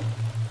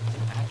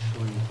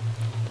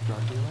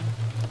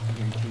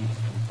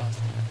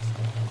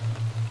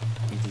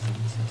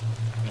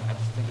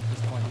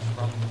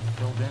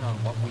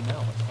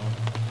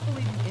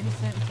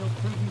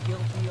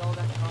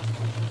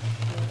 possible.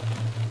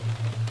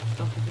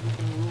 Don't think that we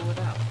can rule it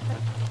out.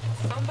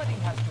 Somebody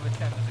has to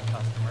attend to the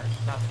customer.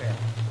 Not fair.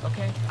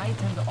 Okay? I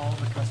attend to all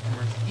the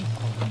customers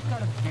equally. We've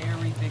got a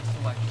very big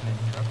selection in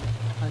here.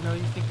 I know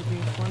you think you're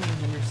being funny,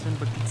 Henderson,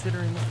 but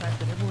considering the fact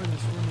that everyone in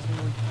this room is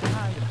nearly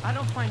died, I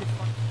don't find it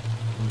funny.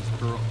 And this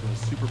girl has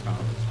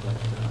superpowers, but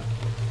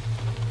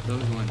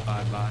those went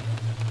bye-bye.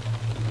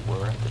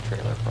 We're at the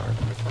trailer park.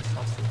 I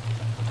saw some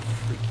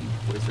freaky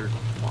wizard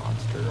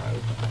monster. I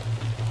would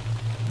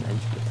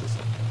mention this.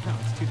 No,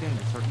 it's too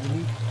dangerous. Or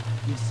you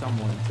need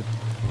someone to...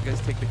 You guys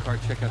take the car,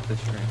 check out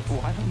this train.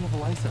 Why don't you have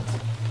a license?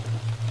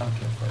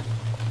 Okay, first.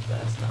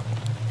 That's not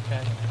one.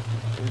 Okay?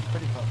 It was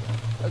pretty public.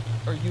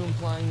 Are you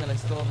implying that I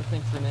still have a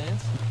thing for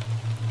Nance?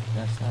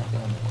 That's not the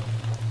only one.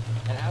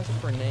 And as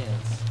for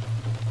Nance,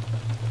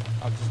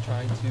 I was just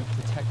trying to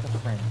protect a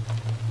friend.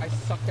 I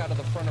sucked out of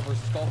the front of her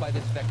skull by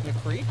this Vecna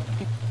Creek.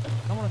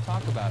 I don't want to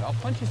talk about it. I'll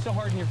punch you so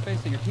hard in your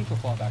face that your teeth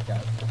will fall back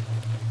out.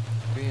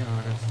 Being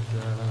honest,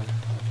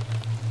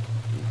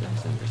 You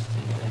guys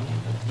understand any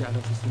of it? yeah,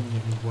 that's assuming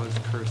that he was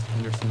cursed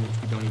Henderson, which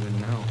we don't even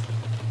know.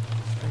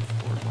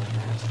 Straightforward like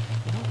that.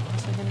 You know,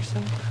 honestly,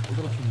 Henderson, a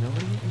little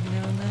humility every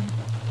now and then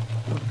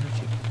wouldn't hurt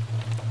you.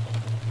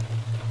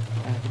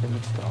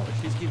 Academic scholar.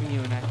 She's giving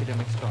you an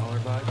academic scholar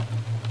vibe.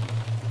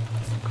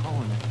 I'm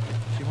calling it.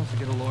 She wants to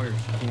get a lawyer.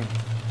 She can't.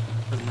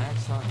 Her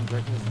accent and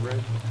Britney's red.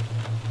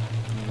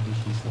 Maybe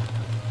she's like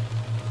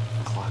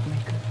a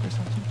clockmaker or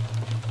something.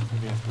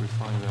 Maybe after we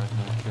find that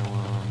and kill,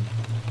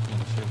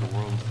 save the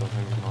world and stuff,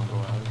 maybe we can all go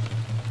out.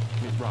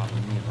 Me and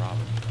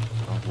Robin.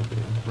 We'll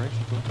be right?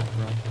 She told me,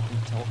 right?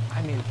 Until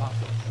I made it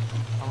possible.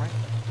 Alright?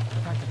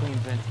 Practically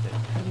invented it.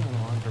 Heading in the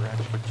wrong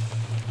direction. Which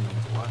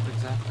means what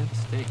exactly?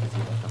 Mistake. Is he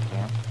like a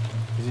vamp?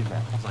 Is he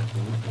vamp? I was like,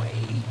 way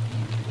easy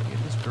to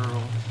get this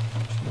girl.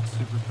 She has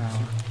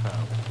superpower.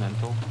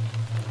 Mental?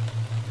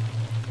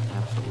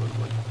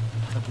 Absolutely.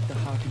 But the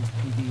Hawkins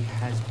PD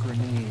has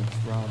grenades,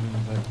 Robin,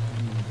 but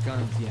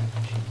guns, yeah.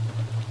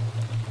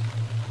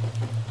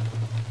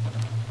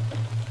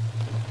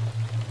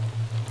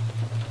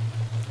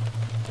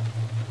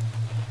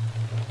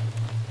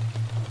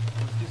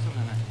 Let's do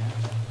something like that,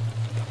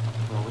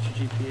 yeah? Well, what's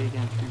your GPA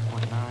again?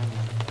 3.9.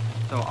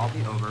 So I'll be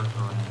over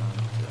around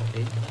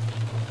 8.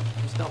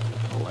 Just don't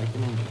feel like a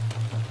ninja.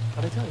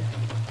 How'd I tell you?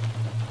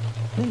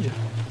 Ninja.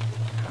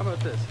 How about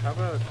this? How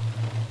about...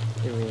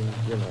 You mean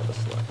you're not a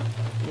slut?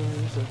 Yeah,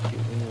 you're so cute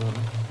when you're on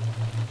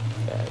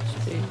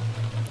backstage.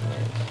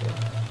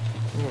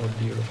 You're more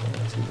beautiful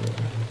than two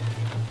women.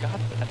 God,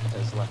 that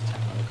has left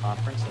town on a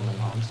conference and the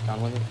mom's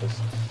gone with me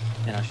because,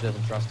 she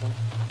doesn't trust him.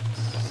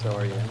 So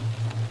are you in?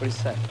 What do you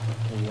say?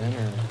 Are you in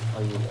or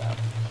are you out?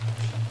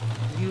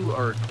 You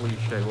are a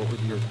cliche. What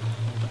with your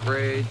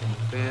grades and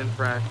band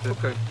practice?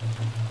 Okay.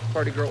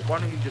 Party girl, why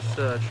don't you just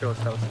show us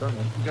how it's done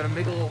then? You gotta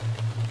make a little...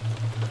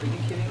 Are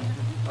you kidding?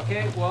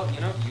 Okay, well,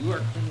 you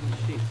are cleaning the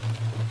sheets.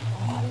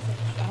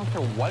 I don't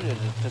care what it is.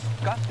 It's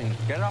disgusting.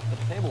 Get it off the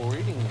table. We're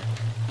eating here.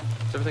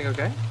 Is everything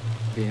okay?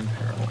 Being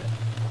paranoid.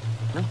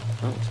 No,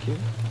 it's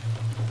cute.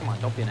 Come on,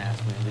 don't be an ass,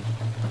 man. Did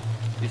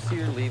you see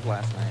her leave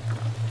last night?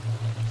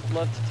 I'd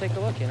love to take a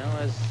look,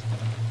 as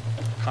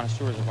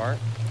connoisseurs of art.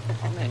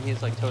 Oh man,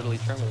 he's like totally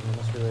trembling. He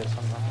must really have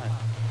something to hide.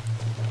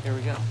 Here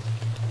we go.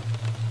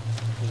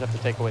 You just have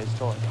to take away his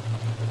toy.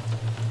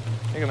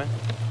 Here you go, man.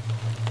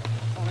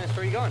 Oh man, so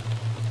where are you going?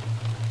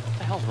 What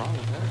the hell's wrong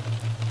with her?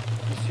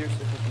 You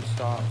seriously think you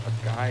saw a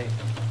guy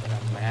in a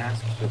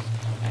mask just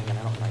hanging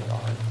out in my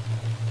yard,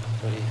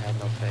 but he had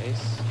no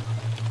face?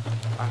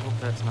 I hope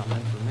that's not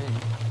meant for me.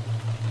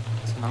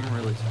 I'm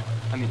really sorry.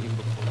 Even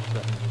before you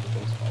threatened me with a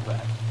baseball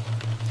bat.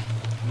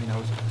 I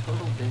was a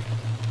total dick.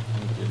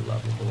 You did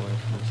love your boy.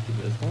 Risky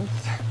business.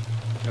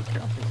 Okay,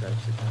 I'll fix that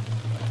shit down.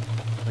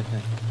 What do you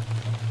think?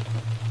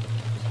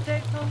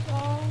 Take those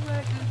old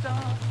records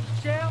off the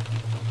shelf.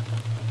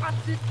 I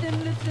sit and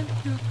listen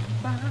to them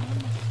by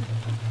myself.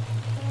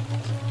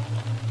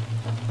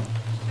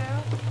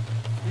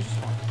 You just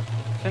want to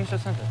finish the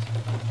sentence.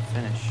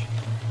 Finish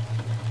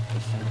the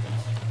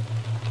sentence.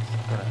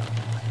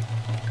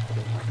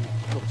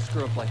 Little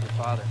screw up like your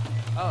father.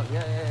 Oh,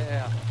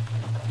 yeah.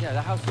 Yeah,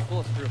 the house is full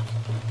of screws.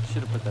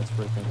 Should have put that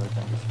spray thing right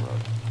down his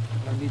throat.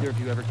 Neither of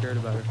you ever cared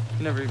about her.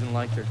 You never even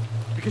liked her.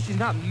 Because she's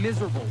not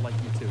miserable like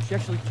you two. She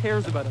actually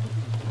cares about other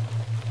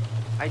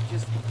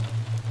people.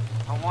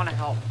 I want to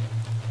help.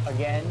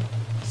 Again?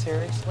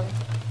 Seriously?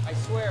 I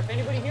swear, if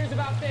anybody hears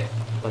about this...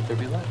 Let there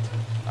be light.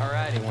 All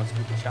right, he wants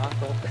scoop of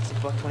chocolate. That's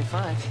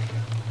 $1.25.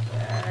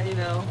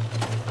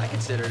 I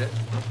considered it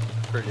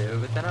Purdue,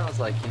 but then I was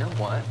like, you know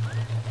what?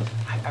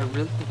 I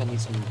really think I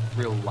need some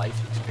real life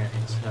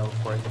experience,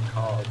 before I get to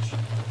college.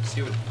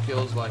 See what it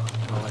feels like,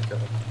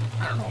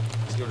 I don't know,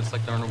 see what it's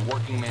like to earn a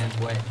working man's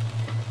way.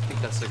 I think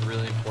that's,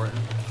 really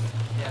important.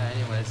 Yeah,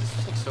 anyways, this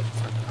was, so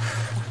fun.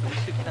 We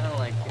should kind of,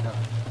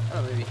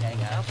 maybe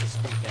hang out this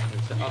weekend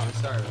or something. Oh, I'm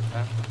sorry about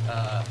that.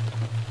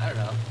 I don't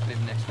know,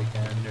 maybe next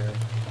weekend or...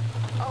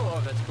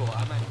 Oh, that's cool.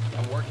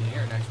 I'm working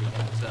here next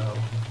weekend, so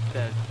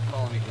the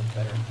following weekend's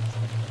better.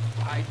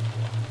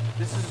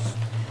 This is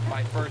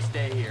my first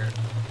day here.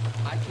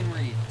 I can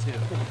read, too.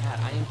 Pat,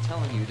 I am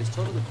telling you, it is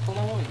totally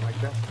blowing my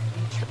best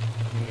feature.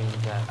 You mean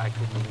that I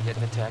couldn't even get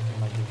in a tech and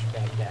my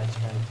douchebag dad's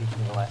trying to teach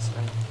me a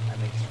lesson? I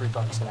make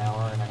 $3 an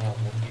hour and I have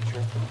no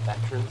future. That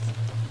truth?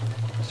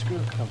 Screw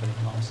a company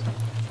policy.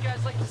 Would you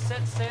guys like to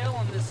set sail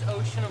on this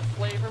ocean of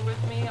flavor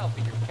with me? I'll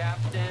be your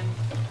captain.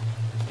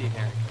 Steve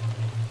Harrington.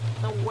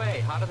 No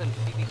way. Hotter than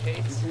Phoebe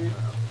Cates?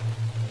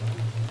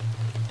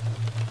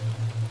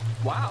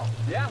 Wow.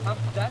 Yeah,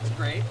 that's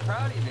great.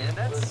 Proud of you, man.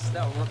 That's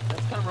kind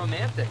of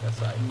romantic.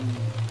 That's like,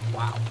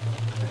 wow.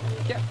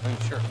 Yeah, I mean,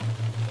 sure.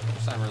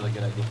 It's not a really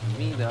good idea for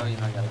me, though. You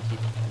know, I gotta keep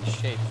in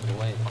shape for the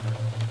way.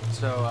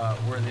 So,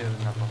 where are the other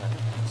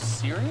knuckleheads?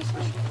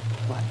 Seriously?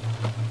 What?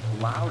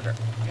 Louder.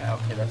 Yeah,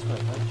 okay, that's what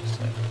I thought you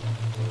said.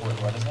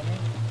 What does that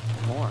mean?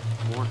 More.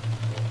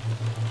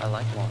 I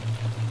like more.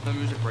 The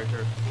music right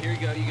there. Here you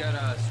go. You got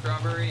a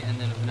strawberry and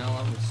then a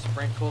vanilla with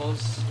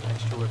sprinkles,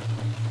 extra whipped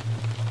cream.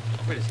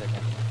 Wait a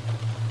second.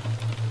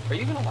 Are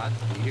you even allowed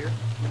to be here?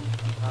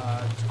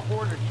 It's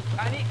quarter.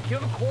 I need. Give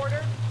him a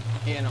quarter.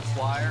 And a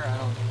flyer?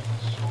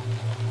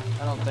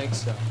 I don't think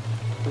so.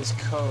 This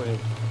code, it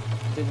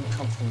didn't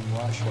come from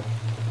Russia.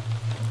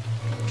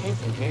 It came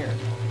from here.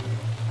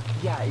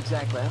 Yeah,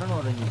 exactly. I don't know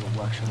what I need in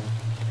Russian.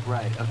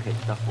 Right, okay,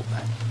 duffel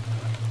bag.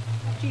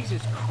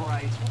 Jesus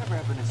Christ, whatever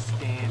happened to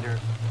Stander?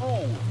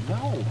 Oh,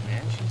 no,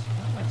 man. She's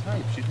not my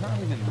type. She's not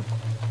even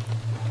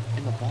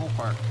in the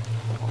ballpark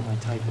of what my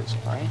type is,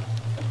 right?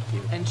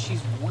 And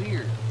she's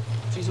weird.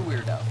 She's a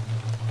weirdo.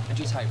 And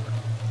she's hyper.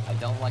 I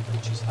don't like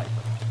that she's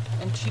hyper.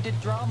 And she did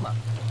drama.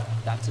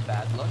 That's a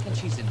bad look. And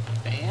she's in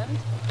band?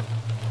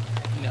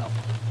 No.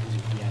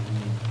 Yeah, I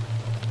mean,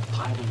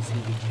 Pie and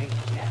Phoebe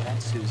Cake. Yeah,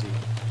 that's Susie.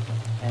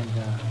 And,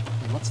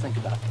 let's think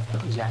about that.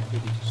 How exactly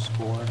did you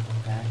score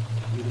that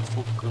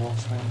beautiful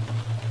girlfriend?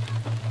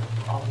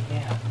 Oh,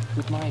 yeah,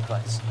 with my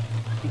advice.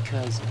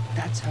 Because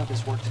that's how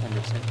this works,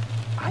 Henderson.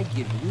 I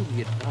give you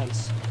the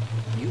advice,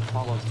 you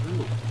follow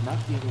through, not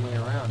the other way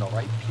around, all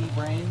right,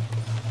 P-Brain?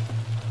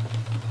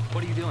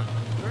 What are you doing?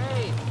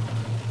 Great.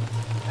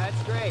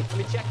 That's great. Let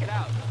me check it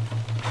out.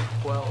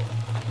 Well,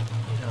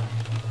 you know,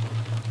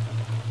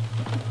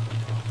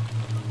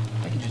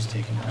 I could just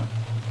take him out.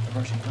 I'm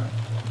rushing home.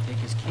 Take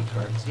his key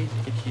cards.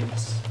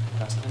 Yes,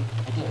 Dustin.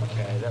 I did.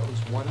 Okay, that was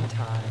one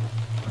time.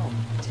 Oh,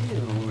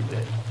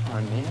 dude. Come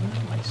on, man.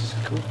 My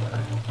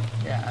scuba.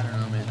 Yeah, I don't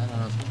know, man. I don't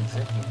know if he can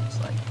fit me. It's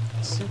like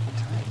super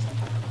tight.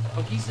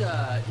 Oh, he's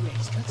got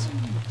some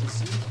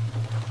disease.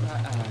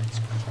 It's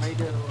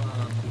Crido,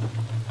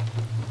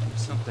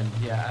 something.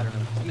 Yeah, I don't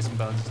know. He's missing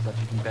bones and stuff.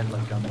 You can bend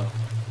like gumbo.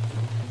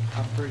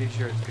 I'm pretty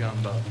sure it's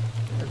gumbo.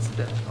 That's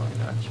definitely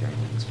not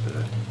Chinese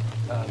food.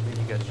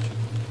 Maybe you guys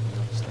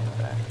should stand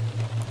back.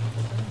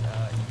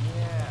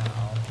 Yeah,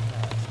 I'll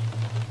pass.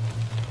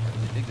 I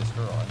really dig this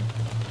girl. I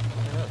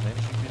don't know, maybe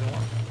she could be the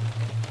one.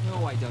 No,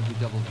 I don't do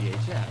double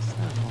VHS.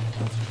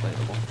 That's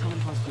relatable. How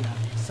many homes do you have?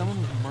 Someone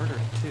was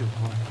murdered, too.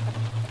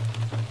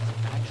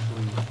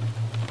 Actually,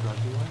 drug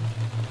dealing?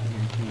 I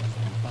mean, he just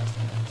been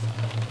busted.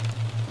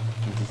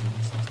 He doesn't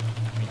listen to me.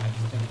 I mean, I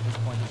just think at this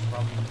point it's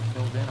probably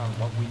filled in on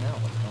what we know.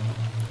 What's going on?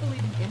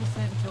 Believing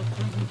innocent until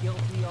proven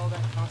guilty, all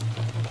that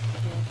constitutional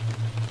shit.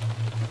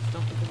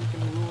 Don't think that we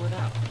can rule it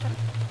out.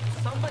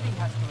 Somebody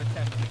has to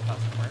attend to the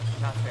customer.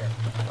 Not fair.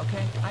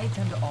 Okay? I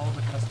attend to all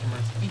the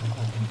customers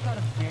equally. We've got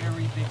a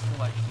very big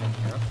selection in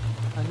here.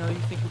 I know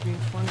you think you're being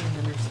funny,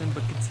 Henderson,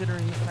 but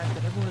considering the fact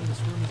that everyone in this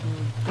room is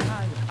nearly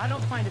tired, I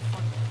don't find it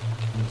funny.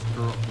 This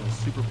girl, those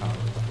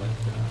superpowers, like,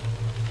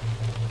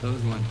 those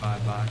went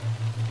bye-bye.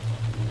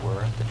 We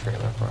were at the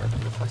trailer park.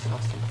 If I saw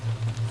some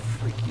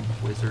freaky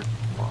wizard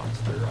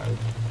monster,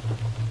 I'd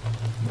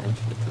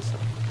mention it to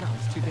someone. No,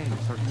 it's too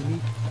dangerous. Or you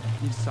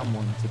need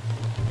someone to...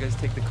 You guys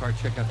take the car,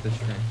 check out this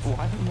shrink. Well,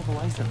 I don't have a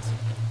license.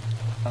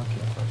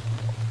 Okay, first of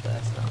all,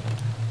 that's not it.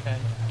 Okay?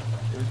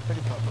 It was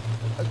pretty public.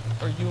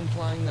 Are you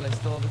implying that I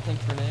still have a thing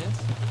for Nance?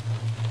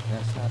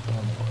 That's not the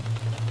only one.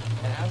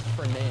 And as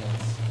for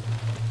Nance,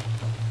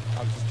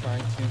 I was just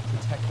trying to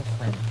protect a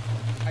friend.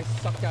 I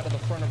sucked out of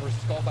the front of her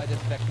skull by this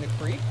Vecna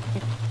creep.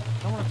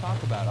 I don't want to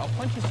talk about it. I'll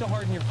punch you so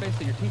hard in your face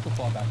that your teeth will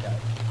fall back out.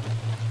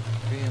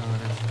 Be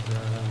honest,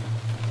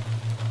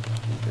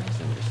 you guys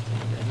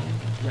understand any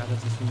of it? Yeah,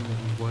 that's assuming that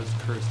he was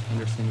cursed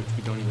Henderson, which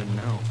we don't even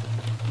know.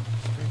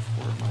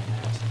 Straightforward, my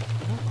ass.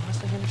 You know,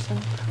 honestly, Henderson,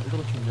 a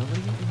little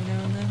humility every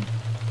now and then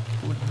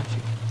wouldn't hurt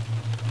you.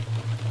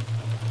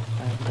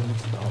 Academic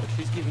scholar.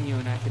 She's giving you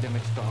an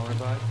academic scholar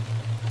vibe.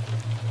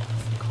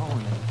 I'm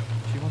calling it.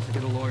 She wants to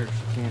get a lawyer,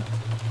 she can't.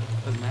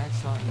 But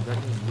Max saw it and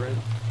Becky's red.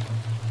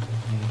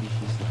 Maybe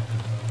he's like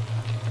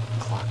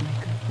a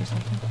clockmaker or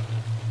something?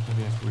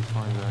 Maybe after we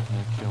find back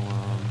and kill,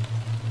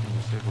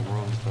 save the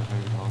world and stuff,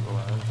 maybe I'll go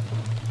out.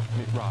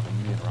 Me and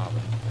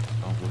Robin.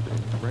 I'll go date.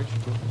 Right, you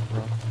go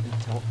bro.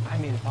 Until I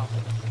made it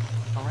possible.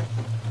 Alright?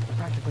 I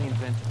practically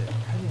invented it.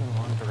 Heading in the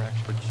wrong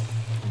direction. Which,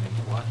 you mean,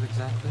 what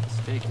exactly?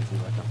 Steak, is he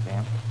like a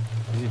vamp?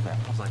 Is he a vamp?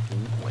 I was like,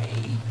 way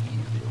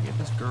easier. We have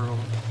this girl.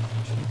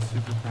 She needs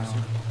superpower.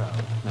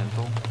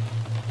 Mental.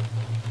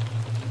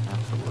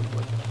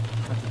 Absolutely.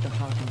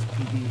 Hawkins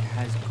PD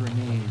has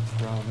grenades,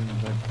 Robin,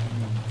 but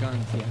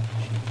guns, yeah.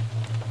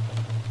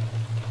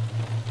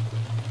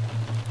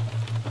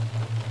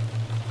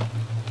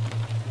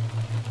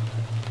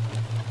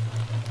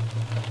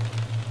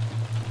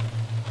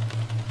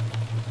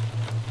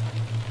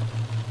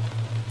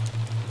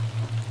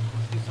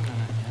 Let's do something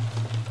like that, yeah.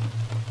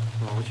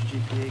 Well, what's your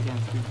GPA again?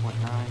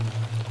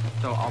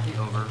 3.9. So I'll be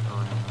over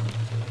around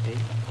 8.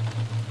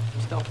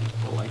 I'm stealthy,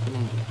 well, like a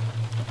ninja.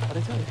 How'd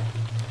I tell you?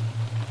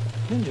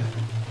 Ninja.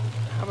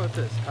 How about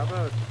this? How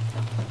about...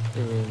 I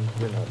mean,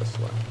 you're not a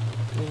slut.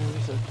 Yeah,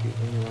 you're so cute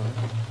when you are.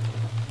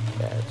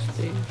 Bad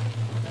Steve.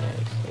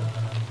 Nice Steve.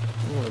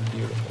 What a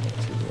beautiful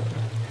mix you are.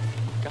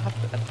 God,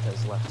 Beth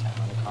has left town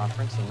on a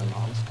conference and the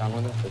mom's gone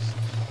with her because,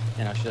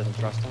 you know, she doesn't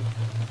trust him.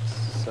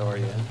 So are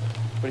you in?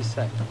 What do you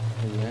say?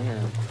 Are you in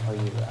or are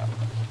you out?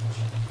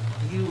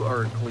 You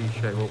are a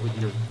cliche. What would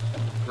you do?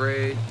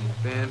 Grade,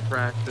 band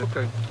practice.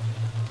 Okay.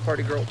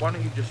 Party girl, why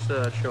don't you just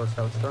show us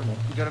how it's done then?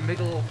 You gotta make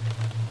a little...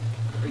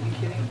 Are you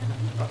kidding?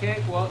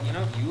 Okay, well, you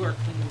know, you are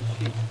cleaning the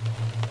sheets.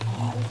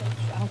 Oh,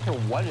 I don't care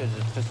what it is.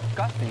 It's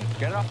disgusting.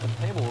 Get it off the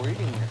table. We're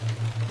eating here.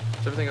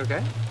 Is everything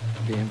okay?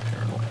 Being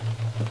paranoid.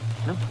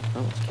 No,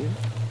 it's cute.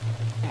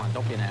 Come on,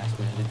 don't be an ass,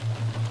 man. Did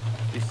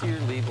you see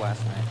your leave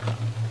last night?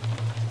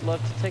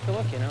 Love to take a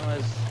look, you know,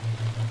 as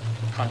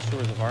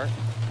connoisseurs of art.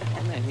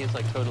 Oh, man, he's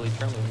like totally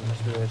trembling. He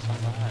must really have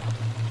something behind.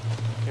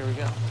 Here we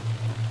go.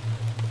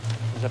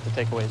 Just have to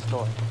take away his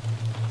toy.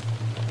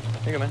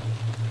 Here you go, man.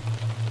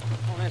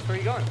 Oh, man, where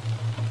are you going?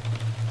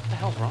 What the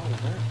hell's wrong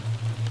with her?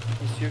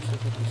 You seriously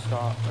think you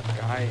saw a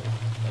guy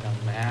in a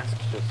mask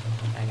just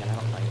hanging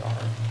out in my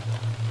yard?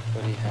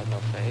 But he had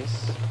no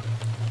face?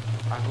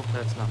 I hope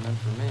that's not meant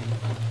for me.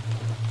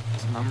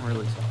 I'm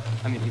really sorry.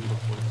 I mean, even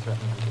before you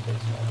threatened me with a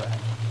baseball bat.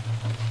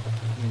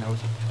 I mean, I was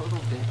a total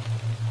dick.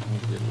 I'm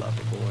a good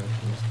lover boy.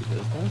 Risky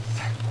business.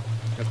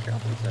 Okay,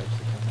 I'll be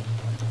actually coming.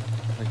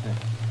 Okay.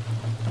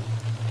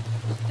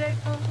 Stay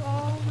on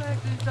all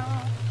records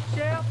on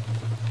shelf.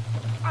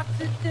 I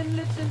sit and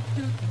listen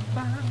to the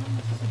bounce.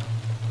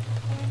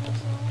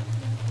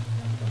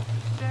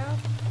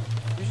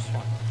 You just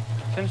want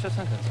finish that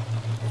sentence.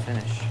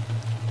 Finish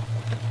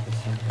the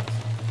sentence.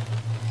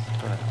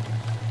 Go ahead.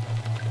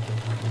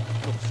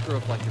 Don't screw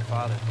up like your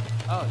father.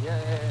 Oh,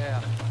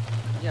 yeah.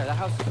 Yeah, that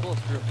house is full of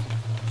screws.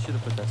 Should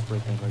have put that spray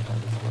paint right down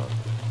his throat.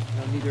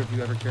 No, neither of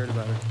you ever cared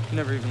about her. You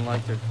never even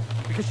liked her.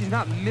 Because she's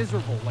not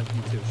miserable like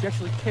you two. She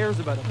actually cares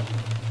about it.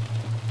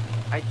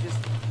 I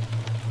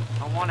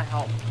want to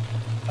help.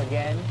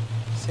 Again?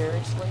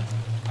 Seriously?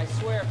 I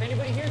swear, if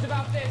anybody hears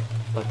about this...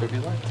 Let there be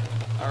light.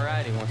 All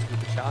right, he wants to eat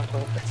the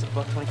chocolate. That's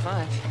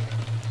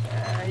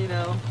 $1.25. You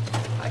know,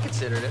 I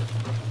considered it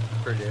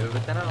Purdue,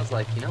 but then I was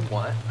like, you know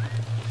what?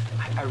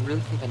 I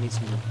really think I need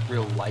some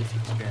real life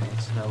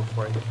experience, you know,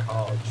 before I get to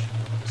college.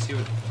 See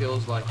what it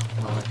feels like,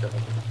 you know, like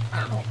I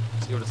don't know,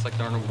 see what it's like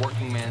to earn a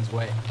working man's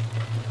way. I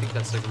think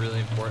that's like really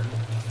important.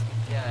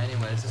 Yeah,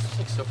 anyways, this was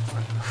like so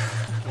fun.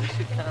 We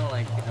should kind of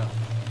like, you know,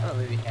 I don't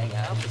know, maybe hang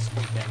out this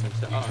weekend or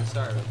something. Oh,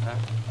 sorry about that.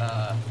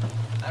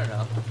 I don't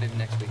know, maybe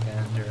next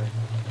weekend or...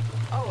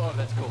 Oh,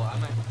 that's cool.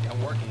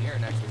 I'm working here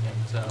next weekend,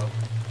 so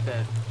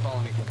the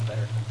following weekend's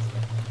better.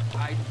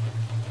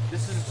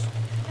 This is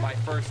my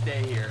first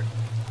day here.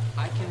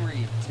 I can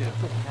read, too.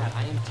 Matt,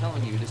 I am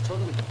telling you, it is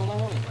totally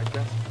blowing my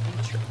breath of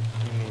nature.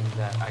 You mean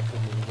that I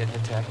couldn't even get into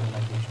tech and my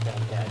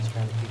douchebag dad's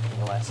trying to teach me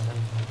a lesson?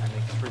 I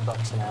make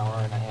 $3 an hour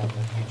and I have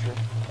no future?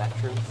 That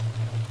truth?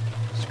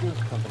 Screw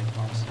the company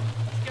policy.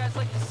 You guys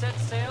like to set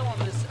sail on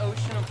this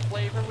ocean of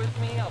flavor with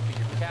me? I'll be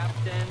your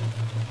captain.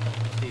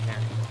 Steve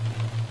Harrington.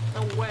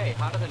 No way.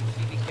 Hotter than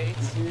Phoebe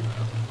Cates?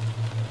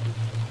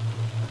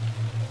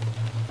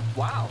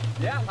 Wow.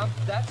 Yeah,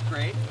 that's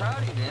great.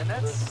 Proud of you, man.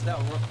 That's kind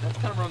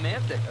of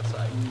romantic. That's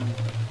like,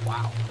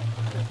 wow.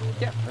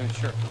 Yeah, I mean,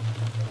 sure.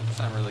 It's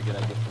not a really good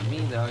idea for me,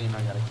 though. You know,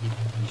 I gotta keep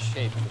in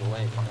shape for the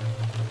lake.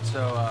 So,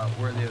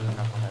 where are the other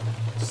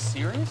knuckleheads?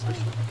 Seriously?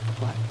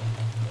 What?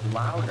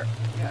 Louder.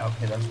 Yeah,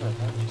 okay, that's what I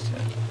thought you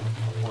said.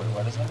 Wait,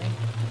 what does that mean?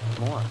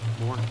 More.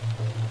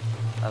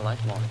 I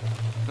like more.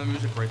 The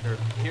music right there.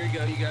 Here you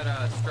go. You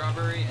got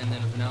strawberry and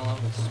then vanilla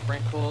with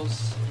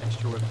sprinkles,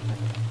 extra whipped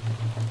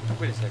cream.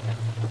 Wait a second.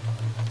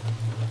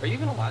 Are you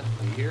even allowed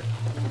to be here?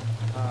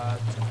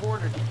 It's a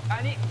quarter.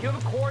 You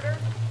have a quarter?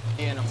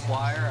 And a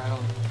flyer?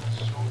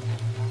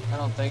 I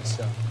don't think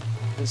so.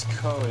 This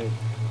code, it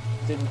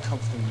didn't come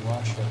from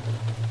Russia.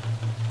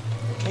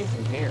 It came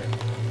from here.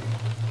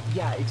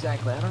 Yeah,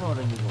 exactly. I don't know what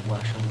I mean with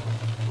Russian.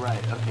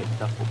 Right, okay,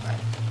 duffel bag.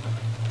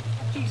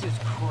 Jesus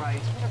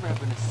Christ, whatever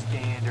happened to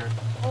Standard?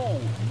 Oh,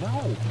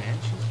 no, man,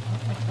 she's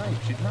not my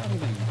type. She's not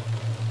even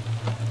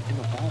in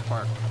the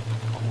ballpark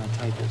of my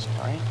typist,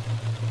 right?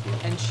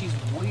 And she's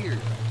weird.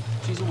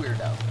 She's a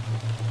weirdo.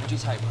 And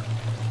she's hyper.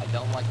 I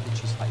don't like that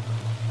she's hyper.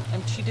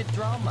 And she did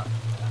drama.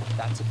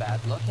 That's a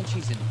bad look. And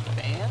she's in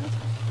band?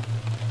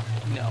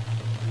 No.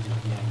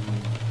 Yeah, you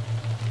mean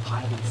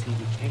hide and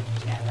Phoebe Kate?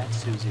 Yeah, that's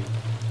Susie.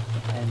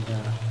 And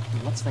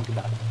let's think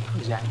about it. Who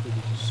exactly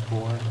did you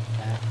score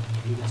that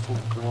beautiful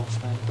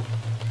girlfriend?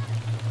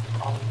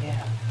 Oh,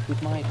 yeah,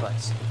 with my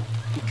advice.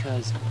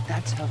 Because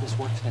that's how this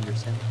works,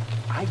 Henderson.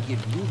 I give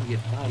you the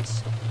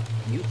advice,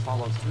 you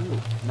follow through,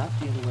 not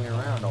the other way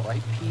around, all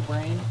right,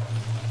 pea-brain?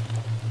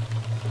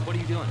 What are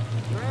you doing?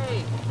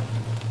 Great.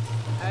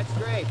 That's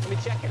great. Let me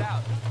check it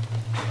out.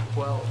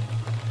 Well,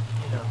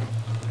 you know,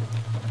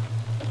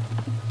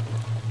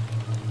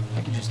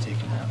 I could just take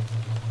him out.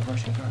 A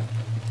Russian card.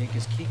 You take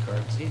his key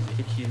card, it's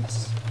easy.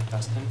 Yes,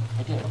 Dustin.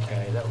 I did.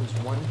 Okay, that was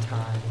one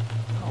time.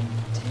 Oh,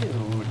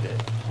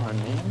 dude. Come on,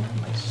 man. Not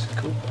my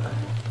scuba.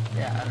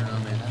 Yeah, I don't know,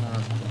 man. I don't know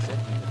if you can fit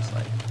me. It's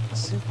like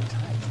super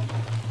tight.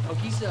 Oh,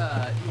 he's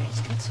got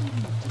some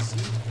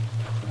disease.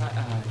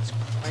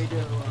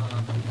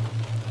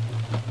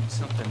 It's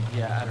something.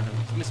 Yeah, I don't know.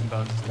 He's missing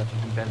bones and stuff. You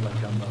can bend like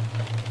gumbo.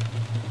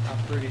 I'm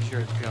pretty sure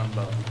it's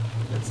gumbo.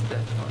 That's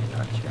definitely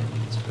not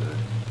Chinese food.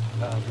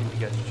 Maybe you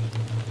guys should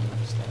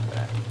stand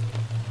back.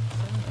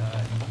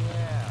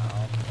 Yeah,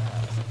 I'll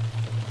pass.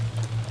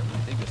 I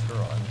really dig this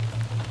girl.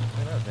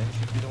 Who knows, maybe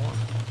she'd be the one.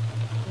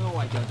 No,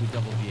 I don't do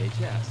double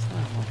VHS. Oh,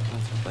 well,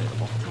 that's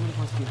relatable. Somebody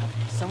wants to be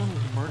happy. Someone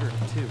was murdered,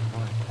 too.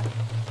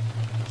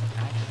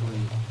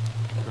 Actually,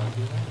 drug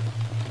dealer,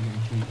 you're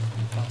accused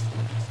of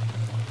busting.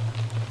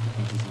 I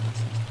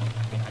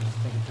mean, I just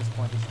think at this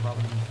point we should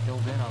probably be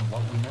filled in on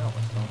what we know.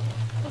 So,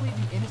 I believe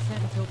you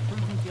innocent until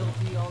proven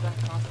guilty, all that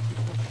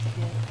constitutional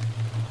shit.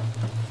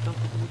 Don't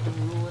think we can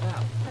rule it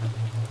out.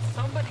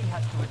 Somebody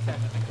has to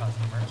attend to the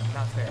customer.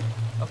 Not fair.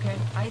 Okay?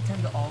 I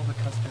attend to all the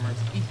customers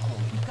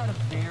equally. You've got a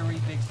very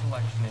big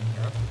selection in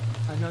here.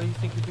 I know you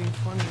think you're being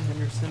funny,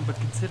 Henderson, but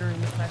considering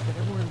the fact that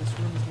everyone in this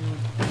room is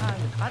nearly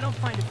diamond, I don't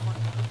find it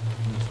funny.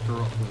 And this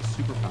girl with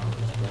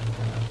superpowers, right?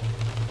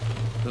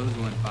 Those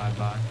went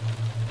bye-bye.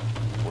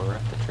 We're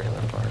at the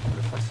trailer park. What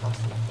if I saw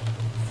some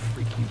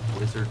freaky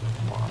blizzard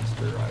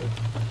monster? I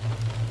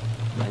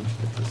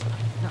mentioned it to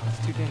someone. No, it's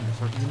too dangerous.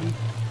 Or you need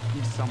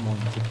someone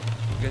to...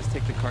 You guys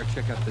take the car,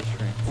 check out this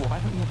shrink. Well, why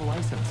don't you have a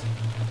license?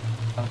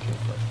 Okay,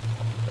 but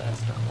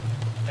that's not one.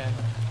 And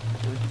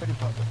it was pretty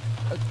public.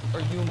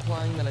 Are you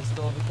implying that I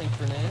still have a thing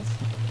for Nance?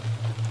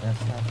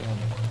 That's not the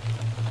only one.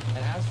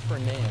 And as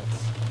for Nance,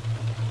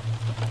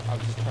 I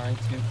was just trying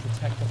to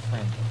protect a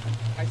friend.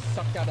 I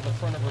sucked out of the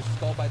front of her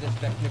skull by this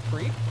Vecna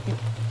creep.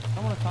 I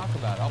don't want to talk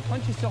about it. I'll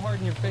punch you so hard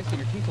in your face that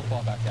your teeth will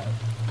fall back out.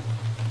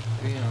 To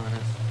be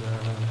honest,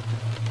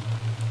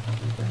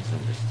 you guys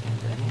understand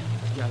any of that?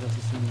 Yeah, that's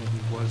assuming that he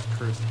was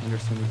cursed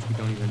Henderson, which we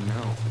don't even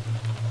know.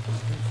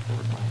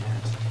 Straightforward, my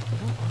ass. You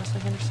know, honestly,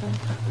 Henderson,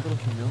 a little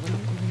humility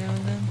every now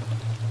and then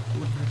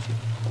wouldn't hurt you.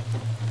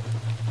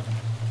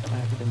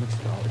 Academic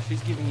scholar.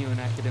 She's giving you an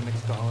academic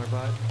scholar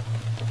vibe.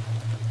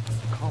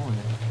 Calling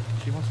it.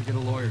 She wants to get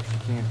a lawyer. She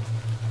can't.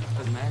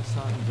 Has Max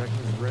saw it and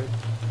Vecna's red?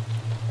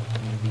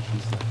 Maybe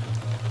she's a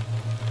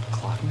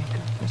clockmaker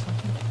or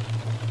something?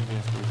 Maybe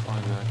after we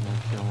find that and then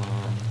kill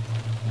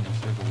maybe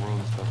save the world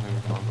and stuff, maybe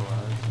we can all go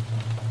at it.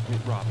 Me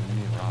and Robin.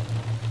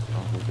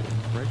 I'll go get him.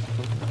 Right? She's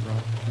looking at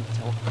Robin.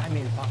 So I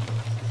made it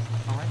popular.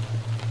 Alright?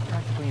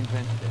 Practically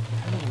invented it.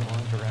 I don't know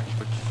how direct,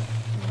 but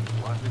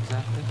what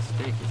exactly?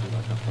 Steak, is he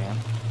like a fan?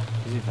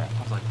 Is he a fan?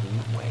 I was like,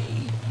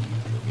 wait,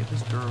 you get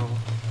this girl.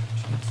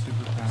 She has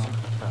superpowers.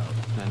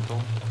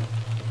 Mental.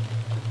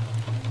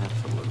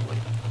 Absolutely.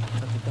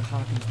 But the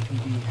Hawkins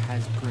PD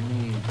has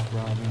grenades,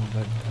 Robin,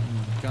 but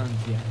guns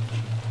yet.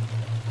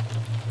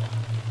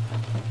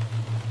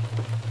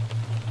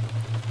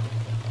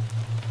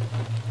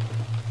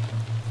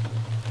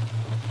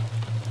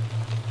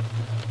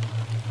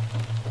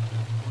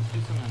 Let's do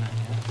something like that,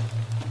 yeah?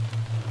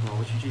 Well,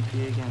 what's your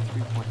GPA again?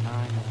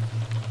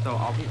 3.9. So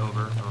I'll be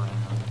over around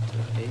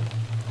 8.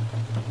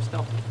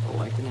 Stealthy,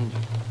 like the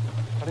ninja.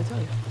 What'd I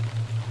tell you?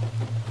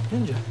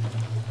 Ninja.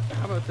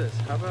 How about this?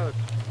 How about...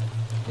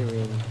 I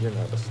mean, you're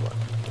not a slut.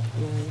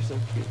 Yeah, you're so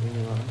cute when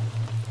you're on.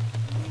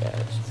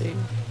 Yeah, Steve.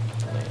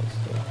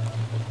 Nasty.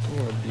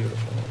 You're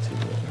beautiful too.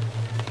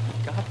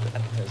 Got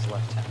that his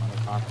left hand on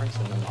the conference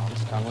and the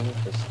mom's coming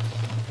because,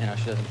 you know,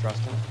 she doesn't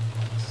trust him.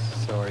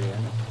 So are you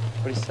in?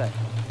 What do you say?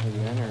 Are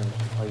you in or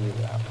are you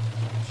out?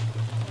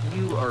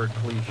 You are a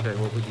cliche.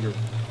 What with your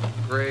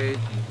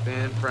grades, your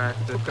band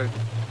practice? Okay.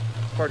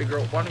 Party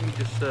girl, why don't you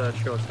just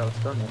show us how it's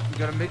done then? You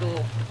got a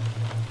miggle...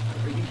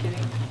 Are you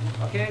kidding?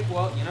 Okay,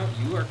 well, you know,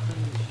 you are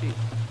clean as sheep.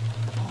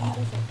 Oh,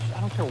 I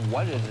don't care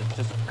what it is. It's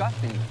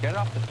disgusting. Get it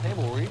off the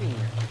table. We're eating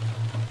here.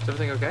 Is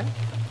everything okay?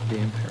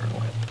 Being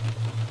paranoid.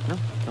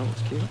 No,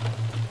 it's cute.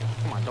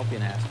 Come on, don't be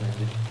an ass, man.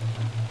 Did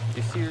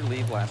you see her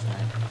leave last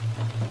night?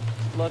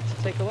 Love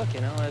to take a look,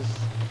 you know, as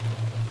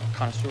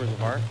connoisseurs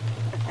of art.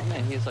 Oh,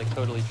 man, he's like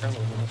totally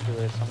trembled. He must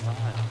really have something to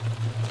hide.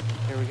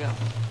 Here we go.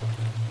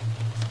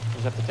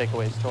 Just have to take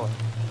away his toy.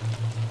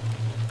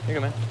 Here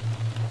you go, man.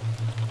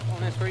 Oh,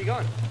 nice. Where are you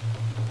going?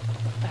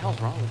 What the hell's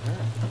wrong with her?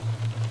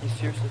 You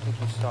seriously think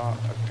you saw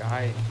a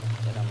guy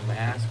in a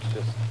mask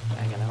just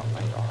hanging out in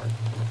my yard?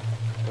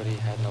 But he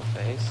had no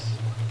face?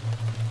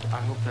 I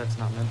hope that's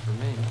not meant for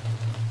me.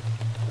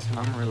 Listen,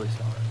 I'm really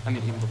sorry. I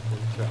mean, even before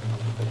you threatened me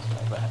with the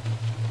baseball bat.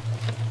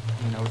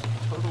 I mean, I was a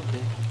total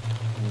dick.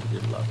 I need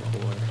your lover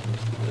boy.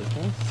 Here's the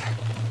business.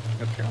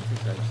 Okay, I'll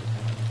think that.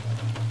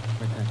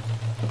 Right there.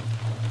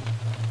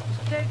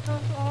 Take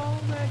those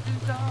old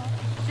records off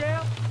the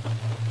shelf.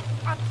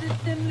 I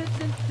sit and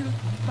listen to the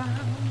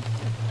bounce.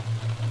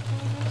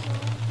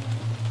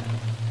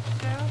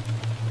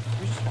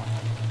 You just want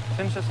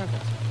finish the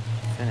sentence.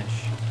 Finish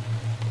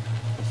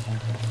the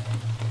sentence.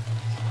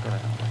 Go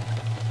ahead.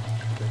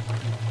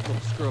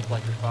 Little screw up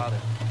like your father.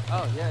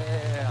 Oh,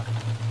 yeah.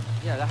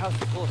 Yeah, that house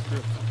is full of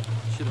screws.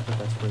 Should have put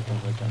that spray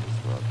paint right down his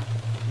throat.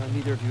 No,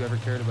 neither of you ever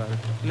cared about her.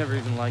 You never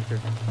even liked her.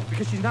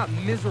 Because she's not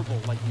miserable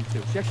like you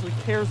two. She actually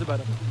cares about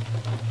him.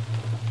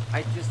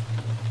 I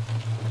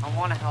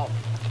want to help.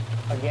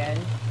 Again?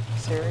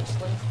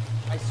 Seriously?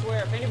 I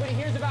swear, if anybody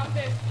hears about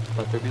this...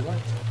 Let there be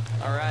light.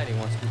 All right, he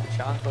wants scoop of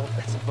chocolate.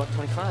 That's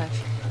 $1.25.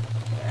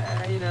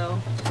 Yeah, you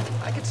know,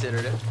 I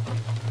considered it.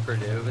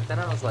 Purdue, but then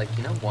I was like,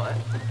 you know what?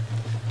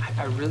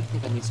 I really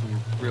think I need some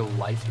real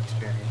life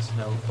experience, you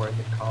know, before I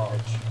hit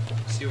college.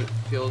 See what it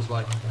feels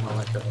like, you know,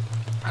 like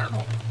I don't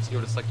know, see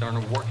what it's like to earn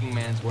a working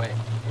man's way.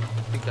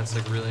 I think that's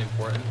like really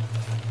important.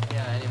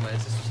 Yeah,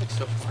 anyways, this is like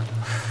so fun.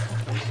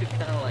 We should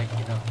kind of like,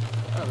 you know,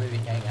 I don't know, maybe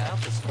hang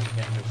out this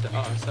weekend or something.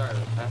 Oh, I'm sorry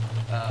about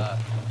that.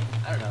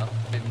 I don't know,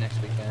 maybe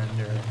next weekend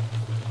or...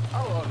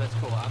 Oh, that's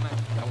cool.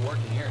 I'm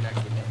working here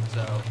next weekend,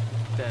 so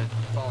then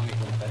follow me a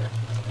little better.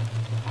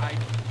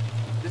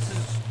 This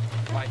is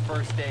my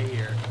first day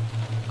here.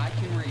 I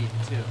can read,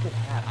 too. Look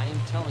at that. I am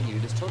telling you,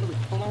 this totally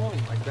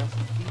blowing my best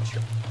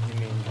feature. You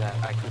mean that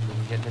I couldn't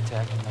even get in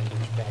attack and my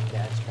douchebag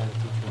dad's trying to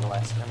teach me a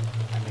lesson?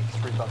 I make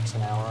 $3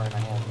 an hour and I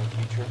have no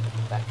future?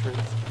 That truth?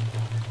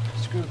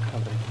 Screw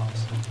company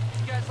policy.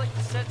 You guys like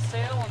to set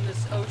sail on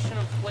this ocean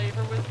of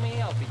flavor with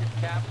me? I'll be your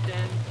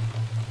captain.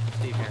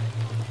 Steve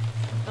Harrington.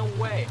 No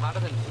way. Hotter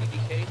than Phoebe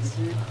Cates?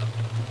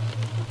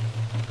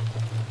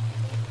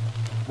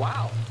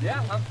 Wow.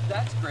 Yeah,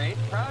 that's great.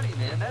 Proud of you,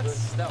 man.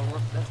 That's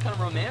kind of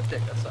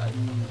romantic. Aside.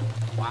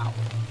 Wow.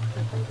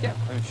 Yeah,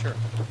 I mean, sure.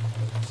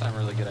 It's not a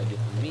really good idea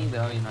for me,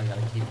 though. You know, I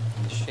gotta keep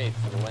in shape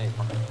for the late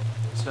part.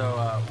 So,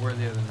 where are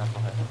the other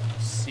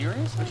knuckleheads?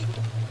 Seriously?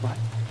 What?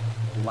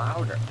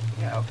 Louder.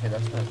 Yeah, okay,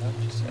 that's what I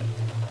thought you said.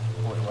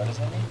 Wait, what does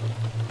that mean?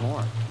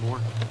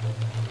 More.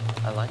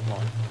 I like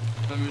more.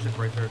 The music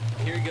right there.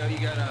 Here you go. You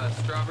got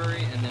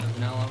strawberry and then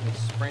vanilla with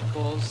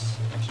sprinkles.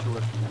 Extra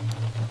whipped cream.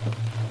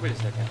 Wait a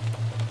second.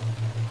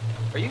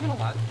 Are you even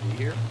allowed to be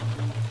here?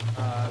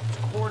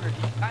 Quarter.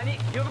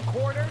 You have a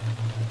quarter?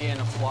 And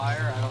a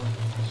flyer?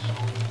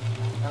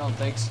 I don't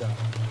think so.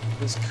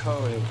 This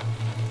code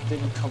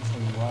didn't come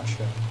from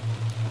Russia.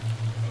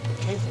 It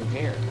came from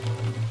here.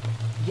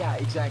 Yeah,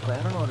 exactly.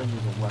 I don't know what I mean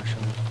with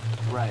Russian.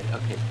 Right,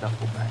 okay,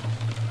 duffel bag.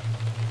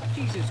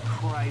 Jesus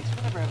Christ,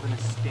 whatever happened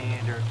to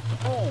standard?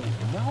 Oh,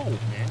 no,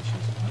 man.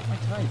 She's not my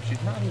type.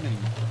 She's not even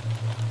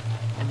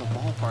in the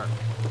ballpark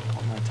of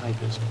what my type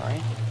is,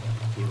 right?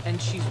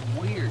 And she's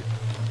weird.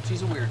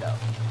 She's a weirdo.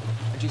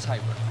 And she's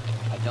hyper.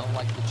 I don't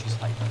like that she's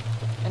hyper.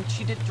 And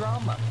she did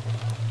drama.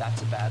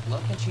 That's a bad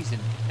look. And she's in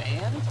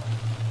band?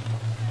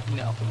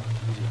 No.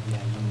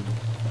 Yeah, you mean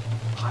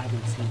hide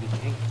and seek the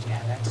king?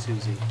 Yeah, that's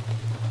Susie.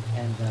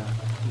 And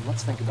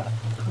let's think about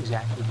how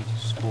exactly did you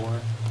score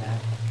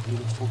that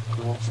beautiful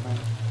girlfriend?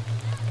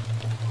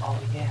 Oh,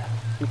 yeah,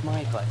 with my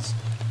advice.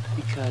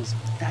 Because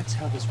that's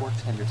how this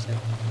works, Henderson.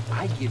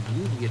 I give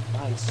you the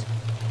advice,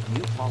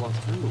 you follow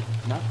through,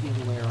 not the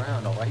other way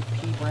around, all right,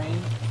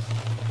 pea-brain?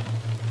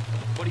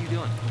 What are you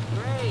doing?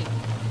 Great.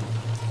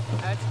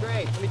 That's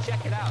great. Let me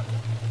check it out.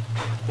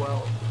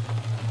 Well,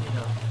 you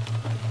know.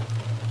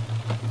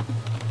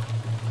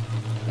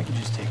 I could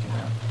just take him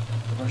out.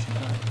 The Russian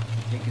guy.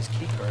 Take his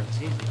key card.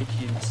 It's easy.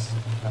 Yes,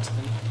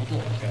 Dustin.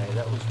 Okay,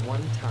 that was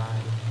one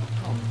time.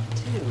 Oh,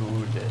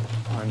 dude.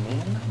 Oh,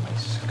 man, my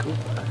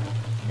scuba.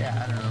 Yeah,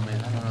 I don't know, man.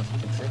 I don't know if you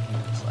can fit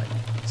him. It's like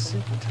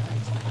Super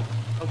tight.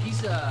 oh,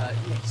 he's got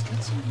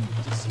some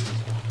disease.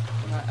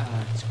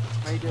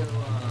 Try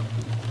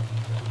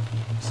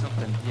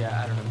something.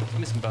 Yeah, I don't know. He's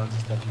missing bones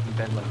and stuff. You can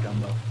bend like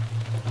gumbo.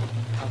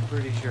 I'm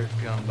pretty sure it's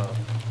gumbo.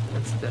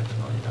 That's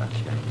definitely not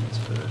Chinese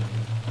food.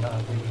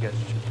 Maybe you guys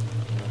should,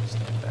 you know,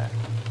 stand back.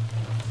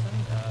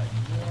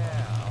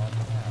 Yeah, I'll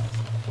pass.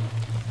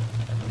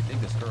 I really dig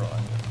this girl.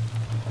 I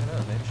don't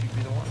know, maybe she could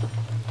be the one.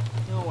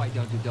 No, I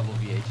don't do double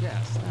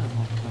VHS.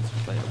 That's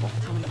relatable.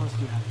 How many else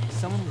do you have?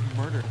 Someone was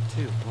murdered,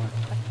 too. What?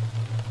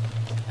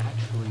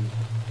 Actually,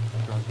 a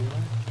drug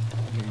dealer?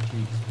 Your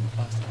cheeks been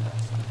busted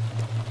last night.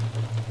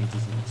 Means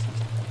he's innocent.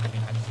 I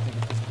mean, I just think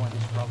at this point,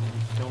 it's probably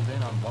filled in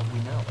on what we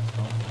know. What's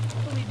going on?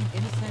 I believe he's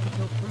innocent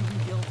until proven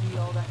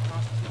guilty, all that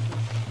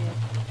constitutional shit.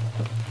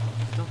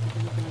 Just don't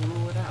think we're gonna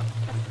rule it out.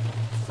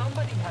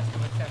 Somebody has to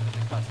attend to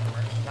the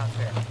customer. Not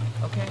fair.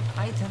 Okay,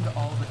 I attend to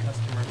all the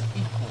customers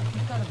equally.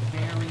 You've got a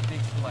very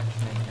big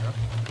selection in here.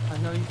 I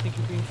know you think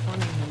you're being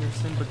funny,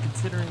 Henderson, but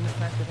considering the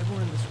fact that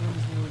everyone in this room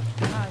is nearly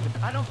died,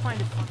 I don't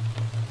find it fun.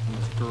 And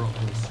this girl,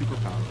 her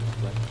superpowers,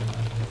 like,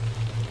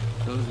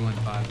 those went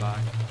bye-bye.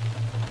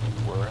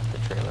 We're at the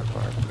trailer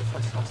park. But if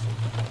I saw some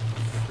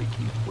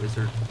freaky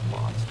wizard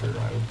monster,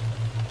 I would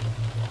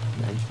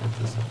mention it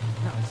to someone.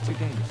 No, it's too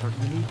dangerous. Or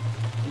you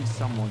need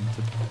someone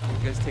to...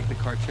 You guys take the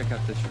car, check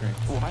out this shrink.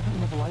 Well, I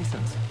don't have a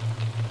license.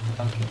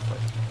 Okay, but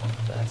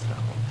that's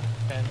not what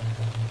happened.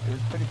 It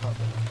was pretty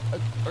public.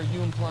 Are you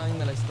implying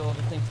that I still have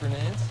a thing for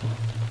Nance?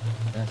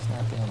 That's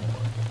not the only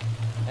one.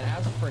 And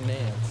as for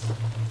Nance,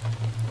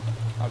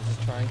 I was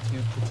just trying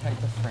to protect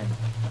a friend.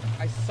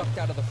 I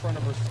sucked out of the front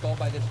of her skull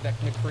by this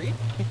McCree.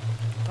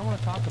 I don't want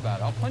to talk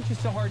about it. I'll punch you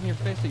so hard in your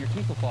face that your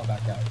teeth will fall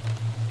back out.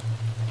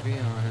 Being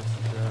honest,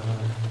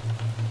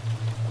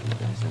 you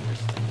guys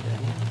understand that?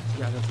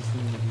 Yeah, that's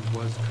assuming that he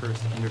was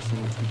cursed Henderson,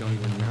 which we don't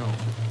even know.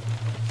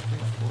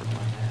 Straightforward,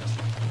 my ass.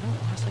 You know,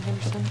 honestly,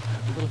 Henderson,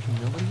 a little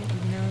humility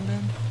every now and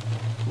then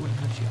wouldn't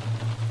hurt you.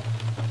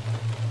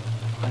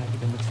 An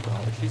academic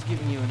scholar. She's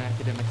giving you an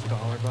academic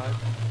scholar vibe.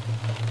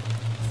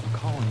 I'm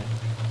calling it.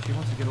 She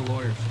wants to get a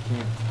lawyer. She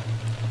can't.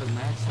 Because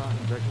Max saw it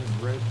and Becca's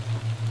red.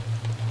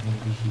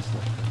 Maybe he's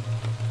like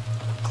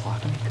a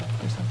clockmaker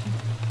or something.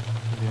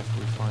 Maybe after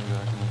we find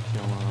that, I can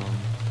kill,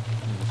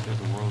 save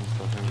the world and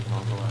stuff, maybe we can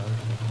all go at it.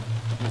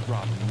 Me and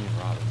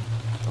Robin.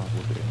 Dog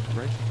will be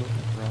right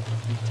looking for us.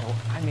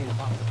 I made a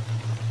bomb.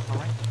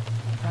 Alright?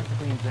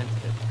 Practically invented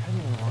it. Heading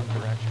in the wrong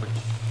direction.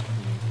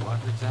 What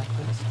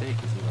exactly? Mistake.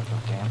 Is he like a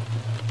vamp?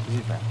 Is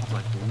he vamp?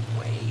 Like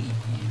way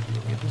easy.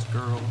 Look at this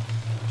girl.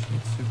 She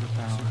needs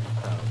superpowers.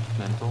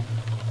 Mental?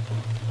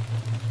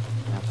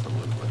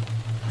 Absolutely.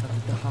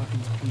 The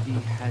Hawkins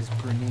PD has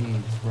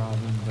grenades,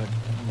 Robin, but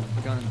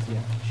guns,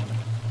 yeah.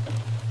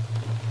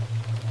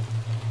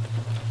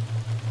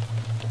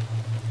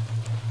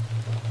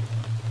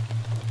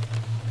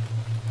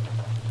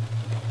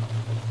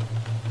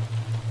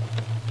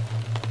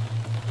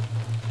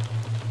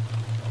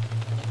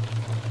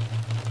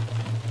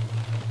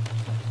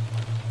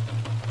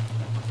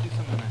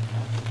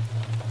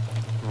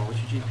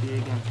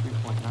 GPA again,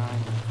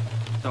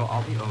 3.9. So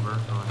I'll be over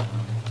on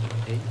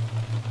 8.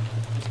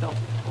 Stealth,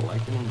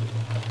 like a ninja.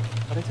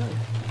 What'd I tell you?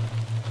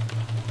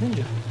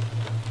 Ninja.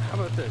 How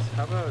about this?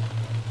 How about...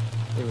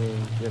 I mean,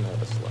 you're not a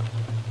slut.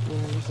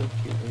 Yeah, you're so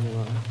cute when you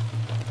are.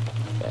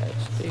 Bad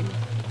state.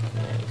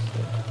 Nice.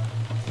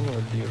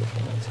 More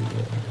beautiful than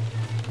you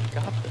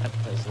Got that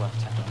his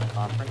left hand in the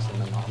conference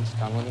and the mom's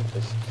gone with him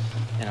because,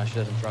 you know, she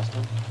doesn't trust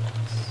him.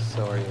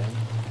 So are you in?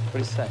 What do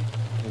you say?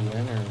 Are you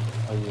in or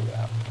are you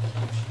out?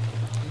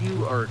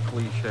 You are a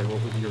cliche.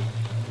 What with your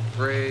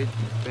grades,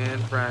 your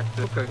band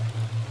practice? Okay.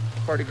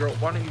 Party girl,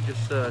 why don't you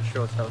just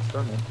show us how it's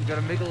done then? You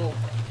gotta make a little...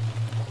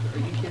 Are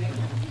you kidding?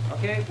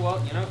 Okay, well,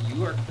 you know,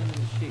 you are cleaning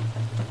the sheet.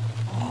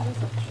 Oh,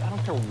 I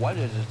don't care what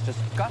it is. It's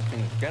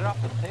disgusting. Get it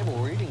off the table.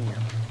 We're eating here.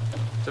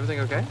 Is everything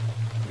okay?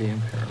 Being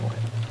paranoid.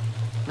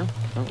 No,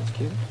 it's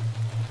cute.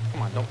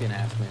 Come on, don't be an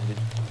ass, man. Did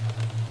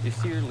you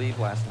see her leave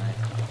last night?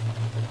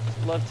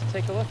 Love to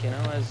take a look, you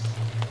know, as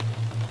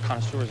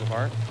connoisseurs of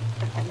art.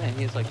 Oh man,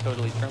 he's like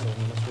totally trembling.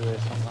 He must really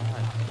have something to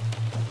hide.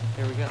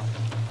 Here we go.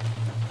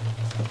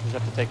 You just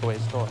have to take away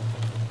his toy.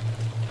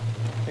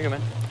 Here you go,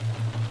 man.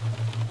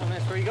 Oh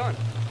man, where are you going?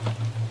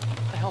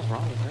 What the hell's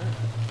wrong with her?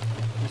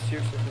 You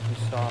seriously think you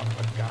saw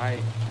a guy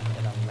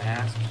in a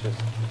mask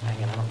just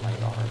hanging out in my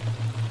yard,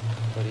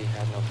 but he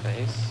had no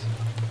face?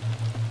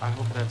 I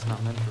hope that's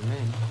not meant for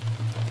me.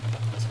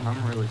 Listen,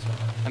 I'm really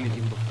sorry. I mean,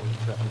 even before you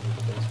threatened me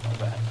with a baseball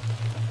bat.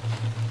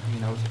 I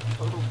mean, I was a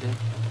total dick.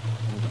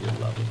 And you're a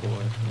lovely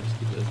boy.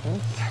 Risky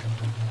business.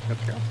 No,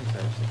 Carol thinks I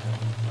actually have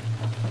one.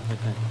 What do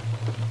you think?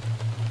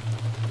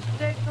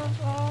 Take those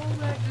all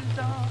records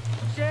off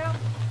the shelf.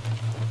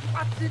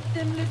 I sit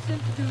and listen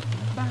to the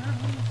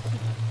bounce.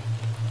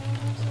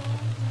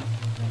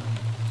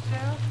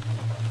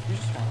 You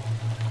just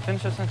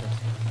finish that sentence.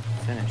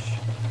 Finish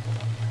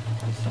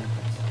the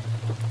sentence.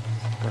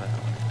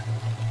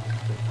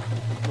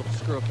 Little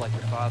screw up like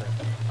your father.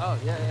 Oh,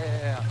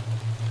 yeah.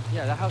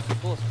 Yeah, that house is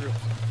full of screws.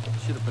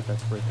 Should have put that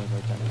spray thing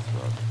right down his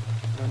throat.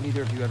 No,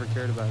 neither of you ever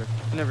cared about her.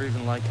 You never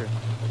even liked her.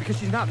 Because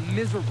she's not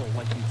miserable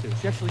like you two.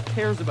 She actually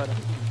cares about us.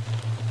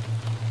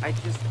 I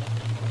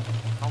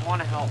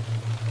want to help.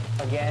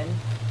 Again?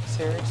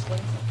 Seriously?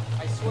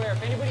 I swear,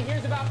 if anybody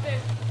hears about this...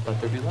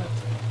 Let there be light.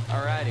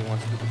 All right, he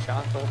wants to scoop of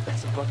chocolate.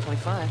 That's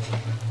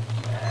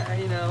 $1.25.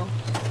 You know,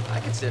 I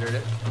considered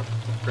it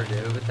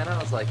Purdue, but then I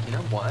was like, you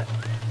know what?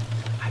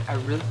 I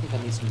really think I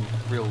need some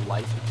real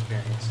life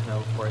experience, you know,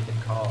 before I get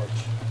to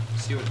college.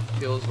 See what it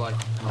feels like,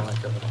 you know, like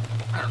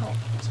I don't know,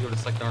 see what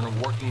it's like on a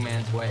working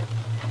man's way.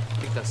 I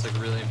think that's like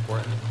really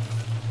important.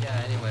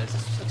 Yeah, anyways,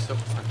 this was like so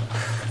fun.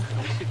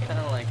 We should kind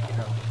of like, you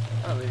know,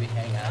 maybe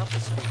hang out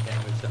this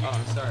weekend. Oh,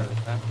 I'm sorry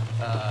about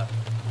that.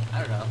 I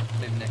don't know,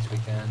 maybe next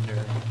weekend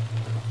or...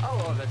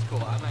 Oh, that's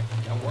cool.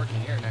 I'm working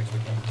here next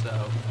weekend,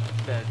 so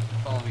the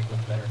following week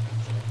was better.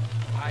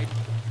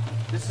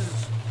 This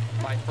is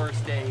my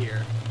first day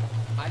here.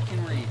 I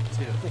can read,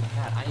 too.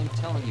 Pat, I am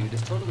telling you, it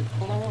is totally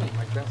blowing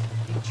my grasp of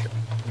the future.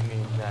 You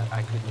mean that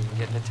I couldn't even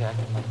get into tech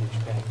and my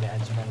douchebag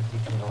dad's trying to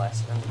teach me a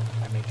lesson?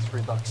 I make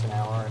 $3 an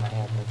hour and I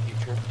have no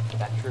future.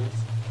 That truth?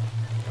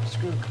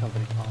 Screw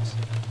company policy.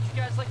 Would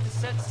you guys like to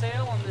set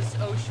sail on this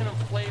ocean of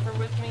flavor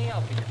with me?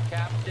 I'll be your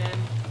captain.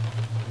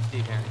 I'm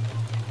Steve Harrington.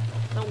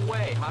 No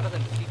way. Hotter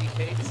than Phoebe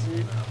Cates?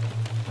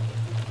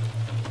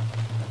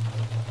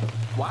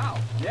 Wow.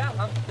 Yeah,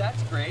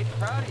 that's great.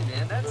 Proud of you,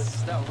 man.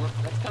 That's kind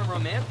of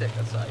romantic.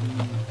 That's like,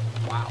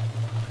 wow.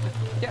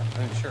 Yeah, I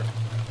mean, sure.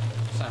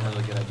 It's not a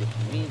really good idea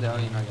for me, though.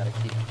 You know, I gotta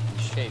keep in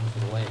shape for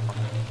the lake.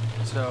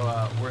 So,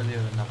 where are the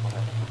other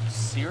knuckleheads?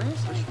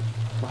 Seriously?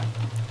 What?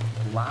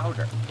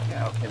 Louder.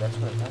 Yeah, okay, that's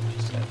what I thought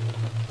you said.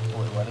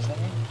 Wait, what does that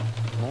mean?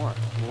 More.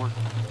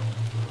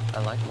 I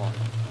like more.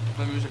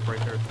 The music right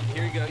there.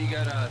 Here you go. You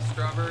got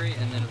strawberry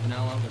and then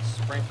vanilla with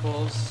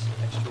sprinkles,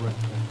 extra whipped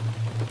cream.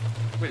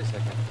 Wait a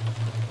second.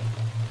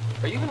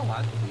 Are you even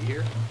allowed to be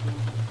here?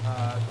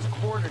 It's a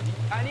quarter.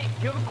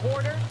 You have a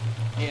quarter?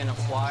 And a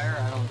flyer?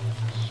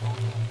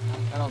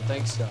 I don't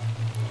think so.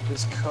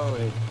 This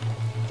code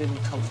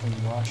didn't come from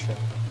Russia.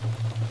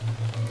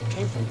 It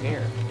came from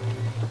here.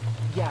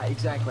 Yeah,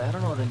 exactly. I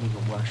don't know what I need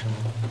in Russian.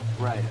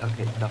 Right,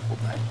 okay, duffel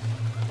bag.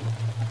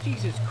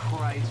 Jesus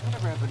Christ, we're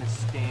never having a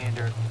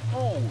standard.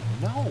 Oh,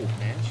 no,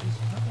 man. She's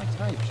not my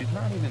type. She's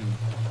not even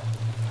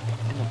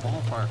in the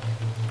ballpark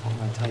what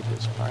my type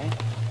is, right?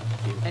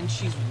 And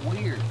she's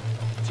weird.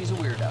 She's a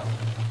weirdo.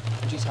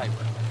 She's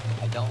hyper.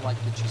 I don't like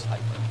that she's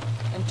hyper.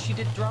 And she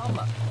did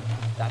drama.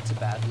 That's a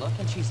bad look.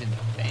 And she's in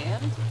a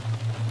band?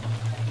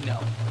 No.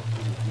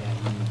 Yeah,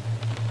 you mean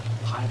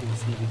hiding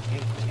Stevie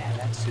Cake? Yeah,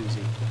 that's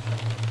Susie.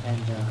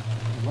 And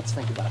let's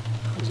think about it.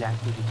 How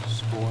exactly did you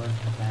score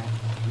that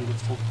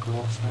beautiful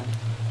girlfriend?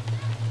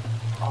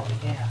 Oh,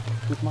 yeah,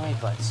 with my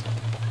advice.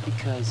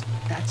 Because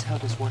that's how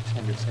this works,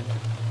 Henderson.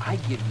 I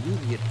give you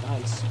the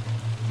advice,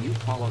 you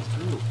follow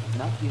through,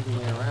 not the other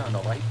way around,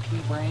 all right,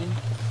 pea-brain?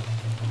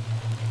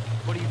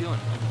 What are you doing?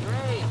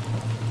 Great.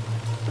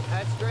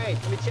 That's great.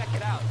 Let me check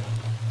it out.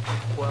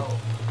 Well,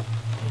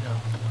 you know.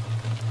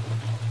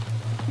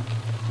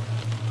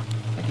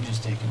 I could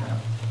just take him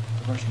out.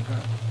 The Russian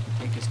girl.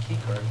 Take his key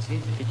card. It's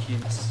easy.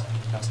 Yes,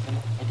 Dustin.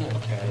 I did.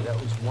 Okay, that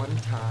was one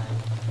time.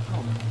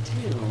 Oh,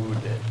 dude.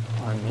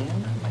 Come on,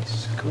 man. Not my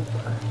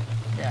scooper.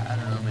 Yeah, I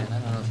don't know, man. I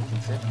don't know if he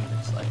can fit me.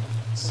 It's like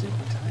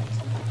Super tight.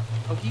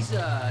 oh, he's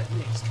got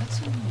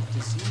some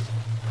disease.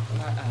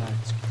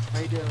 It's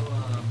Credo,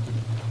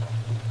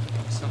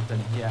 something.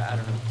 Yeah, I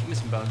don't know. Give me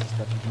some bones and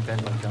stuff. You can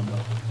bend like gumbo.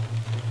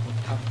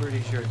 I'm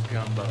pretty sure it's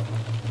gumbo.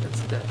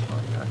 That's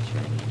definitely not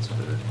Chinese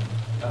food.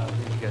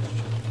 You guys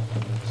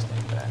should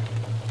stay back.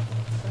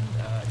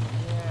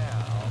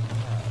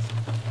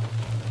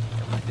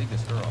 I dig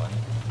this girl. I mean,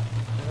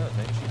 who knows?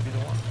 Maybe she'd be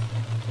the one.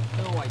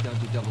 No, I don't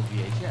do double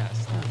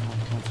VHS.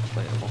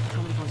 Unplayable.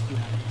 How many points do you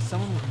have?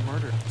 Someone was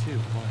murdered, too.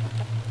 What?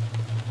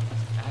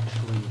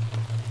 Actually,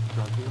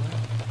 drug dealer?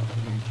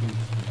 You're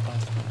accused of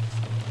busting.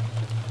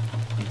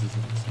 He's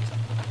innocent.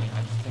 I mean,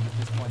 I just think at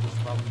this point this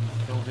probably be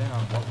filled in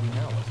on what we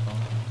know. What's going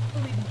on?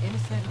 Believe him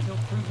innocent until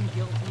proven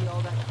guilty,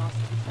 all that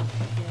constitutional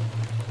shit.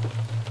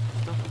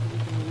 Stuff that we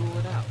can rule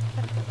it out.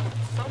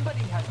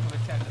 Somebody has to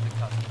attend to the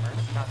customers.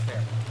 Not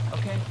fair.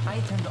 Okay? I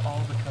attend to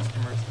all the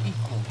customers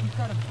equally. You've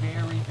got a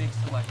very big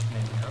selection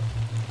in here.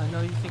 I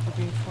know you think you're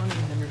being funny,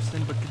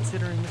 Henderson, but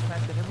considering the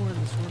fact that everyone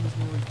in this room is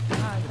nearly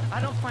died,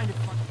 I don't find it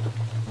funny.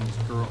 This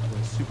girl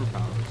has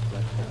superpowers,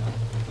 but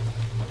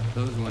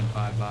those went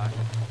bye-bye.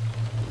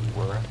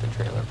 We're at the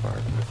trailer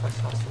park. If I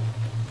saw some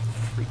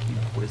freaky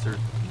wizard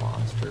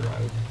monster, I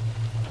would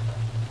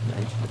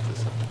mention it to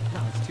someone.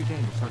 No, it's too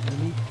dangerous.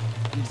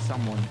 I need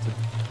someone to...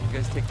 You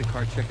guys take the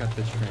car, check out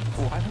this train.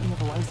 Oh, why don't you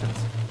have a license?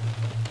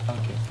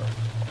 Okay, first.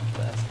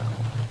 That's not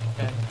why.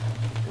 Okay.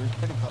 We're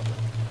pretty public.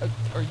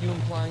 Are you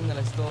implying that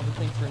I still have a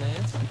thing for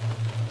Nance?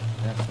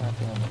 That's not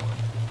the only one.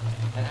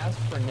 And as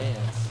for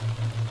Nance,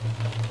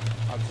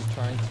 I was just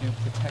trying to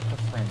protect a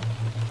friend.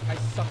 I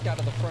sucked out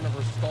of the front of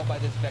her skull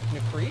by this Vecna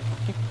creep.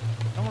 I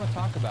don't want to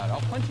talk about it.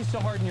 I'll punch you so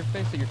hard in your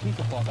face that your teeth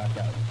will fall back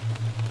out.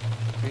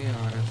 Being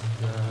honest,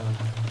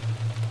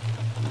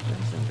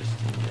 that's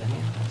interesting,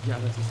 anyhow.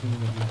 Yeah, that's assuming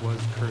that he was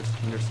cursed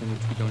Henderson,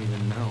 which we don't even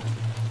know.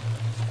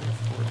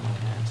 Straightforward, my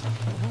ass. You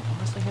know,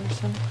 honestly,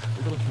 Henderson, a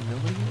little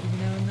humility every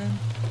now and then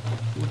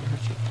wouldn't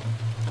hurt you.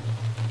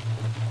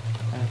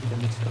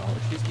 Academic scholar.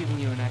 She's giving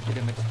you an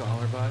academic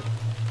scholar vibe.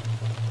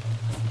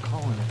 I'm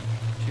calling it.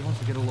 She wants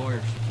to get a lawyer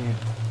if she can.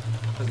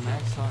 Has an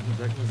accent and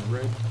Vecna's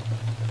red.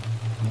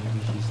 Maybe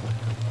he's like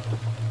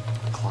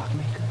a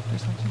clockmaker or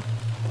something?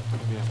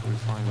 Maybe after we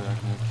find that I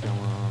can kill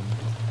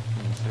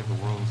and save the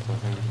world and stuff,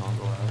 maybe we can all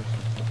go out or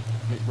something.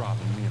 Me and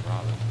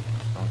Robin.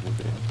 I'll do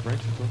it. Right,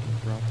 she's looking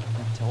for Robin.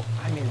 Until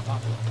I made it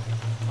popular.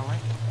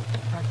 Alright? I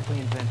practically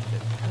invented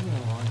it. Kind of in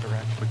the wrong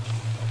direction. Which,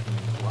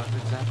 what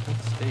exactly?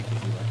 Steak is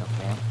he like a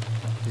fan?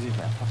 Is he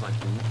that? I was like,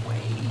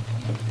 wait, you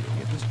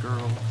get this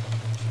girl.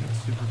 She has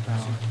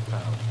superpower.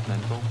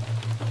 Mental.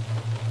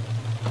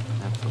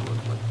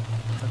 Absolutely.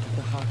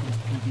 The Hawkins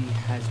PD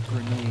has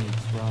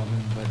grenades,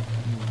 Robin, but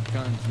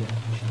guns yet.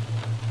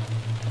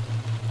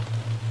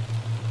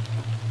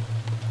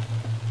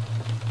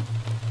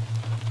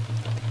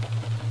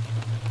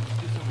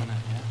 Do something like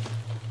that,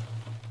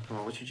 yeah. Come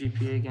on, what's your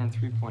GPA again?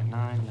 3.9?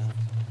 No.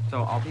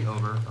 So I'll be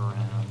over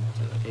around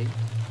 8.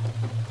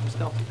 I'm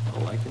stealthy. I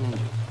like the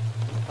ninja.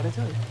 What'd I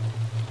tell you?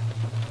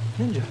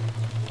 Ninja.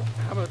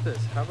 How about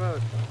this? How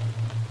about...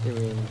 You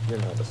mean you're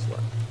not a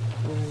slut?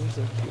 Yeah, you're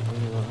so cute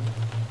when you are.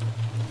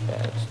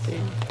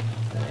 Steve.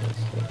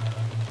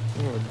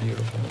 You're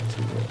beautiful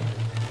too.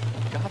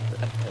 Got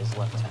that has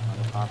left town on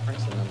the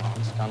conference, and the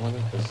mom's gone with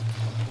him because,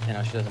 you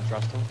know, she doesn't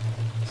trust him.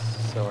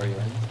 So are you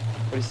in?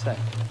 What do you say?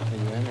 Are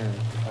you in or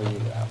are you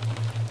out?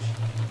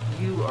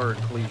 You are a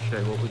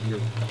cliche. What with your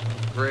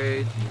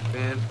grades, your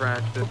band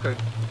practice? Okay.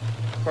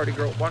 Party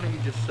girl, why don't you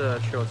just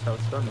show us how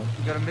it's done?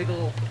 You got a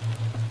little.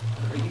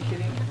 Are you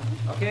kidding?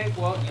 Okay,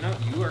 well, you know,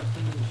 you are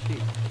cleaning the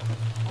sheet.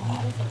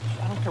 Oh,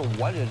 I don't care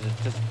what it is.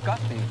 It's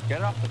disgusting. Get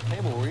it off the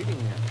table. We're eating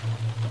here.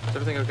 Is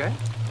everything okay?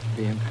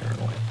 Being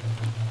paranoid.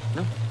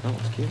 No,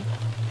 it's cute.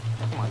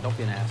 Come on, don't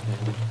be an ass, man.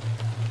 Did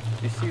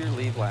you see your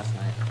leave last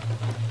night?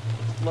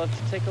 Love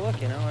to take a look,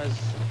 you know, as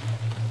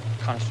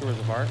connoisseurs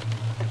of art.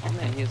 Oh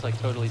man, he's like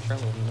totally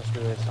trembled. He must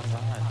really have something to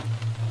hide.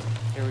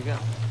 Here we go.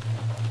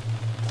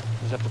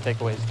 You just have to take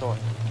away his toy.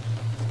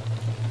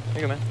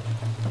 Here you go, man.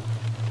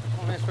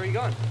 Oh man, so where are you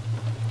going?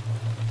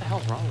 What the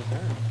hell's wrong with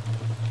her?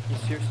 You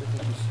seriously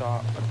think you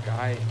saw a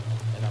guy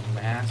in a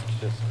mask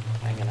just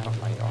hanging out in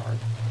my yard?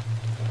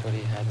 But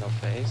he had no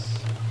face?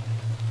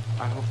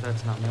 I hope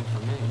that's not meant for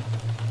me.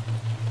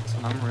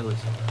 Listen, I'm really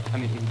sorry. I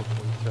mean, even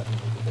before you threatened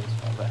me with a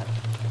baseball bat.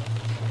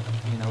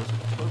 I mean, I was a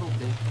total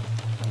dick.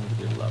 Trying to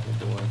be a lovely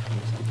boy from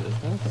risky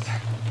business.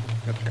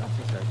 Okay, I'm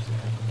so sorry to say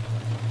that.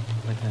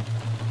 Like that.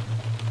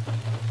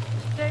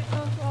 Take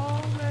those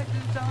old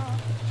records off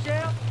the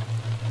shelf.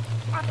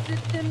 I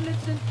sit and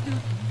listen to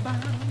the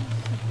bounce.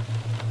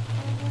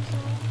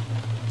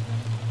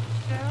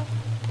 Shelf.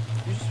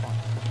 You just want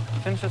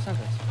to finish the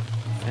sentence.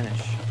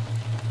 Finish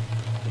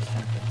the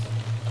sentence.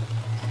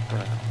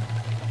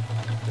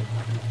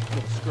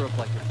 Little screw up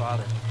like your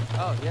father.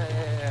 Oh,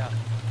 yeah.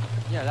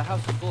 Yeah, that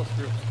house is full of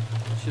screws.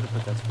 Should have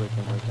put that spray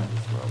can right down his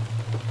throat.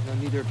 No,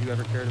 neither of you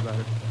ever cared about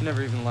her. You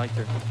never even liked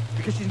her.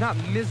 Because she's not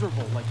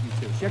miserable like you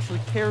two. She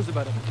actually cares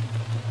about everything.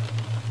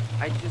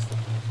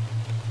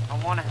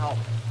 I want to help.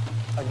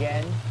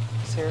 Again?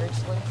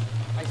 Seriously?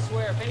 I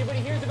swear, if anybody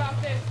hears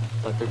about this,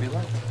 Let there be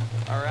light.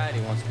 all right,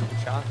 he wants to eat the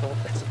chocolate.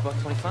 That's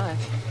 $1.25.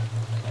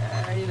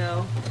 You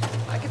know,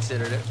 I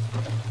considered it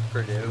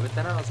Purdue, but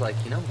then I was like,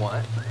 you know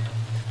what?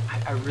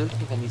 I really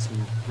think I need some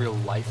real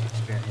life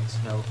experience,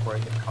 you know, before I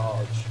get to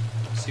college.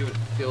 See what it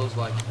feels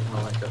like, you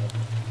know, like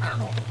I don't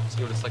know,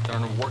 see what it's like to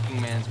earn a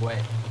working man's way.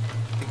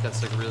 I think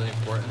that's like really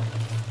important.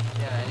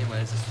 Yeah,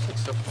 anyways, this was like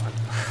so fun.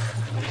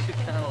 We should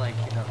kind of like,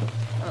 you know,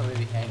 I don't know,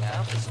 maybe hang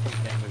out this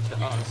weekend or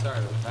something. Oh, I'm sorry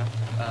about that.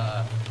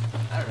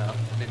 I don't know,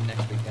 maybe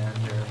next weekend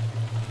or...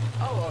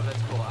 Oh,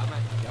 that's cool.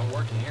 I'm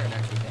working here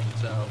next weekend,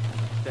 so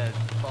that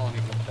follow me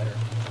a better.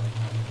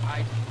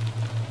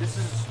 This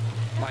is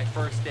my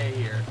first day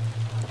here.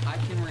 I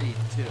can read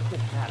too.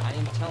 Look at that. I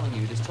am telling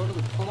you, it is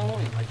totally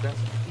flowing. Like that's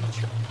a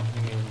feature.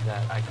 You mean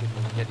that I could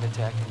get into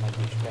tech and my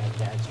douchebag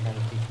dad's trying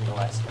to teach me a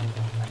lesson?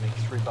 I make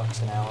 $3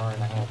 an hour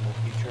and I have no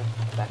future.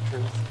 That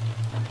truth?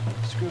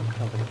 Screw a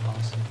company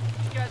policy.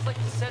 Would you guys like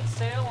to set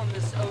sail on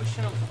this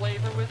ocean of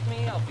flavor with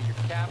me? I'll be your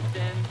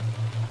captain.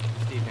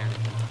 Steve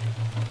Harrington.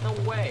 No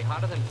way.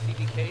 Hotter than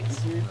Phoebe Cates?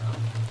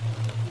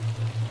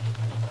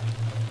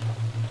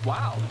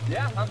 Wow.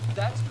 Yeah,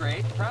 that's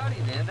great. Proud of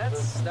you, man.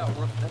 That's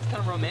kind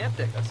of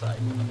romantic. That's like,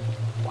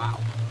 wow.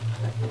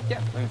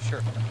 Yeah, I mean,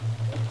 sure.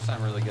 It's not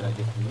a really good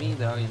idea for me,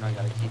 though. You know, I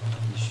gotta keep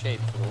in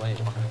shape for the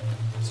later.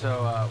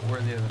 So, where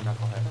are the other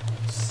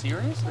knuckleheads?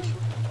 Seriously?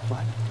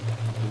 What?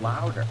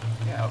 Louder.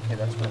 Yeah, okay,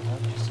 that's what I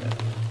thought you said.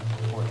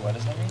 Wait, what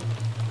does that mean?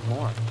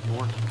 More.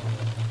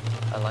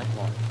 I like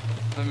more.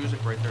 The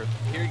music right there.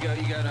 Here you go.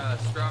 You got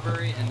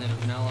strawberry and then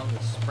vanilla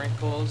with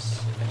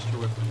sprinkles, extra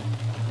whipped cream.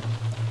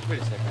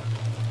 Wait a second.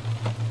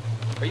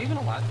 Are you even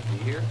allowed to be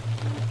here?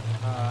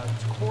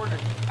 It's quarter.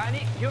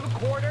 You have a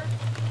quarter?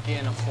 Yeah,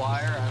 and a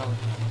flyer?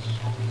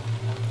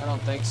 I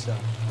don't think so.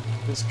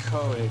 This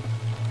code, it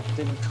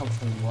didn't come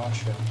from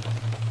Russia.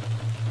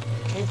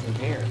 It came from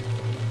here.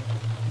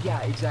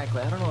 Yeah,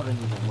 exactly. I don't know what I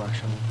need in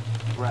Russian.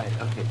 Right,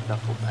 okay,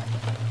 duffel bag.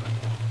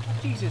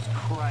 Jesus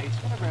Christ,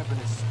 whatever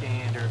happened to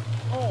standard?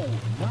 Oh,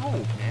 no,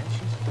 man.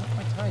 She's not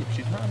my type.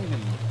 She's not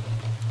even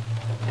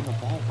in the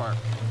ballpark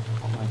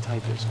what my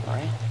type is, all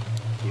right?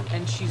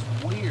 And she's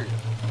weird.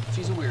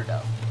 She's a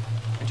weirdo.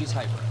 And she's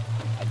hyper.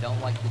 I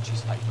don't like that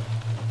she's hyper.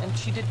 And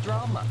she did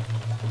drama.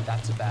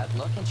 That's a bad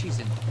look. And she's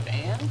in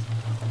band?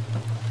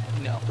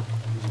 No.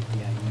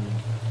 Yeah, you mean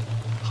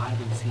hide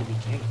and Phoebe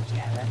Cates.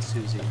 Yeah, that's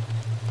Susie.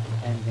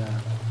 And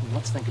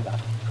let's think about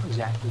it. How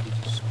exactly did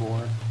you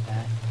score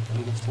that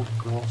beautiful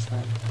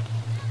girlfriend?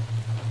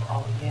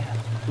 Oh, yeah,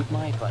 with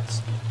my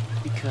advice.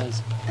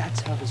 Because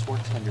that's how this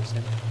works,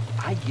 Henderson.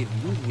 I give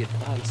you the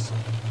advice.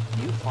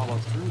 You follow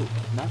through,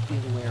 not the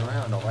other way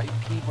around, all right,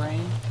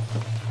 pea-brain?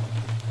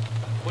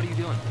 What are you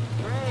doing?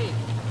 Great.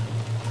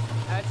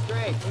 That's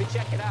great. Let me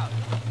check it out.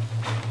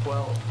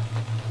 Well,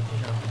 you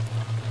know,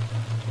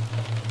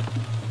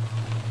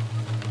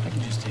 I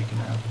can just take him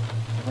out.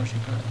 Of course you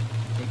could.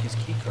 Take his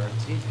key card.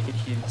 It's easy.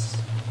 Yes,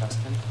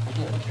 Dustin. I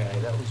did. Okay,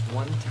 that was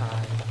one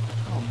time.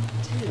 Oh,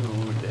 dude.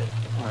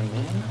 Come on,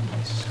 man.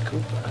 My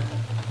scuba.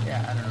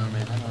 Yeah, I don't know,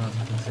 man. I don't know if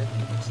I can fit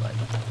me. It's like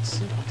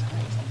super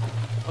tight.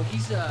 Oh,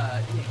 he's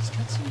got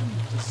some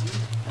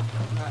disease.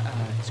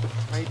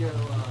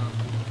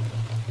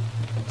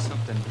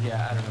 Something.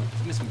 Yeah, I don't know.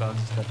 He's missing bones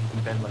and stuff. He can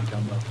bend like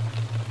gumbo.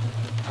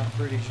 I'm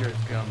pretty sure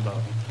it's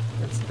gumbo.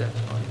 That's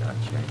definitely not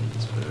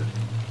Chinese food.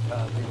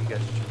 Maybe you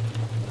guys should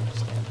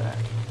stand back.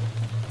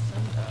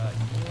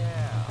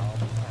 Yeah, I'll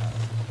pass.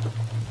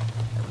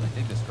 I really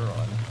dig this girl.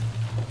 I mean,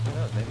 who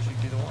knows? Maybe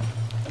she'd be the one.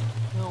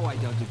 No, I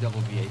don't do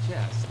double VHS.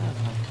 That's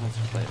not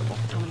translatable.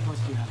 How many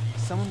points do you have?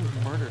 Someone was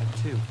murdered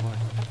too. What?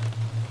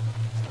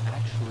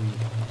 Actually,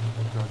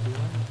 a drug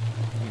dealer.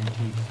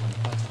 Guaranteed he's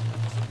busted.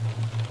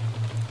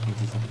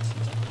 He's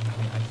innocent. I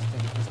mean, I just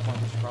think at this point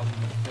we should probably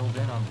be filled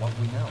in on what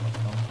we know.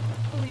 Don't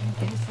believe in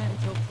innocent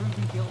until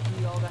proven guilty,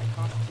 all that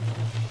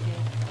constitutional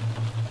shit.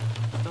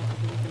 Don't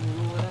think we can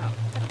rule it out.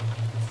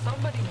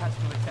 Somebody has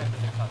to attend to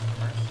the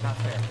customers. Not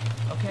fair.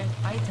 Okay?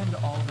 I attend to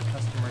all the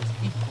customers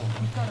equal.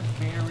 We've got a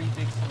very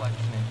big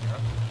selection in here.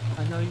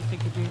 I know you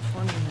think you're being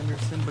funny,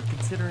 Henderson, but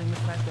considering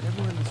the fact that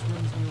everyone in this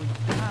room is nearly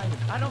died,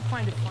 I don't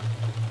find it funny.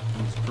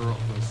 Those girl,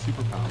 those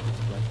superpowers,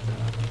 but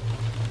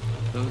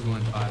those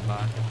went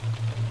bye-bye.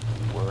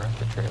 We're at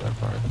the trailer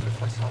park, but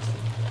if I saw some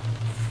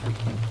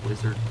freaking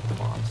lizard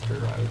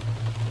monster, I would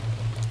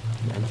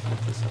mention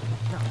it to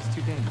someone. no, it's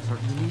too dangerous. Or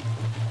you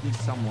need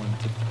someone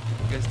to.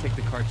 You guys take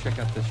the car, check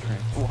out this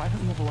train. Why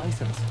don't you have a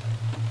license?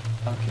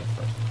 Okay,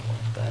 first of all,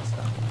 that's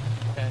not one.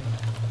 And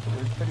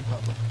we're pretty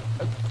public.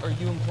 Are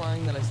you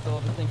implying that I still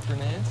have a thing for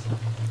Nance?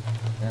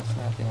 That's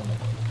not the only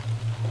one.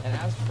 And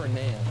as for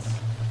Nance,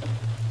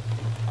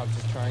 I was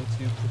just trying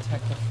to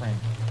protect a friend.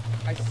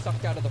 I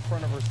sucked out of the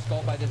front of her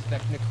skull by this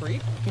Vecna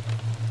creep.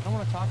 I don't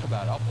want to talk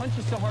about it. I'll punch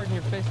you so hard in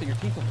your face that your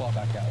teeth will fall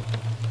back out.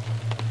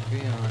 To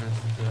be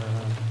honest,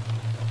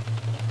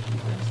 you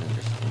guys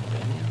understand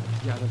any of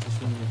it. Yeah, there's this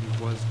one that he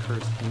was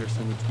cursed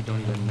Henderson, which we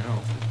don't even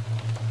know.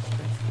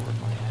 Straightforward,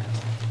 my ass.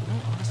 You know,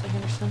 honestly,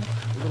 Henderson,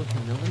 a little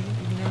humility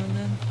every now and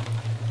then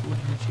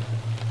wouldn't hurt you.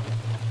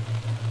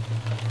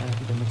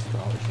 Academic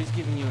scholar. She's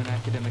giving you an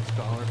academic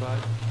scholar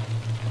vibe.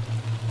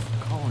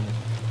 Calling it.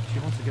 She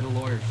wants to get a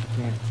lawyer. She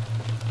can't.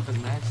 Because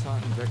Max saw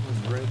it in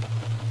Beckman's rib.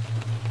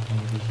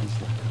 Maybe he's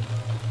like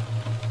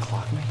a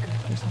clockmaker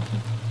or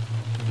something.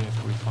 Maybe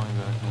after we find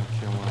that, we'll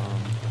kill,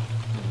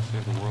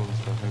 save the world and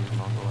stuff, maybe we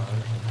can all go out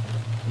or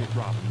something. Me and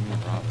Robin.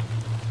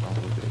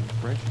 Probably big.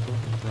 Right, you go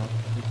for Rob.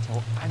 You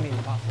told. I made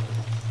it possible.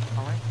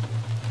 All right?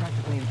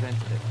 Practically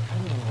invented it. I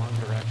don't know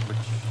longer actually,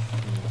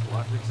 which means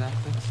what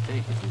exactly?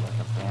 Steak if you like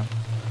a vamp.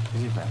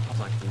 Is he a vamp? I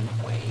was like,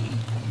 way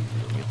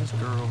easier. We get this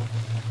girl.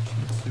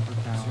 She's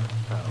superpower.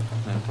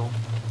 Mental.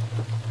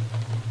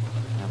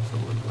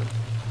 Absolutely.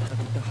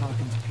 The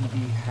Hawkins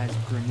PD has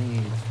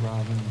grenades,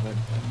 Robin, but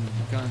I mean,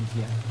 guns,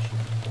 yeah, sure.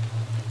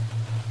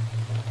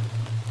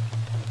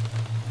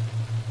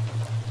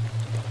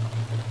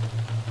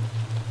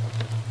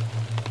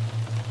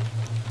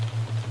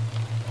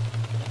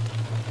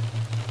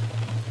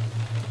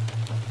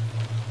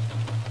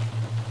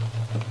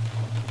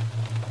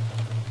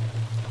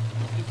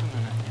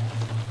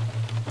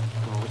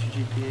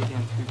 GPA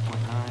again,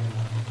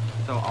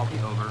 3.9. So I'll be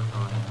over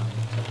around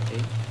 8.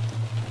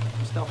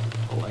 I'm stealthy.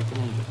 I like a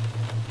ninja.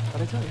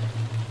 What'd I tell you?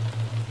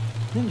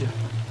 Ninja.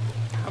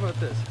 How about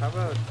this? How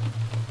about...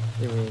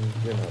 You mean,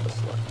 you're not a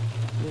slut.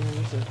 You know,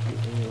 you're so cute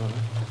when you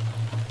wanna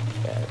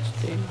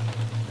backstage.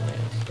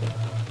 Nice.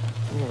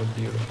 You're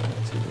beautiful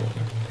too,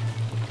 brother.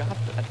 Got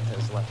that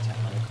his left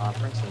hand on the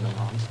conference and the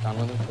mom's done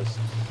with him because,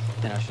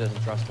 you know, she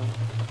doesn't trust him.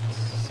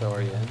 So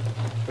are you in?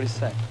 What do you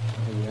say?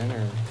 Are you in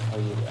or are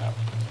you out?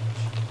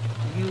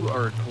 You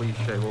are a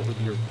cliche. What with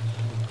your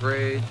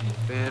grades, your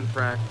band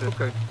practice?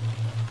 Okay.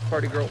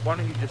 Party girl, why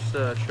don't you just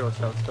show us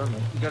how it's done,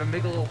 man? You gotta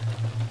make a little...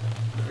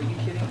 Are you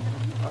kidding?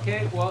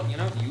 Okay, well, you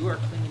know, you are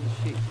cleaning the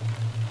sheets.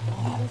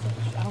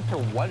 I don't care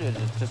what it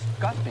is. It's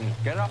disgusting.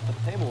 Get it off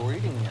the table. We're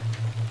eating here.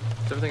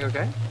 Is everything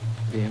okay?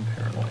 Being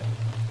paranoid.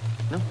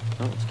 No,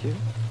 it's cute.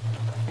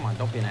 Come on,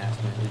 don't be an ass,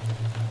 man. Did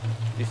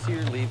you see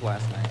her leave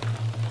last night?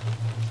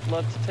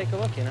 Love to take a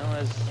look, you know,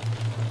 as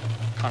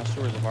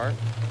connoisseurs of art.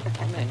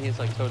 Oh, man, he's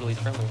like totally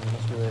trembling. He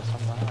must really have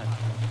something to hide.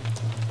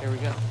 Here we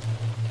go.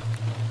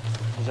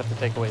 Just have to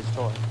take away his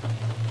toy.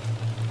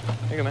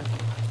 Here you go, man.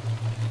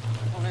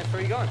 Oh, man, where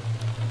are you going?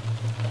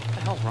 What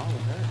the hell's wrong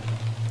with her?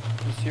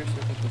 You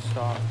seriously think you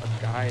saw a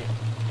guy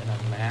in a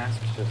mask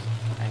just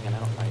hanging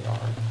out in my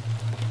yard,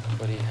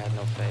 but he had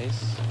no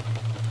face?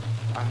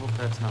 I hope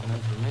that's not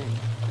meant for me.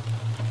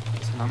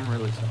 Listen, I'm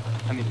really sorry.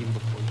 I mean, even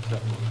before you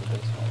threatened me with the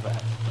baseball bat.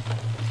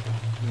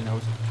 I mean, I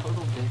was a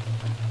total dick.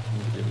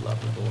 You did love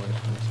the boy when it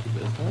comes to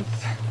business.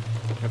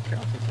 Okay,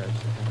 I'll take care of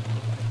you.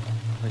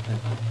 Right then.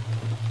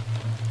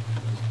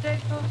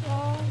 Take those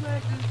all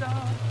records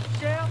off the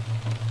shelf.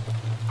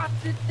 I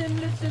sit and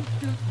listen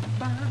to the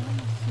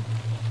bounce.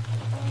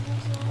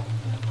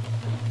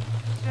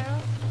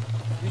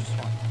 You just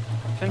want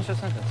finish the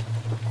sentence.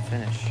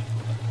 Finish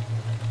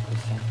the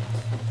sentence.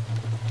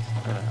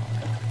 Good on,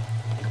 man.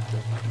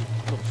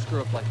 Little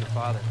screw up like your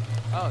father.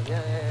 Oh,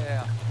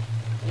 yeah.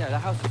 Yeah, the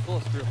house is full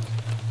of screw ups.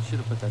 Should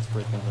have put that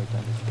spray paint right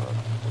down his throat.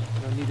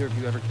 You know, neither of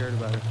you ever cared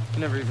about her. You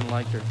never even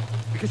liked her.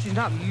 Because she's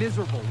not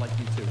miserable like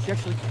you two. She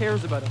actually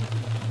cares about it.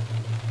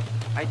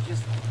 I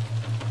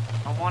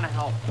want to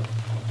help.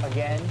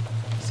 Again?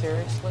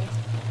 Seriously?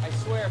 I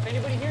swear, if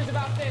anybody hears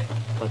about this...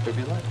 Let there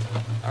be light.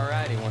 All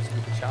right, he wants a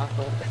scoop of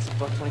chocolate. That's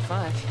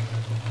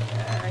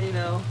 $1.25. You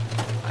know,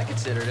 I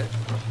considered it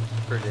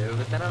Purdue,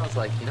 but then I was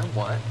like, you know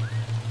what?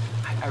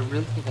 I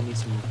really think I need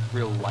some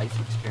real life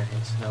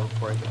experience, you know,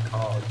 before I get to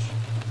college.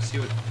 See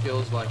what it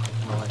feels like,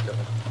 you know, like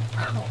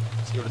I don't know,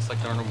 see what it's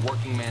like to earn a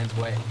working man's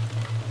way.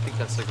 I think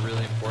that's like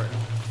really important.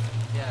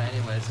 Yeah,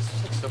 anyways, this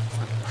was like so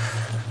fun.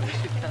 We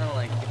should kind of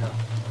like, you know,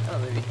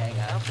 maybe hang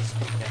out this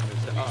weekend or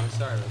something. Oh, I'm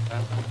sorry about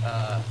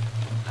that.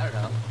 I don't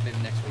know,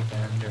 maybe next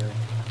weekend or...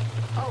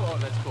 Oh,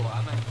 that's cool.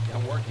 I'm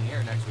working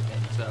here next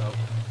weekend, so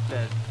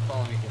the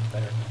following weekend's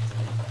better.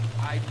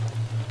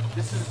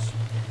 This is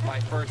my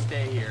first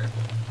day here.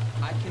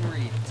 I can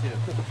read, too.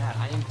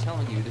 I am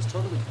telling you, this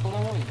totally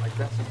blowing. Like,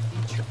 that's a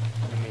feature.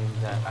 You mean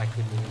that I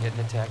couldn't even get an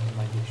attack and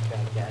my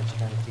douchebag dad's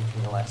trying to teach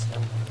me a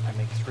lesson? I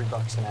make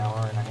 $3 an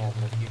hour and I have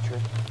no future?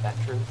 That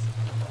truth?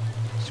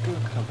 Screw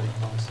company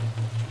policy.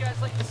 You guys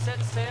like to set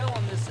sail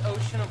on this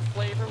ocean of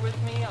flavor with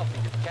me? I'll be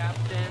your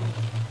captain.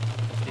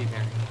 Steve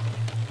Harrington.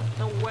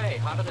 No way.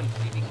 Hotter than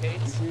Phoebe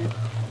Cates?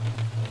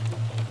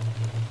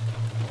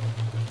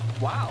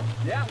 Wow.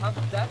 Yeah,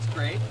 that's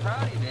great.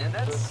 Proud of you, man.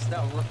 That's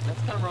kind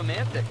of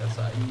romantic. That's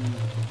like,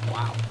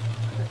 wow.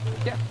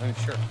 Yeah, I mean,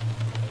 sure.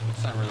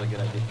 It's not a really good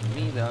idea for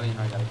me, though. You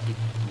know, I gotta keep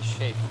in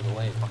shape for the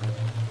wave.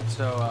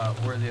 So,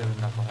 where are the other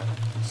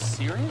knuckleheads?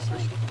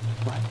 Seriously?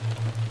 What?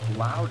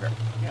 Louder.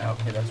 Yeah,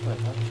 okay, that's what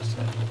I thought you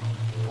said.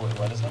 Wait,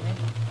 what does that mean?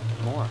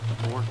 More.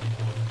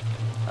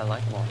 I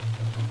like more.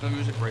 The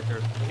music right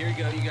there. Here you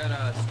go. You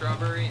got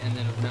strawberry and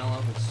then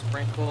vanilla with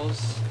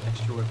sprinkles,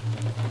 extra whipped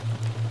cream.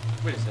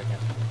 Wait a second.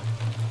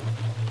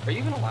 Are you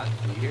even allowed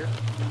to be here?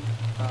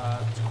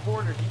 It's a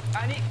quarter. Do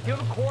you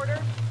have a quarter?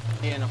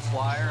 Yeah, and a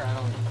flyer?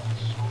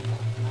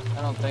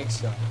 I don't think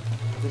so.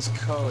 This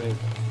code, it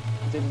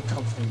didn't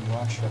come from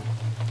Russia.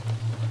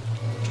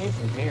 It came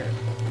from here.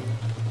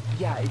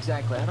 Yeah,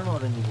 exactly. I don't know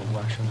what any of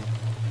Russian.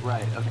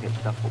 Right, okay,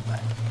 duffel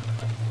bag.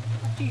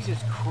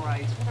 Jesus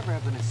Christ, whatever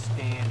happened to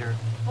Standard?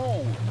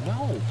 Oh,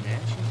 no,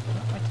 man. She's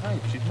not my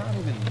type. She's not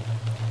even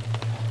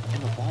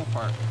in the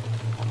ballpark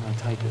what my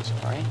type is,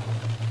 all right?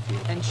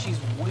 And she's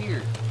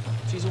weird.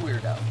 She's a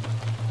weirdo.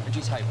 And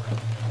she's hyper.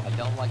 I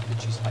don't like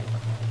that she's hyper.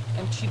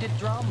 And she did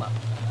drama.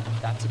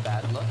 That's a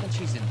bad look. And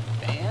she's in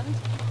band?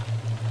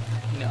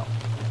 No.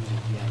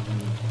 Yeah, you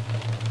mean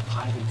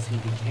hide and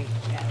seek a cake.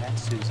 Yeah,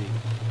 that's Susie.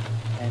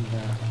 And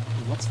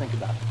let's think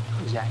about it.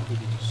 How exactly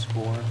did you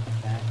score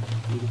that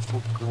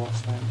beautiful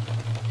girlfriend?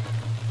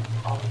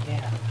 Oh,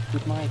 yeah,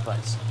 with my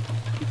advice.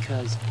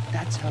 Because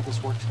that's how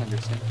this works,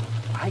 Henderson.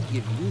 I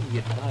give you the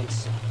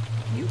advice.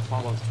 You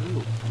follow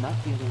through, not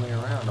the other way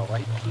around, all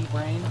right,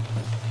 pea-brain?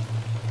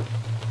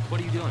 What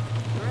are you doing?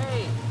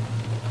 Great.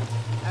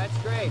 That's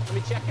great. Let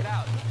me check it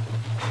out.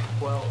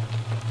 Well,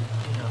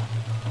 you know,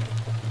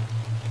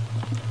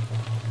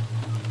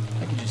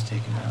 I could just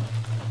take him out.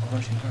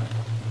 Rushing hard.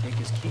 Take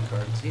his key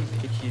card. It's easy.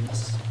 The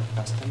keys.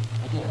 Dustin.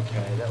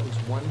 Okay, that was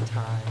one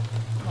time.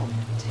 Oh,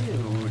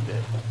 dude.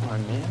 Come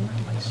on, man.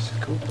 My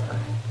scooper.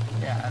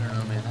 Yeah, I don't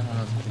know, man. I don't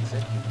know if you can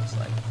fit him. It's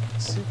like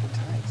super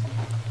tight.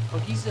 Oh,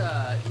 he's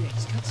got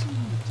some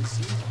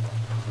disease.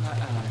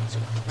 It's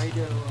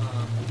Credo,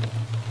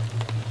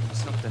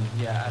 something.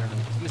 Yeah, I don't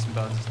know. He's missing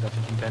bones and stuff.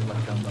 He's in bed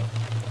like gumbo.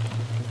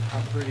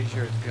 I'm pretty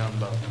sure it's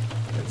gumbo.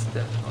 It's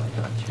definitely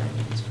not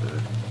Chinese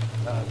food.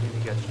 Maybe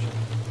you guys should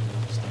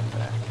stand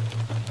back.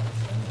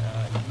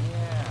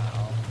 Yeah,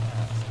 I'll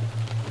ask.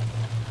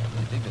 I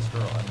really dig this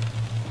girl.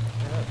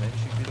 Maybe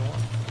she'd be the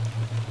one.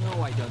 No,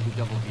 I don't do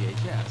double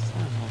VHS.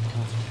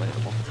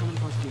 Translatable. How many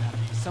parts do you have?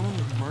 Someone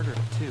was murdered,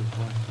 too.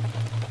 What?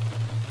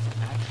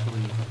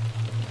 Actually,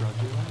 drug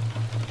dealer?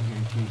 I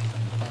guarantee he's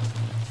been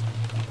busted.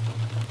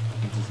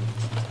 He's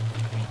innocent.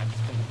 I mean, I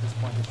just think at this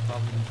point it's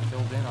probably been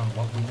filled in on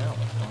what we know.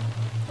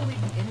 Well,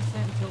 even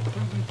innocent until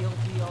proven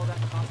guilty, all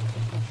that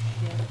constitutional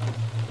shit.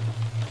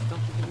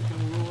 Don't you think we can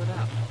rule it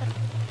out?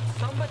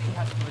 Somebody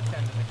has to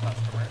attend to the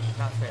customer. It's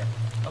not fair.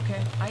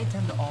 Okay, I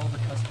attend to all the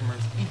customers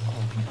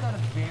equally. You've got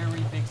a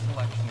very big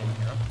selection in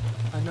here.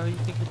 I know you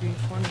think you're being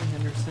funny,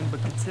 Henderson,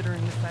 but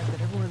considering the fact that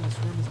everyone in this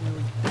room is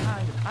nearly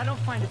died, I don't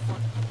find it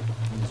funny.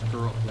 And this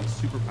girl has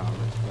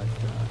superpowers, but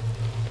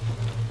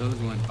those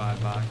went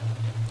bye-bye.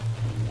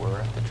 We're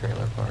at the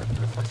trailer park.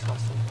 But if I saw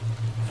some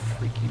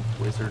freaky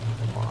wizard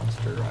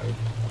monster, I'd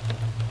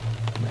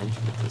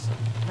mention it to some.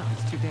 No,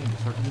 it's too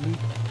dangerous. Or you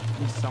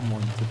need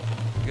someone to...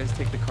 You guys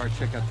take the car,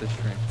 check out this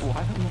shrink. Well,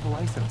 I don't have a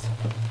license.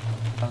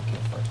 Okay,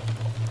 first of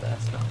all,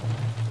 that's not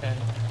right. And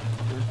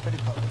it was pretty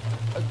public.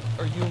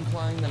 Are you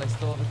implying that I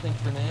still have a thing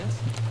for Nance?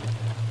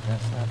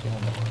 That's not the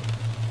only one.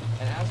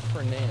 And as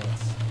for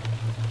Nance,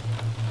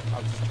 I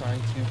was just trying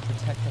to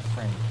protect a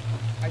friend.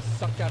 I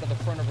sucked out of the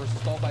front of her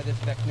skull by this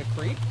Vecna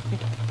creep.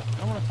 I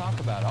don't want to talk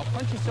about it. I'll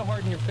punch you so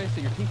hard in your face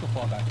that your teeth will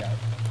fall back out.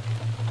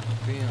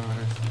 Be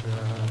honest,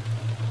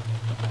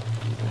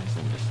 You guys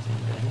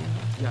understand any of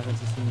it? Yeah,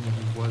 that's assuming that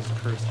he was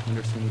cursed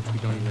Henderson, which we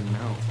don't even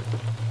know.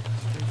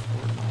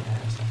 Straightforward, my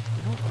ass.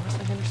 You know,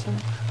 honestly, Henderson,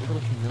 a little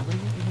humility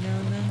every now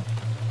and then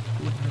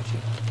wouldn't hurt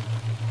you.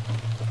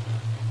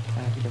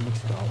 Academic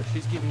scholar.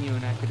 She's giving you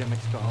an academic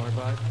scholar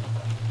vibe.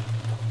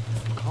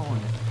 I'm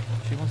calling it.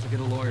 She wants to get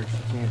a lawyer.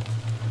 She can't.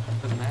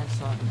 Does Max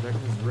not inject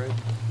his rig?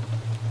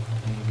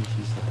 Maybe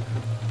she's like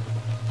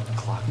a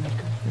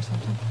clockmaker or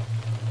something?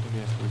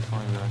 Maybe after we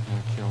find that I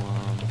can kill,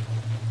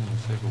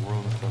 save the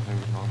world and stuff, maybe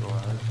we can all go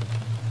out or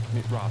something. Me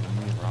and Robin.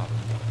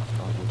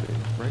 Dog with baby.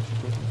 Right? She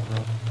put me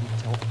up.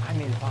 So I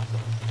made it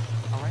possible.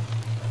 All right?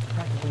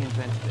 Practically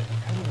invented it.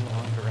 Heading in the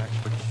wrong direction.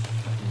 Which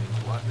means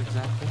what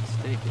exactly?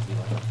 Steak, is he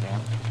like a fan?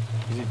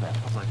 Is he bad?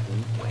 I was like,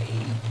 way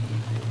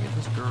easy. I mean,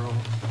 this girl,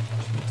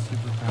 she needs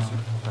superpower.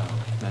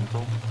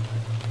 Mental.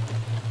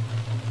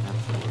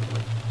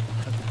 Absolutely.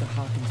 But the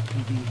Hawkins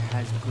PD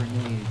has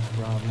grenades,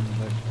 Robin,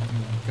 but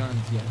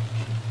guns yet.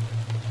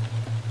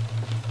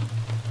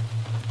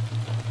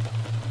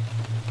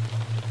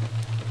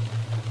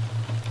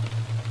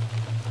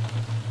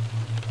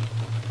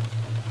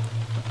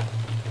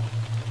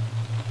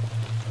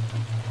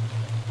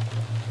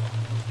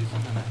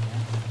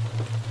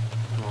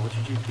 Well, what's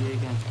your GPA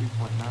again?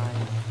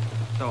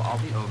 3.9. So I'll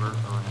be over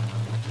around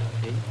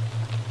 8.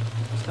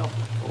 Still,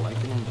 like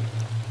an ninja.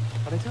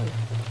 What'd I tell you?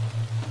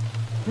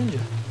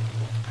 Ninja.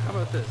 How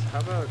about this? How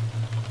about...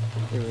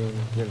 You mean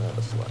you're not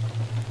a slut?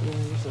 Yeah,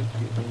 you're so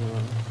cute when you're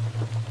on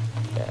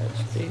bad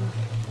Steve.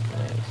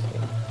 Nice.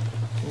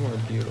 You're more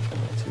beautiful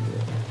than two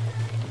girls.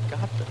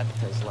 Got that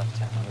because left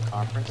town on a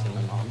conference and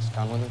my mom's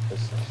gone with him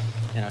because,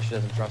 she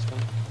doesn't trust him.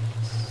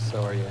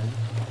 So are you in?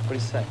 What do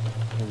you say?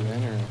 Are you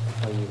in or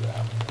are you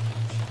out?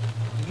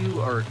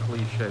 You are a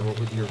cliche. What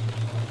with your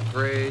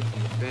grades,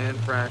 your band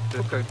practice?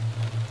 Okay.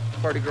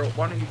 Party girl,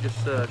 why don't you just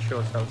show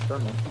us how it's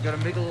done? You gotta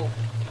make a little...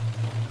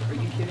 Are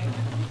you kidding?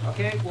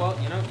 Okay, well,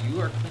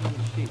 you are cleaning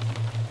the sheet.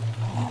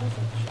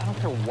 I don't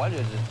care what it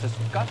is. It's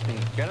disgusting.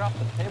 Get it off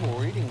the table.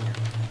 We're eating here.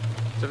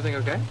 Is everything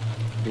okay?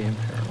 Being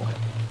paranoid.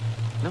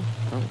 No,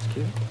 it's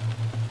cute.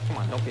 Come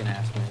on, don't be an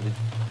ass, man. Did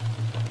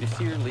you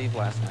see her leave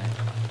last night?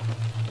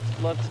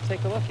 Love to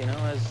take a look,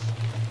 as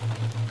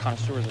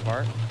connoisseurs of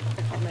art.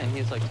 Oh man,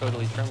 he's like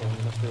totally trembling.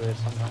 He must really have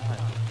something to hide.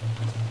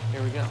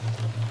 Here we go.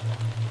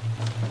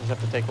 Just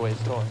have to take away his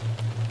story.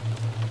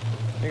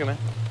 Here you go, man.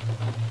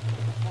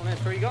 Oh man,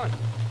 where are you going?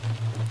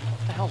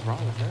 What the hell's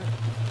wrong with her?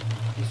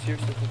 You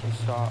seriously think you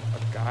saw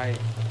a guy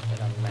in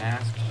a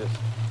mask just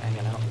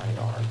hanging out in my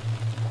yard?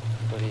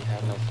 But he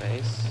had no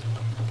face?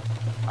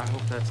 I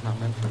hope that's not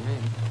meant for me.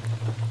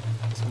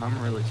 Listen, I'm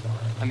really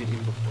sorry. I mean,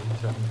 even before you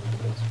shot me with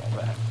the baseball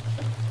bat.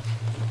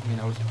 I mean,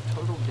 I was a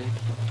total dick.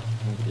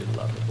 Maybe you'd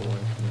love a boy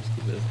from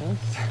risky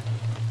business.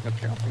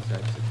 Okay, I'll fix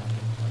that extra time.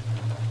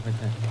 Right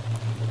there.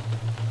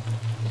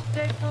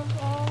 Take them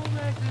all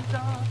records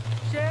off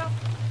the shelf.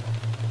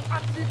 I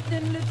sit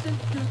and listen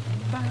to the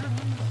bounce.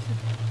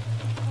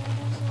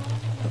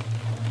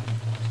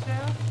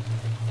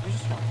 You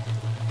just want to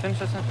finish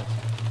the sentence.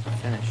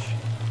 Finish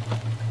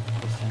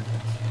the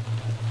sentence.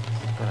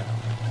 Go ahead.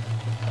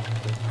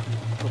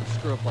 Little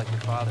screw up like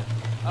your father.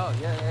 Oh,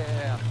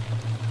 yeah.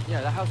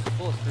 Yeah, that house is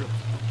full of screws.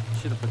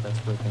 Should have put that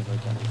spray paint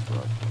right down his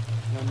throat.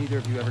 Neither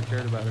of you ever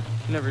cared about her.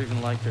 You never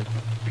even liked her.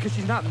 Because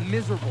she's not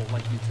miserable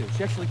like you two.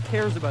 She actually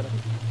cares about it.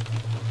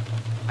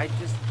 I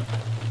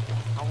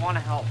want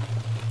to help.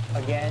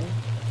 Again?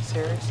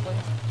 Seriously?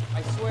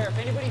 I swear, if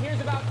anybody hears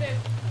about this...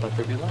 Let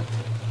there be light.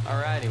 All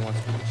right, he wants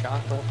to eat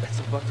chocolate. That's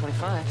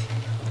 $1.25.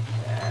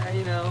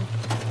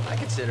 I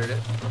considered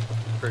it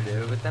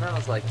Purdue, but then I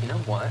was like, you know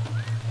what?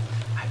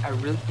 I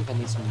really think I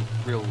need some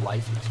real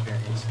life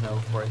experience,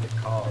 before I hit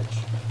college.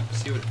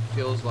 See what it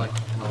feels like,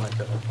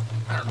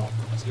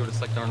 see what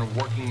it's like on a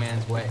working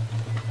man's way.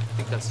 I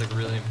think that's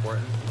really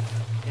important.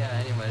 Yeah,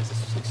 anyways,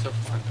 this was so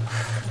fun.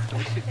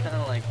 We should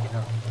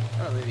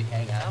maybe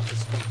hang out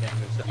this weekend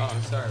or so. Oh,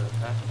 I'm sorry about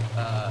that.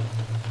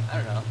 I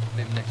don't know,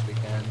 maybe next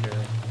weekend or...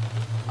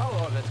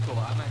 Oh, that's cool.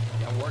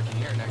 I'm working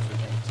here next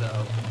weekend,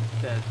 so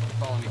the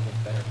following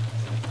weekend's better.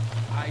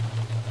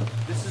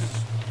 This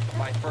is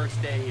my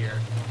first day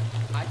here.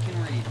 I can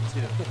read,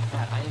 too.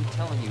 Pat, I am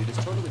telling you, it is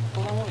totally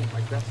blowing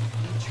my best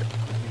feature.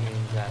 You mean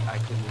that I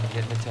could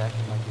get in a tech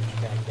and my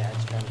douchebag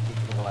dad's trying to teach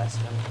me a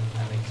lesson?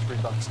 I make $3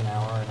 an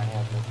hour and I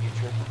have no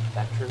future?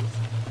 That truth?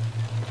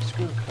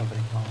 Screw the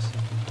company policy.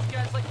 You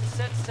guys like to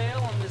set sail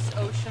on this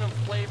ocean of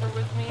flavor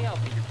with me? I'll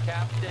be your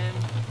captain.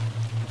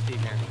 Steve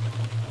here.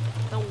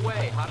 No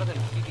way. Hotter than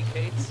Phoebe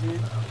Cates?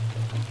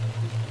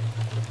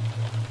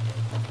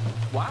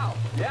 Wow.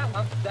 Yeah,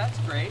 that's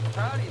great.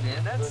 Proud of you,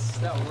 man. That's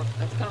kind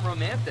of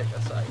romantic, I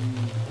say.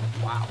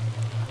 Wow.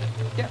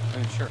 Yeah,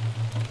 sure.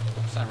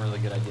 It's not a really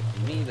good idea for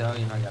me, though.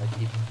 I got to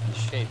keep in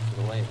shape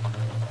for the late.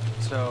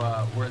 So,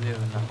 where are the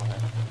other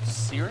knuckleheads?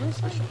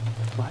 Seriously?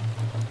 What?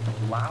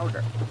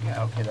 Louder.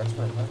 Yeah, okay, that's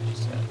what I thought you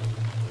said.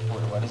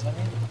 Wait, what does that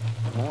mean?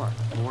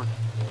 More.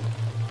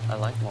 I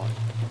like more.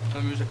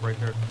 The music right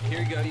there.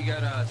 Here you go. You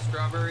got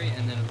strawberry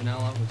and then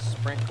vanilla with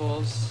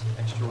sprinkles,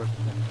 extra whipped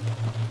cream.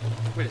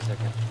 Wait a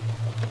second.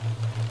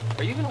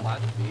 Are you even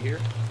allowed to be here?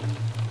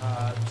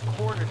 It's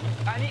quarter.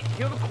 I need,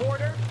 do you have a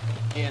quarter?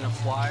 Yeah, and a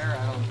flyer?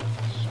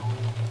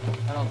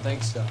 I don't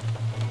think so.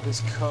 This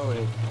code,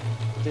 it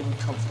didn't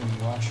come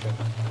from Russia.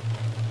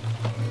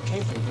 It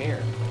came from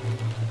here.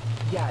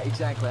 Yeah,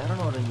 exactly. I don't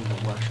know what I need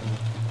in Russian.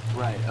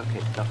 Right,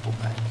 okay, duffel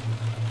bag.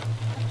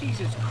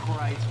 Jesus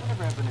Christ,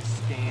 whatever happened to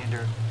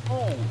Standard?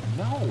 Oh,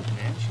 no,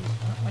 man, she's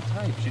not my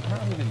type. She's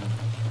not even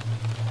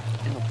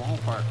in the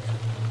ballpark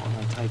on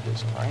my type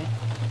is, all right?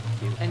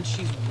 And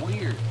she's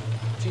weird.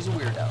 She's a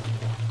weirdo.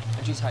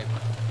 And she's hyper.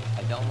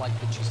 I don't like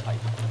that she's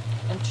hyper.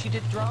 And she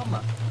did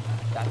drama.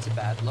 That's a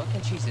bad look.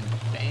 And she's in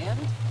band?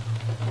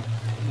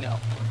 No.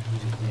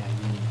 Yeah,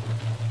 you mean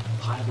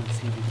Highland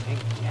CBT?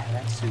 Yeah,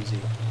 that's Susie.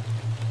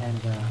 And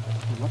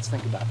let's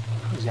think about it.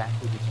 How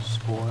exactly did you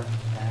score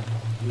that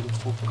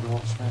beautiful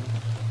girlfriend?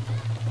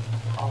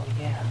 Oh,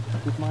 yeah,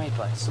 with my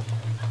advice.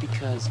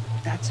 Because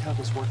that's how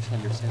this works,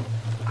 Henderson.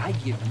 I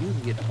give you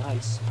the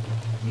advice,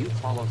 you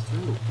follow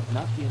through,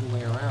 not the other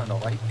way around, all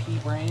right,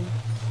 pea-brain?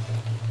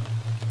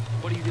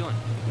 What are you doing?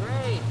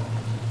 Great.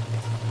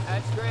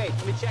 That's great.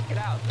 Let me check it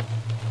out.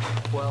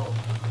 Well,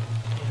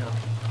 you know,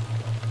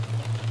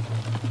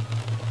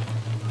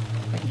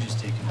 I can just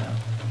take him out.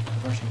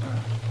 Rushing car.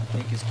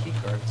 Take his key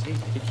card. See,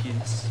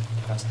 yes,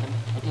 Dustin.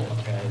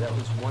 Okay, that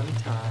was one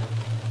time.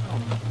 Oh,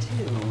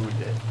 dude.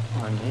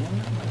 Come on, man.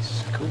 You're my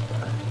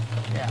scooper.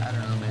 Yeah, I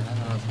don't know, man. I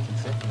don't know if he can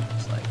fit me.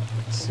 It's like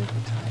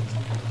super tight.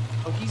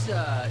 Oh, he's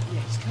got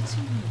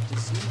some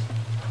disease.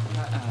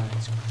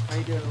 It's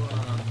Credo,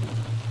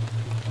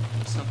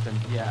 something.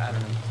 Yeah, I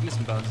don't know. He's got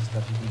some bones and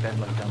stuff. You can bend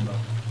like gumbo.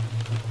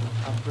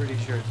 I'm pretty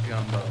sure it's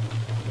gumbo.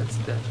 That's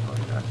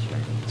definitely not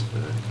Chinese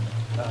food.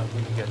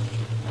 When you guys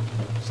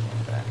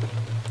stand back.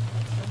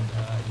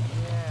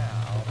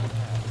 Yeah, I'll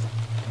pass.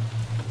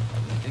 I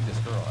really dig this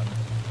girl. I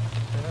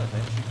don't know,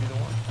 maybe she'd be the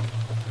one.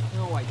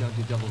 No, I don't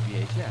do double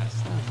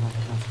VHS. Oh,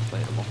 that's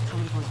relatable.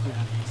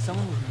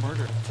 Someone was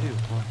murdered, too.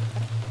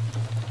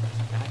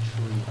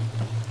 Actually,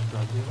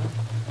 drug dealer?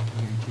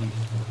 Guarantee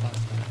you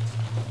busted.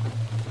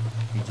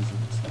 He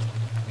doesn't exist.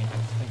 I mean, I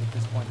just think at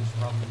this point this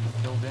probably be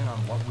filled in on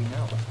what we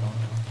know what's going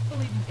on.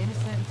 Believe him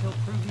innocent until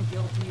proven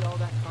guilty, all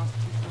that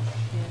constitutional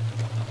shit.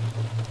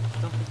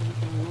 Don't think we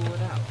can rule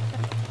it out.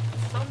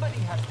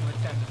 Somebody has to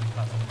attend to the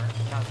customers.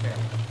 Not fair.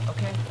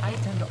 Okay? I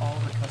attend to all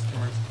the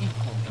customers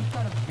equally. We've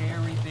got a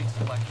very big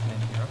selection in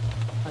here.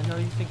 I know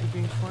you think you're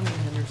being funny,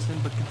 Henderson,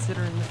 but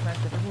considering the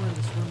fact that everyone in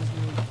this room is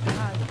nearly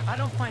dead, I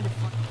don't find it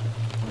funny.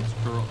 This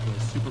girl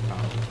was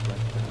superpowers, but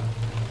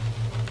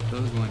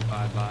those went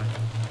bye-bye.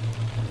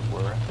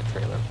 We're at the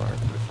trailer park.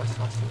 What if I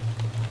saw some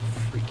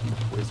freaky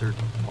wizard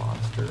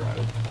monster out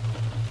of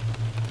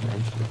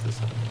mention to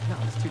something? No,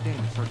 it's too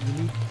dangerous. So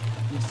you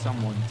need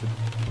someone to...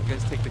 You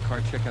guys take the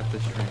car, check out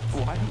this train.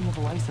 Why don't you have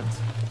a license?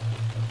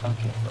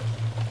 Okay, but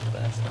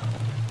that's not...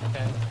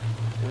 Okay.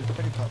 It was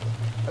pretty public.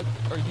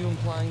 Are you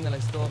implying that I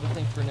still have a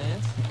thing for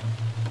Nance?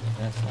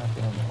 That's not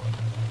the only one.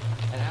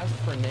 And as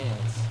for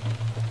Nance,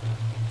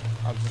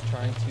 I was just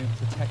trying to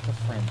protect a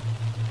friend.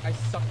 I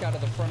sucked out of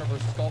the front of her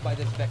skull by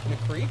this Vecna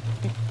creep.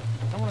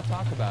 I don't want to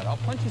talk about it. I'll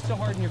punch you so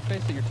hard in your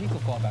face that your teeth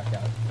will fall back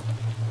out.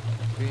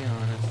 To be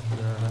honest,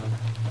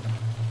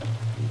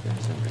 you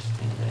guys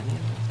understand any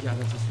of it? yeah,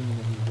 that's assuming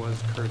that he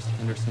was cursed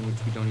Henderson, which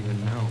we don't even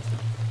know.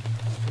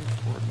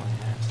 Straightforward, my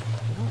ass.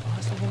 You know,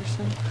 honestly,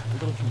 Henderson, a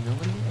little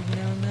humility every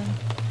now and then,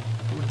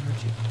 it wouldn't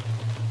hurt you.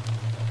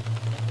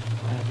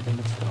 An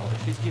academic scholar.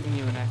 She's giving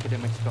you an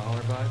academic scholar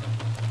vibe.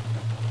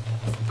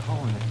 I'm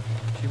calling it.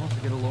 She wants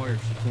to get a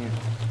lawyer, she can't.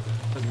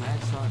 Does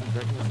Max not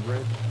Vecna's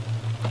red?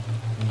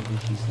 Maybe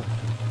she's like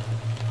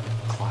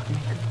a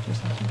clockmaker or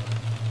something?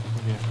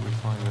 Maybe after we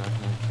find out,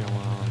 can I kill,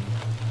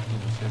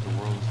 save the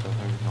world and stuff,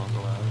 maybe we can all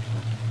go out or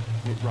something.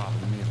 Me and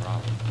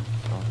Robin.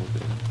 Probably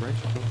did.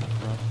 Rachel built that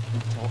for us.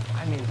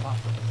 I made it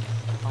possible.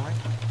 All right?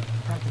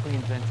 Practically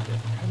invented it.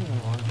 Having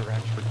a larger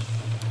expert.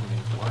 I mean,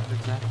 what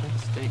exactly?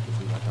 Steak, is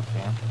he like a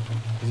fan?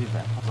 Is he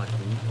that? I was like,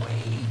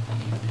 wait,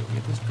 you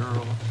get this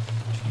girl.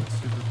 She gets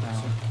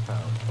superpower.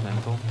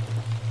 Mental.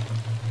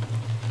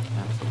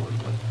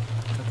 Absolutely.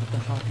 But the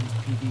Hawkins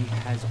PD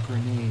has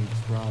grenades,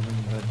 Robin,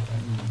 but I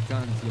mean,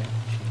 guns, yeah.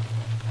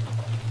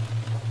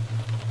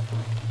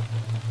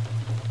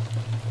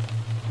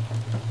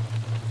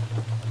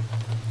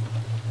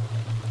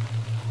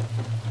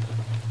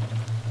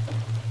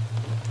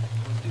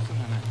 Let's do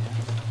something like that,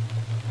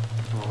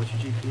 yeah? Well, what's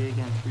your GPA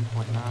again?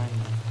 3.9.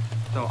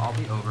 So I'll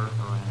be over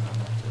around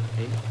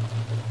 8.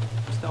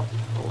 Stealthy,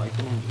 like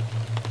a ninja.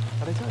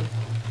 How'd I tell you?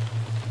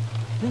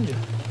 Ninja.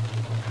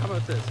 How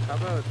about this? How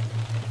about...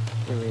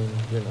 I mean,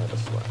 you're not a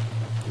slut.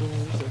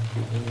 You're so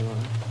cute when you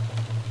are.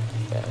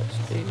 Bad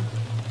state.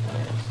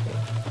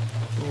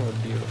 You're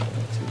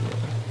beautiful, too.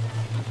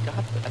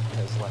 God, that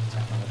has left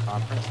town on the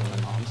conference and my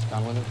mom's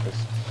gone with her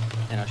because,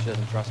 she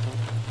doesn't trust him.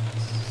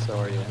 So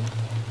are you in?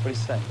 What do you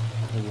say?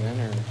 Are you in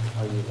or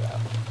are you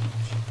out?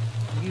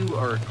 You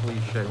are a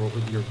cliche. What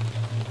with your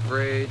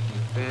grade,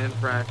 your band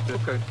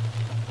practice. Okay.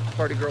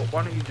 Party girl,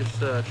 why don't you just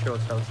show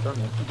us how it's done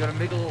then? You got a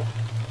Miggle...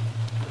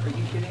 Are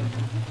you kidding?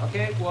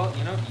 Okay, well,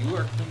 you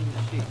are cleaning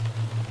the sheet.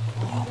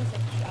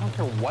 I don't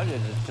care what it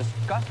is. It's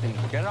disgusting.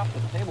 Get it off the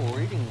table.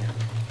 We're eating here.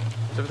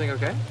 Is everything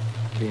okay?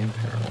 Being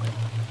paranoid.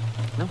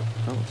 No,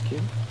 it's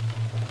cute.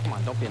 Come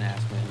on, don't be an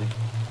ass, man. Did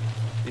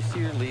you see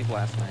your leave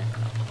last night?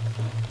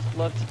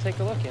 Love to take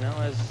a look, you know,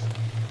 as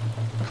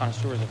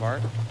connoisseurs of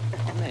art.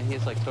 Oh, man,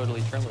 he's like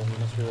totally trembling. He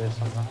must really have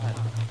something to hide.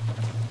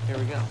 Here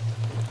we go.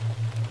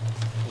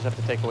 Just have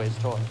to take away his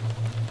toy.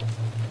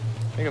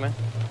 Here you go, man.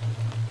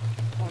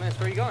 Oh, man, so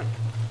where are you going?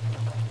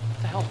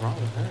 What the hell's wrong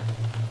with her?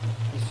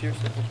 You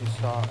seriously think you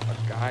saw a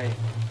guy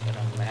in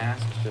a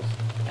mask just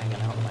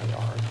hanging out in my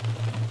yard?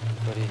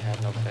 But he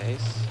had no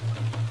face?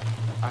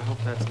 I hope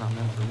that's not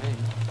meant for me.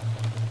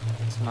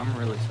 I'm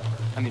really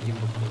sorry. I mean, even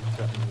before you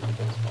threatened me with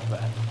a baseball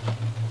bat.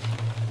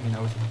 I mean,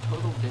 I was a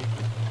total dick.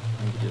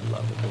 I mean, you did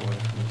love the door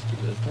from this to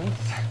business.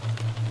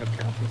 No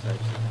counting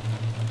types.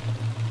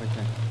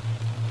 Okay.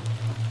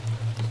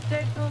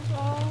 Take those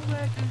old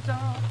records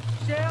off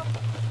the shelf.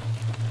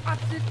 I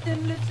sit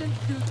and listen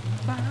to the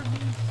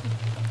bounce.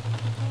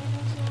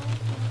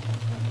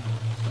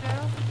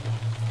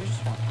 You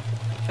just want to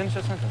finish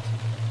the sentence.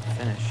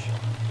 Finish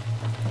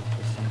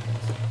the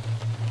sentence.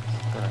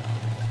 Good.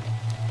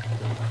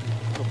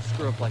 Little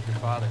screw up like your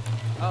father.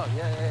 Oh,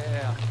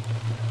 yeah.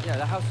 Yeah,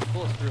 the house is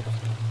full of screws.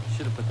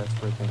 Should have put that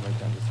spray paint right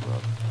down his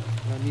throat.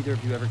 You know, neither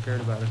of you ever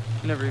cared about her.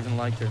 You never even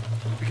liked her.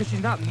 Because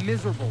she's not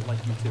miserable like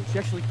you two. She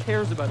actually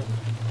cares about it.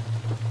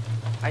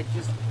 I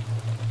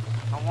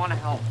want to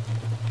help.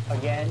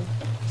 Again?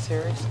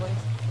 Seriously?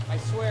 I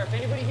swear, if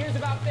anybody hears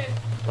about this...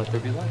 Let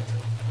there be light.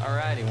 All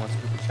right, he wants a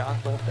scoop of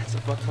chocolate. That's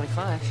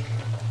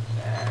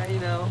 $1.25. You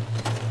know,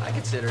 I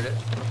considered it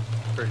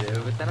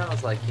Purdue, but then I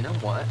was like, you know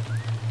what?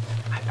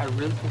 I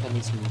really think I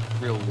need some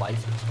real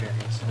life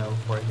experience, you know,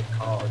 before I get to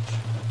college.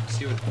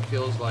 See what it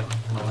feels like,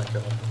 kind of like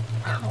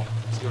I don't know,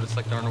 see what it's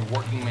like to earn a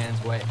working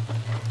man's way.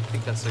 I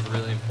think that's like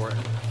really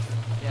important.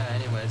 Yeah,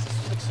 anyways, this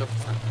is like so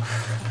fun.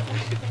 We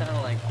could kind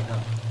of like, you know,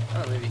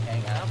 I don't know, maybe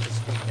hang out this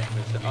weekend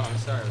or something. Oh, I'm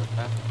sorry about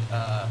that.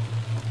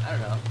 I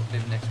don't know,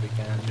 maybe next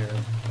weekend or...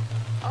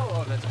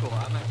 Oh, that's cool.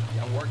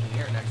 I'm working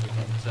here next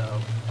weekend, so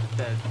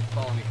the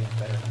following weekend's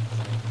better.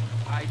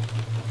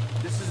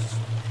 This is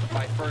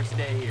my first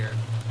day here.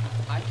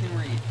 I can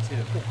read, too.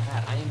 Look at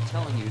that. I am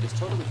telling you, it is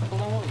totally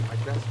blown my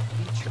best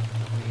feature.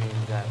 Meaning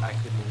that I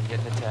couldn't even get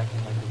into tech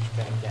and my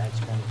douchebag dad's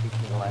trying to teach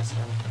me a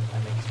lesson. I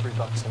make $3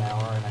 an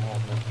hour and I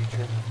have no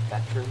future.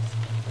 That truth?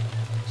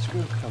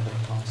 Screw company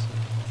policy.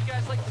 Would you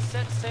guys like to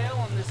set sail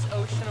on this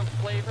ocean of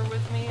flavor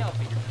with me? I'll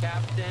be your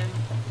captain.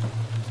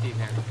 Steve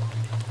Harrington.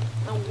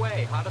 No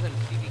way. Hotter than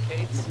Phoebe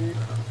Cates?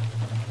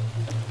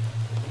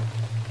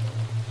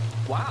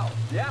 Wow.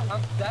 Yeah,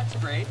 that's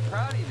great.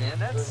 Proud of you, man.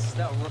 That's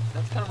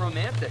kind of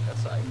romantic.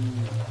 That's like,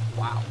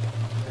 wow.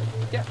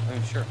 Yeah, I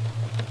mean, sure.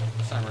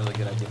 It's not a really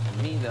good idea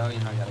for me, though. You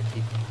know, I gotta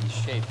keep these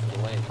shapes for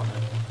the lake.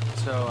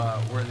 So,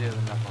 where are the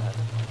other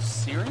knuckleheads?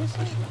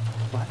 Seriously?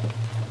 What?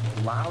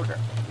 Louder.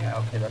 Yeah,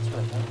 okay, that's what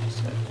I thought you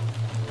said.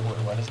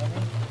 What does that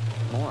mean?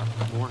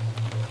 More.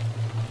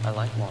 I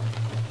like more.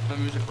 The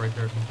music right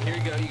there. Here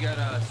you go. You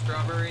got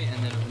strawberry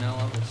and then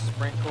vanilla with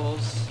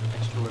sprinkles,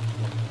 extra whipped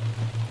cream.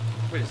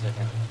 Wait a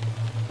second.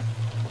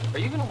 Are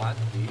you even allowed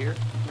to be here?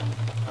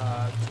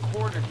 It's a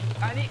quarter. Do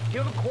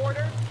you have a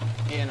quarter?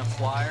 And a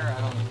flyer?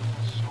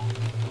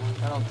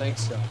 I don't think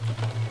so.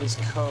 This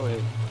code,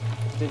 it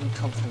didn't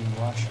come from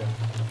Russia.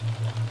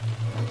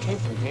 It came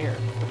from here.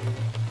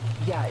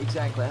 Yeah,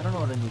 exactly. I don't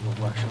know what I need with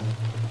Russian.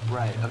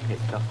 Right, okay,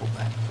 duffel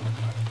bag.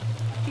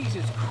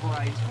 Jesus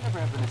Christ, we're never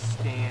having a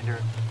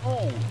standard.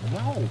 Oh,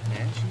 no,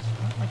 man. She's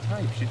not my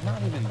type. She's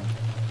not even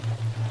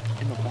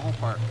in the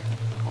ballpark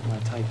of my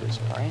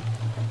typist, right?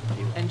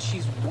 And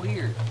she's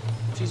weird.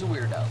 She's a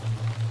weirdo.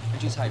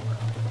 And she's hyper.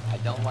 I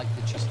don't like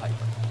that she's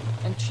hyper.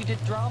 And she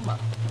did drama.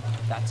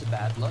 That's a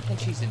bad look. And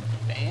she's in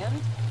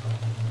band?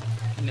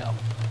 No.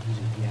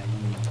 Yeah, you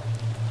mean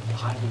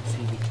hotter than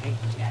Phoebe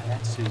Cates? Yeah,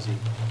 that's Susie.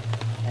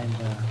 And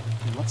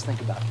let's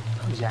think about it.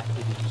 How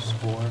exactly did you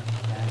score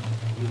that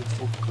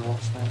beautiful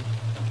girl's thing?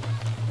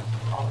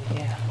 Oh,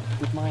 yeah,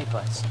 with my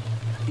advice.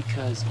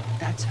 Because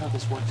that's how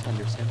this works,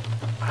 Henderson.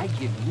 I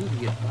give you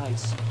the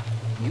advice.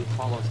 You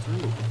follow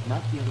through,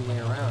 not the other way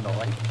around, all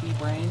right,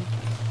 pea-brain?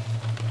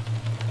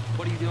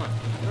 What are you doing?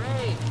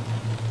 Great.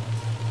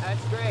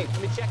 That's great.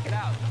 Let me check it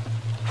out.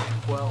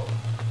 Well,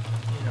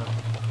 you know,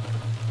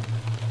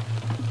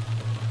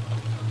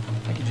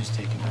 I could just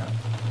take him out.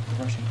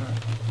 The Russian card.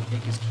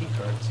 Take his key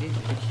card. See,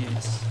 the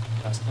keys.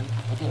 Dustin.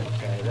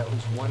 Okay, that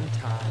was one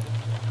time.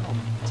 Oh,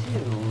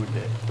 dude.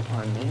 Come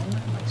on, man.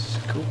 My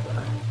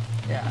scuba.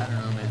 Yeah, I don't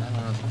know, man. I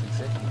don't know what the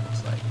thing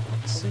looks like.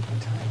 Super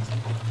tight.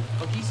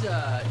 Oh, he's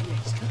got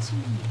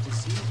some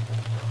disease.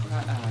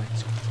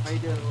 It's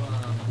Tito,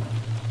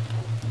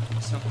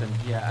 something.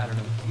 Yeah, I don't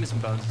know. Give me some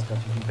bones and stuff.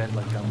 You can bend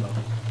like gumbo.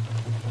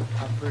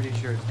 I'm pretty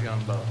sure it's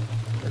gumbo.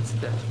 That's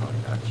definitely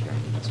not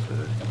Chinese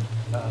food.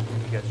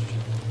 You guys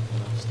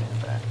should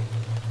stand back.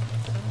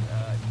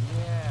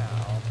 Yeah,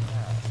 I'll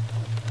pass.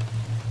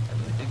 I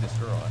really dig this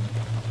girl. I mean,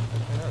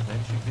 who knows?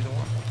 Maybe she'd be the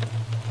one.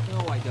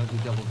 No, I don't do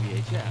double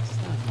VHS.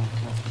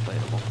 That's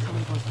relatable. How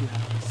many posts do you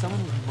have?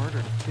 Someone was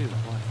murdered too.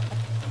 What?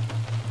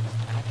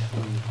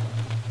 Actually,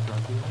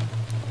 drug dealer?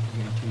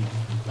 You're gonna choose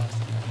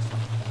Dustin or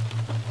something.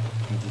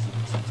 He doesn't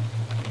make sense.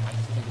 I mean, I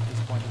just think at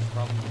this point it's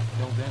probably just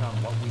filled in on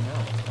what we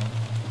know. So.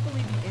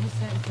 Believe you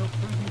innocent until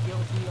proven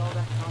guilty, all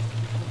that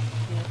constitutional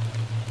shit.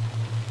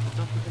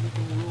 Don't think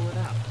anything to rule it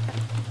out.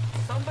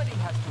 Somebody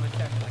has to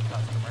attend to the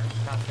customers.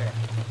 Not fair.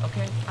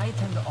 Okay? I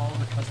attend to all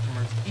the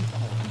customers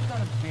equally. We've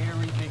got a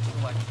very big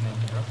selection in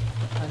here.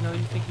 I know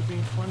you think you're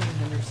being funny,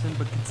 Henderson,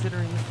 but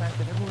considering the fact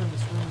that everyone in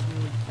this room is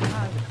really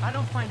private, I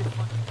don't find it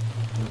funny.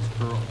 This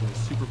girl has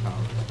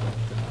superpowers,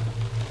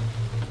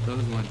 but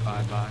those went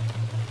bye-bye.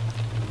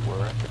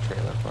 We're at the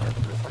trailer park,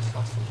 but if I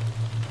saw some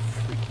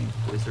freaky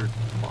wizard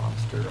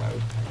monster, I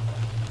would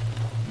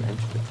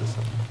mention it to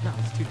someone. No,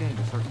 it's too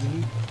dangerous. Or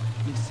you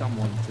need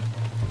someone to...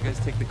 You guys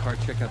take the car,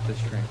 check out this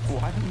shrink.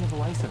 Why don't you have a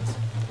license?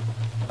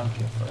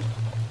 Okay, first.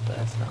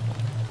 That's not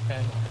one.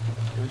 And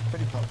it was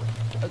pretty public.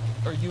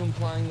 Are you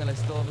implying that I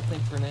still have a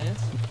thing for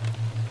Nance?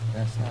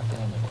 That's not the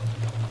only one.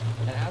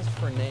 And as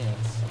for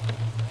Nance,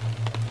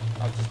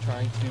 I was just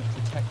trying to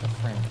protect a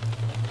friend.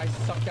 I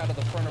sucked out of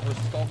the front of her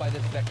skull by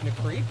this Vecna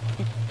creep.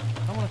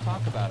 I don't want to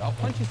talk about it. I'll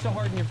punch you so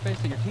hard in your face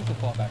that your teeth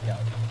will fall back out.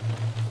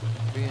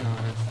 Being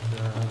honest,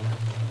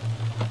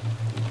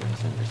 you guys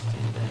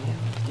understand any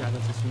of it? Yeah,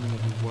 that's assuming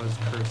that he was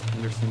cursed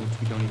Henderson, which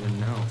we don't even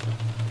know.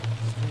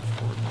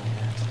 Straightforward, my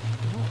ass.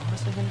 You know,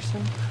 honestly,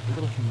 Henderson, a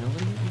little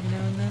humility every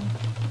now and then,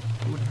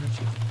 it wouldn't hurt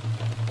you.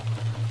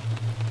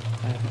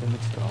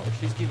 Academic scholar.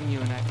 She's giving you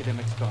an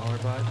academic scholar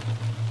vibe.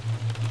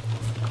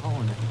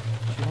 Calling it.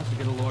 She wants to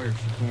get a lawyer.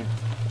 She can't.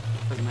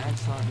 Her mad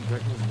son is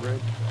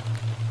red.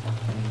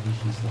 Maybe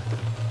she's like a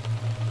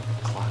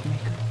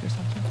clockmaker or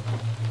something.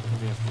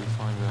 Maybe after we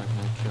find that, I'm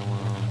gonna kill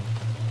him.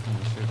 And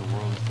we save the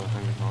world and stuff,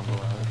 maybe we can all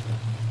go out or something.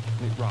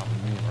 Me and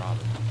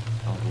Robin.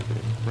 I'll leave it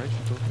in. Right,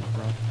 you're talking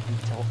about Robin.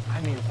 Until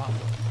I made it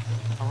possible.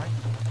 Alright?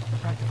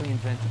 Practically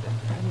invented it.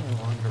 I mean,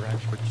 long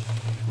direction, which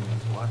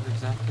means what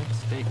exactly?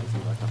 Steak, is he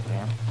like a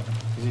vamp?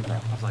 Is he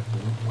vamp? I was like,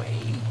 way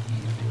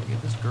easier.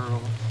 Get this girl.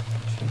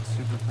 She has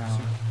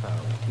superpower.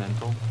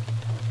 Mental.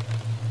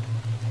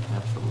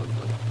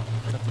 Absolutely.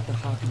 Except that the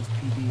Hawkins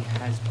PD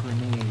has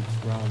grenades,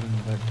 Robin,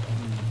 but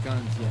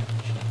guns yet.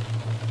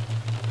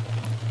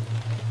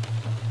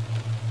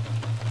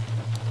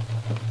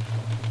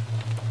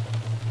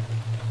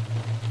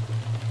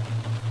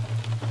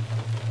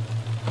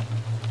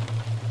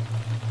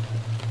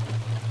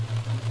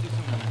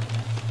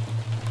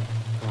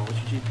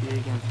 GPA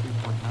again,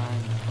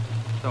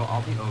 3.9. So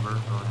I'll be over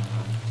around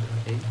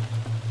 8.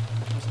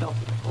 I'm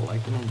stealthy,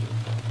 like the ninja.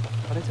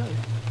 What'd I tell you?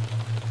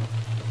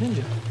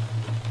 Ninja.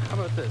 How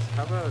about this?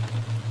 How about...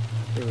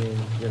 I mean,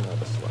 you're not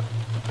a slut.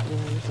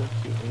 Yeah, you're so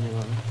cute when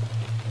you're on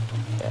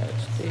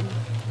backstage.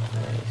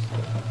 Nice.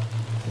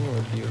 You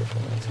were beautiful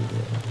next to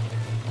you.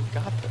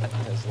 God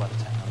has left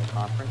town on the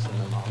conference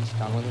and the mom's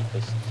gone with him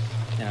because,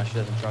 you know, she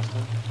doesn't trust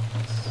him.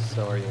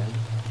 So are you in?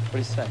 What do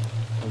you say?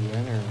 Are you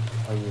in or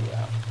are you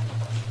out?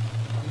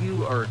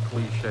 You are a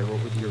cliche.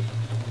 What with your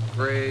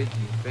grades,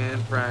 your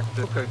band practice?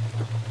 Okay.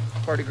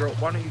 Party girl,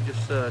 why don't you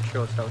just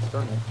show us how it's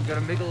done? You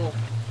gotta make a little...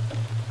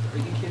 Are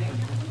you kidding?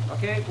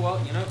 Okay, well,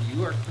 you know,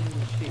 you are clean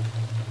the sheet.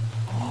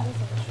 Oh,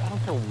 I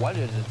don't care what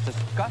it is. It's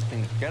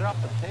disgusting. Get it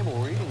off the table.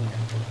 We're eating here.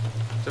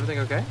 Is everything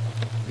okay?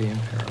 Being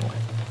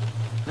paranoid.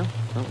 No,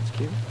 it's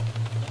cute.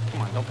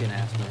 Come on, don't be an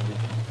ass, man.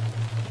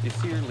 Did you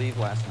see her leave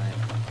last night?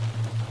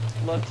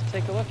 Love to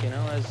take a look, you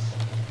know, as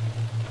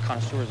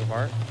connoisseurs of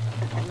art.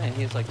 Oh man,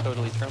 he's like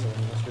totally trembling.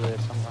 He must really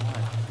have something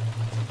behind.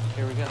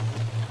 Here we go.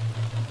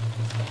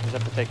 You just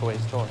have to take away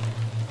his toy.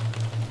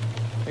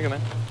 Here you go,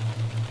 man.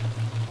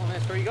 Oh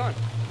man, where are you going?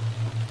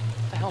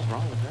 What the hell's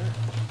wrong with her?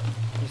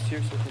 You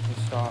seriously think you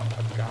saw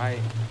a guy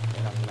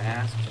in a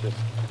mask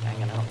just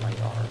hanging out in my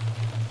yard?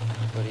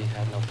 But he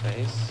had no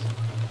face?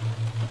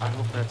 I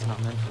hope that's not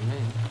meant for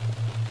me.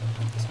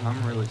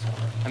 I'm really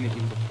sorry. I mean,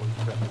 even before you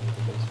threatened me with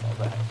a baseball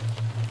bat.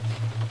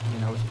 I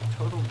mean, I was a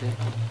total dick.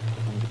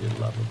 And you did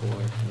love a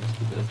boy from the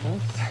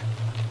business.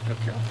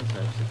 Okay, I'll just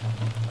actually come.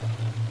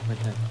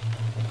 Right then.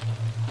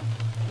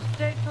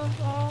 Take those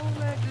all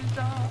records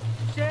off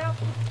the shelf.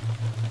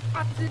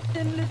 I sit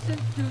and listen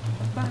to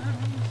the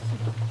bands.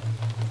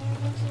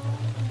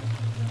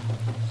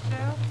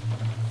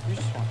 You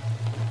just want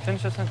to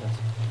finish the sentence.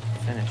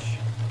 Finish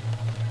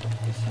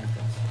the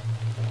sentence.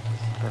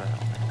 What the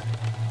hell, man?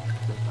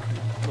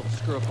 Little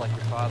screw up like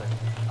your father.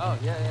 Oh,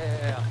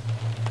 yeah.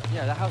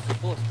 Yeah, that house is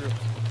full of screws.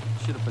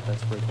 Should have put that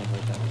spray paint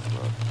right down his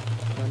throat.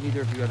 No,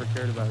 neither of you ever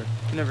cared about her.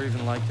 You never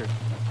even liked her.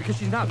 Because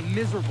she's not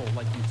miserable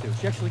like you two.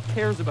 She actually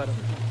cares about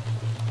other people.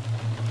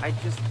 I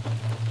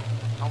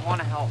want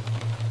to help.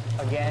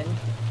 Again?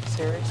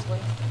 Seriously?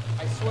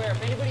 I swear,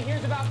 if anybody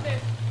hears about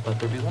this... Let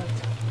there be light.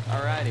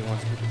 All right, he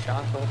wants to get the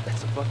chocolate.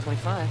 That's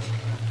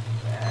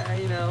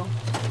 $1.25. You know,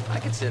 I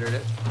considered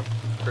it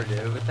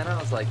Purdue, but then I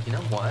was like, you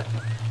know what?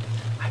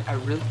 I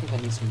really think I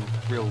need some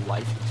real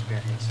life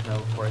experience, you know,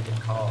 before I get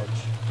to college.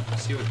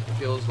 See what it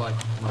feels like,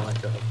 you know,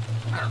 like a,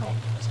 I don't know,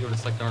 see what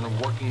it's like to earn a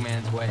working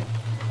man's way.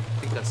 I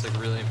think that's like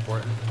really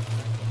important.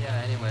 Yeah,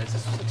 anyways,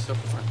 this was like so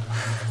fun.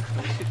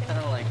 We should kind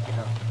of like, you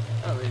know,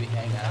 maybe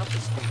hang out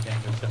this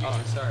weekend or something.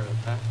 Oh, sorry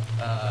about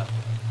that.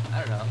 I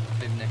don't know,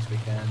 maybe next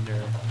weekend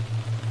or...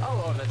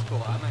 Oh, that's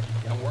cool.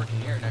 I'm working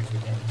here next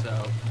weekend,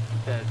 so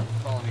the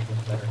following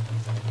weekend's better.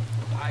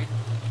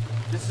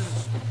 This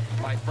is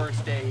my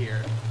first day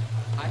here.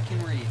 I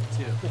can read,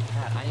 too.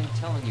 Pat, I am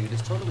telling you, it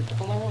is totally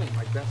blowing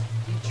my best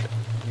teacher.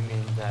 You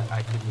mean that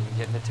I couldn't even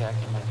get into tech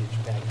and my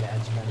douchebag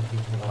dad's trying to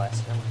teach me a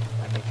lesson?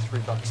 I make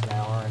 $3 an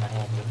hour and I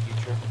have no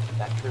future? Is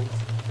that true?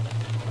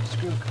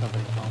 Screw the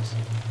company policy.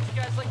 Would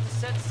you guys like to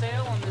set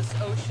sail on this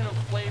ocean of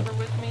flavor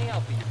with me?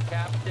 I'll be your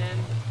captain.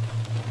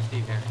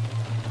 Steve Harrington.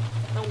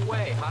 No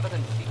way, hotter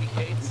than Phoebe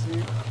Cates.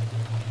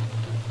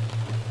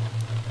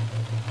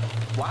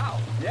 Wow,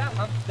 yeah,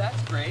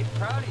 that's great.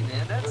 Proud of you,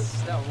 man.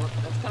 That's kind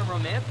of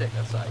romantic.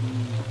 That's like,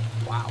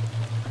 wow.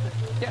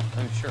 Yeah,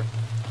 I'm sure.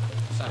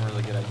 It's not a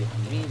really good idea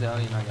for me, though.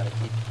 You know, I gotta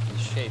keep in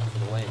shape for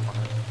the late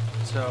one.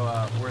 So,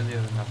 where are the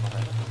other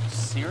knuckleheads?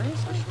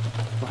 Seriously?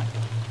 What?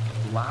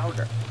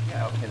 Louder.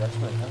 Yeah, okay, that's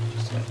what I thought you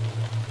said.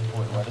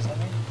 Wait, what does that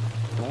mean?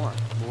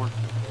 More.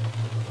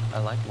 I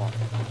like more.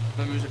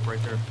 The music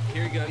right there.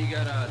 Here you go. You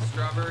got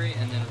strawberry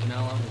and then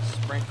vanilla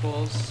with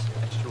sprinkles,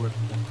 extra whipped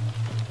cream.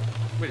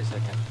 Wait a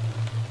second.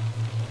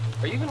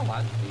 Are you even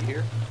allowed to be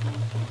here?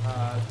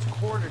 It's a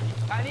quarter.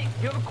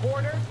 You have a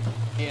quarter?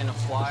 And a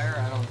flyer?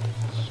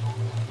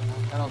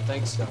 I don't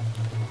think so.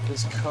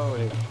 This coat,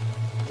 it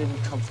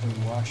didn't come from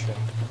Russia.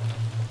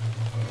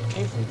 It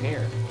came from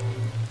here.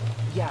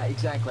 Yeah,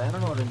 exactly. I don't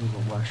know what I need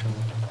to Russia.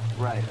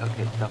 Right,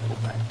 okay, duffel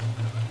bag.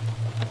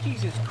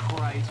 Jesus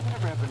Christ,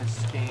 whatever happened to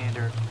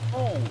Standard?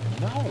 Oh,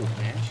 no,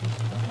 man. She's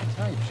not my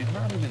type. She's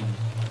not even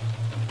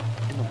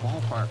in the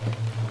ballpark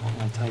of what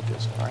my type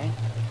is, all right?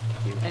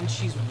 And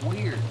she's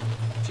weird.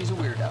 She's a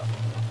weirdo.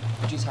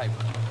 She's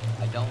hyper.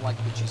 I don't like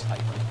that she's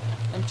hyper.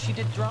 And she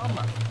did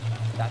drama.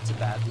 That's a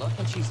bad look.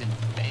 And she's in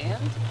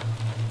band?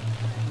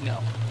 No.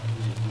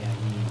 Yeah,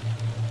 you mean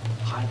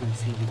hotter than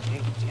Phoebe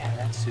Cates. Yeah,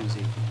 that's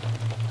Susie.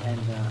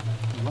 And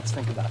let's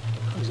think about it.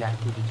 How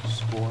exactly did you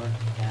score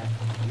that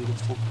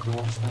beautiful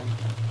girl thing?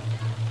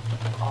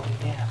 Oh,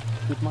 yeah,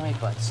 with my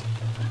advice.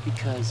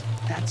 Because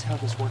that's how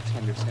this works,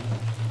 Henderson.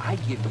 I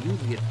give you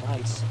the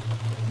advice,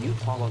 you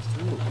follow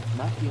through,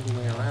 not the other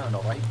way around,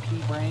 all right,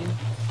 pea-brain?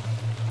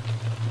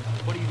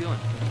 What are you doing?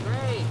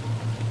 Great.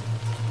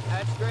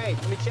 That's great.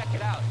 Let me check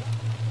it out.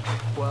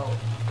 Well,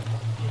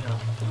 you know,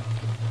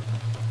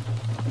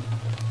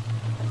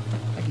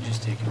 I could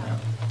just take him out.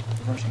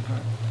 Russian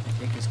card.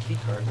 Take his key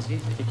card. It's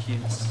easy.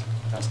 Keys.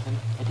 Dustin.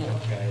 I did.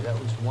 Okay, that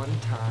was one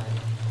time.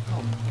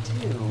 Oh,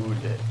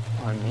 dude.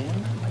 Come on,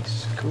 man. I'm like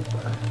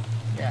Scooper.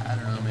 Yeah, I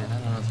don't know, man. I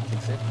don't know if you can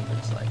fit me, but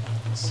it's like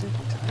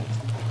super tight.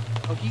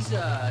 Oh, he's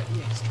got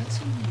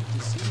some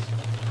disease.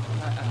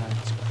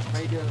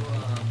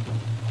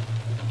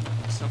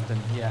 Something.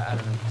 Yeah, I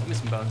don't know. He's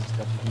missing bones and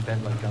stuff. You can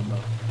bend like gumbo.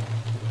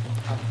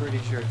 I'm pretty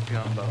sure it's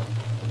gumbo.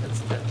 That's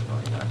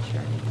definitely not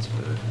Chinese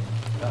food.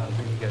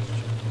 Then you guys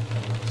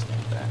should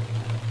stand back.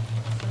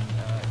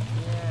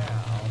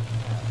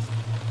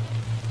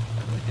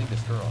 Dig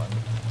this girl. I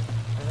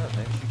don't know,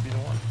 maybe she'd be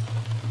the one.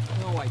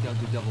 No, I don't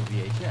do double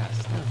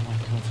VHS. Oh, my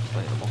God's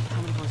relatable.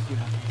 How many votes do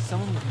you have?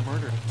 Someone was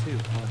murdered, too.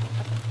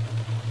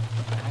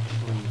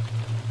 Actually,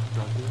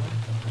 drug dealer?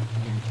 I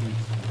guarantee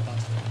he's going to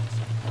bust that.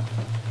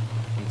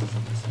 He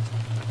doesn't listen to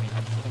me. I mean,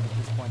 I just think at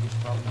this point he's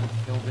probably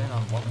filled in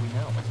on what we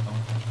know.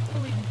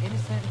 Believe him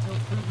innocent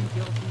until proven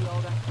guilty, all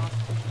that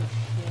constitutional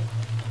shit.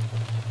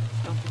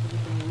 Don't think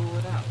we can rule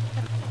it out.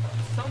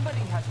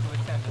 Somebody has to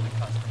attend to the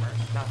customers.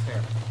 Not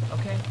fair.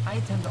 Okay? I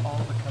attend to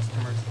all the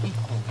customers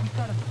equally. We've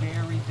got a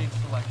very big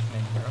selection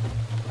in here.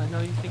 I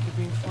know you think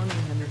you're being funny,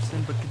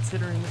 Henderson, but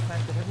considering the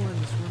fact that everyone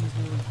in this room is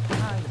nearly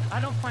dead,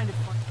 I don't find it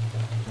funny.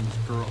 And this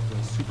girl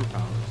has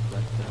superpowers,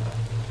 but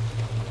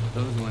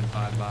those went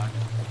bye-bye.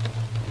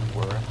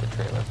 We're at the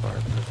trailer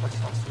park. I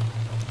saw some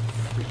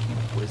freaky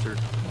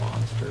wizard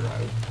monster.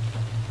 I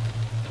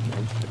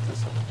mentioned it to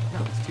someone.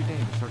 No, it's too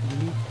dangerous.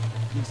 You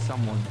need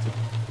someone to...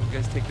 You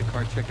guys take the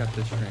car, check out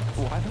this shrink.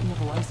 Oh, I don't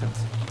have a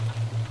license.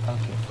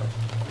 Okay, fine.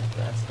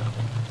 That's not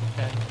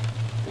okay.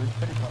 It was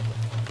pretty public.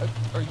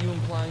 Are you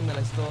implying that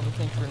I still have a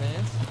thing for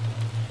Nance?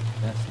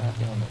 That's not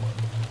the only one.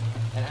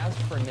 And as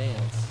for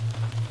Nance,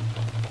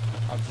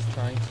 I was just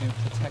trying to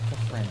protect a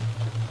friend.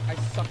 I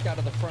sucked out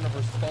of the front of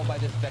her skull by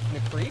this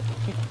Vecna creep.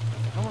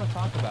 I don't want to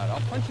talk about it.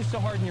 I'll punch you so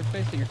hard in your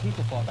face that your teeth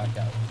will fall back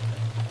out.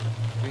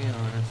 Being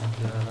honest,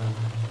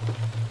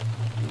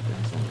 you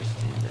guys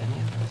understand any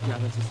of this? Yeah,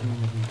 that's assuming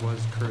that he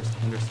was cursed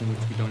Henderson,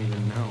 which we don't even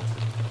know.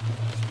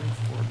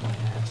 Straightforward, my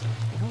ass.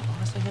 You know,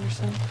 honestly,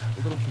 Henderson, a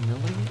little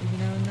humility every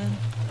now and then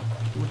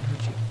wouldn't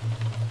hurt you.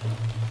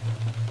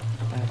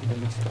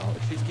 Academic scholar.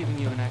 She's giving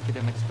you an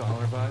academic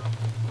scholar vibe.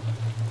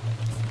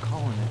 I'm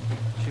calling it.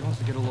 She wants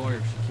to get a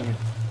lawyer if she can't.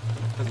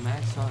 Because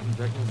Max saw it and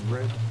Vecna's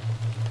red.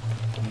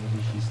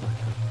 Maybe she's like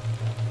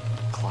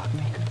a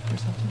clockmaker or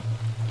something?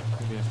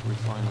 Maybe after we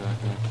find that, I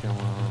can kill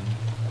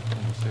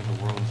save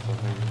the world and stuff.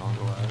 Maybe we can all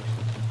go out or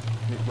something.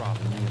 Meet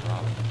Robin, me and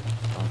Robin.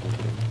 Sounds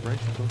like it. Right?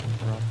 She's looking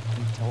for us.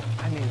 You tell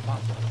I made it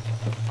possible.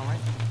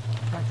 Alright?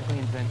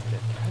 Practically invented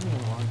it. Heading in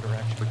the wrong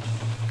direction. Which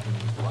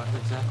means what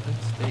exactly?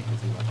 Steak,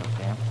 is he like a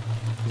vamp?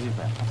 Is he a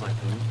vamp? I was like,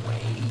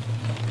 wait.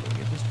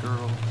 Look at this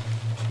girl.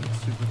 She's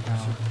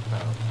superpower.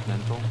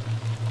 Mental.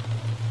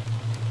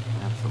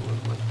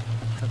 Absolutely.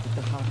 Except that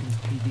the Hawkins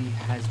PD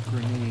has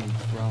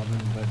grenades, Robin,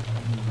 but I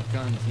mean,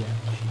 guns, yeah.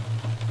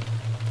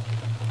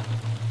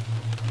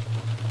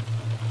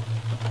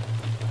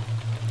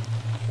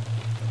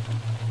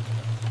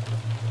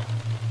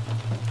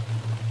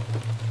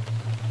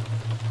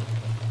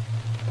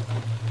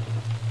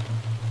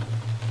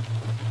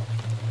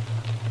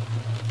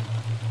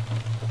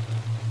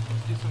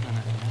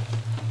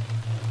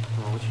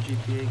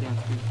 GPA again,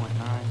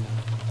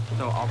 3.9.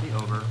 So I'll be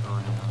over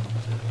around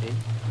 8.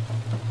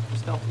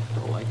 Stealthy,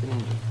 like a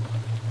ninja.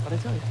 What'd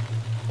I tell you?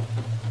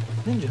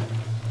 Ninja.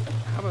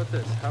 How about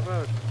this? How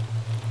about...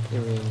 You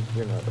mean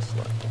you're not a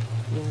slut?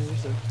 Yeah, you're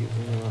so cute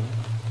when you're on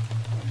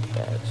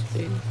bad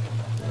Steve.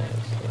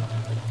 Nice.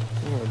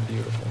 You're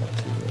beautiful,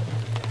 too.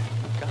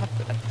 Got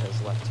that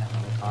his left town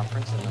at the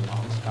conference and the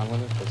mom's gone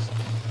with it because,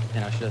 you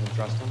know, she doesn't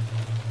trust him.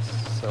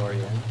 So are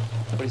you in?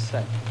 What do you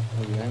say?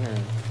 Are you in or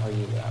are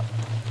you out?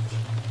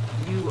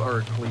 You are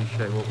a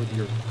cliche. What with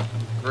your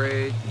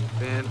grades and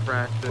band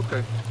practice?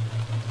 Okay.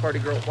 Party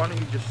girl, why don't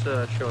you just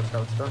show us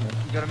how it's done then?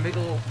 You gotta make a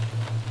little...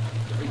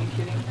 Are you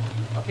kidding?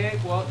 Okay,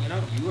 well, you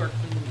know, you are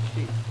cleaning the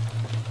sheets.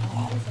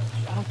 Oh,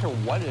 I don't care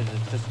what it is.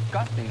 It's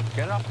disgusting.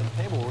 Get it off the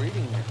table. We're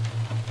eating here.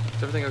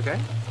 Is everything okay?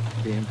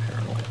 Being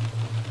paranoid.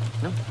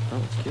 No,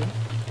 it's cute.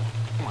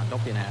 Come on,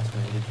 don't be an ass,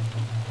 man. Did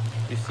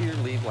you see her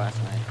leave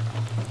last night?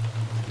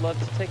 Love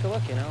to take a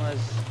look, you know, as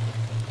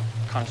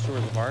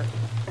connoisseurs of art.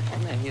 Oh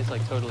man, he's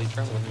like totally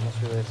trembling. He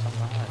must really have something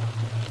to hide.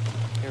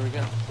 Here we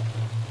go.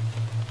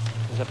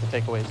 Just have to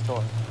take away his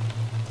toy.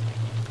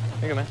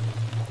 Here you go, man.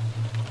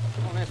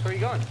 Oh, man, where are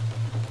you going?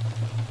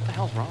 What the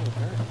hell's wrong with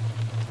her?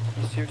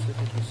 You seriously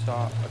think you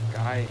saw a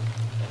guy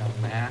in a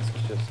mask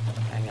just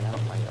hanging out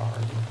in my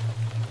yard?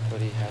 But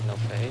he had no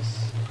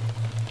face?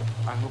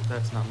 I hope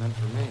that's not meant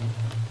for me.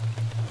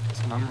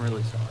 Listen, I'm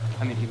really sorry.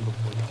 I mean, even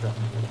before you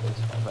threatened me with a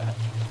baseball bat.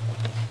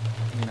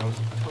 I mean, I was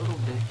a total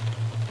dick.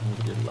 I'm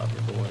a good lover,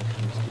 but when it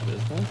comes to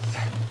business,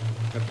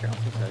 okay,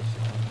 I'll fix that shit.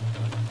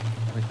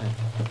 What do you think?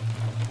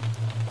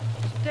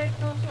 Take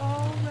those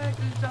old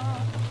records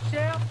off the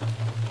shelf.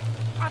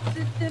 I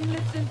sit and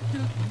listen to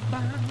the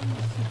bounce.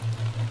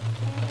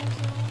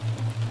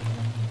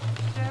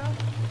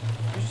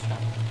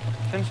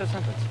 Finish the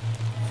sentence.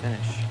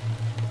 Finish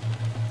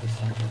the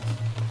sentence.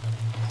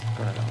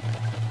 Go ahead,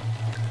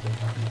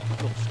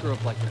 Little screw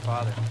up like your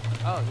father.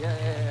 Oh,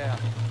 yeah.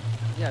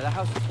 Yeah, that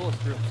house is full of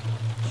screws.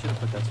 Should have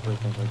put that spray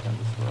paint right down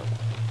this road.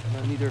 No,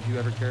 neither of you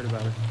ever cared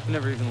about her. You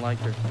never even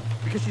liked her.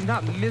 Because she's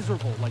not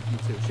miserable like you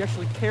two. She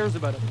actually cares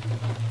about everything.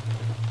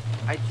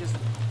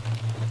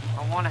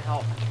 I want to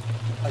help.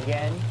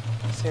 Again?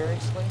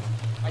 Seriously?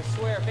 I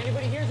swear, if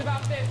anybody hears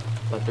about this...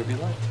 Let there be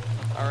light.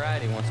 All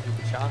right, he wants to scoop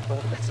of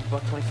chocolate. That's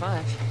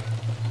 $1.25.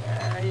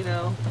 Yeah, you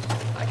know,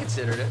 I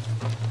considered it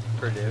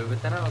Purdue,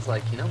 but then I was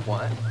like, you know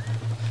what?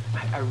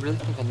 I really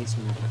think I need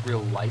some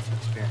real life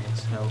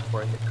experience, you know,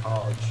 before I hit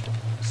college.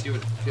 See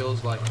what it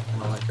feels like, you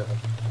know, like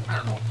I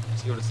don't know,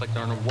 see what it's like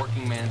on a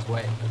working man's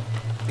way.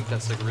 I think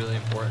that's like really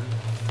important.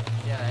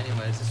 Yeah,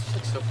 anyways, this is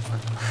like so fun.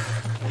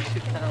 We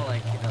should kind of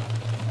like, you know,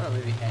 I don't know,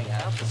 maybe hang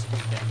out this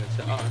weekend or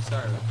so. Oh, I'm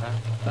sorry about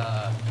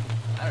that.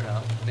 I don't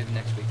know, maybe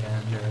next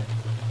weekend or...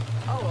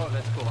 Oh,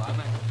 that's cool.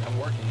 I'm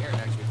working here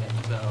next weekend,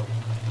 so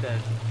the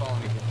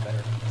following weekend's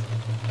better.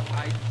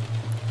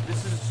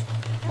 This is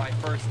my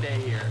first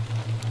day here.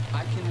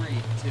 I can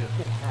read, too.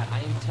 I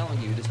am telling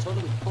you, it is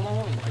totally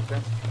blowing my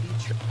best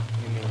feature.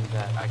 You mean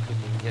that I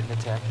couldn't even get in a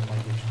tech and my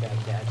douchebag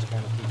dad's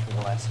trying to teach me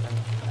a lesson?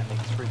 I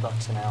make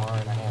 $3 an hour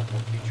and I have no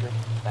future?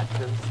 That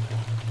truth?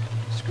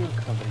 Screw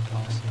the company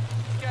policy.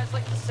 You guys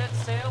like to set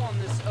sail on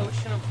this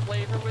ocean of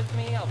flavor with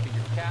me? I'll be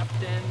your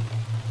captain.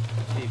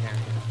 Steve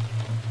Harrington.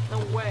 No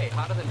way.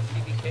 Hotter than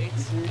Phoebe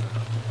Cates?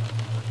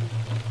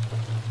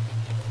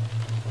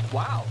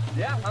 Wow.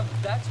 Yeah,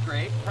 that's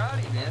great. Proud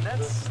of you, man.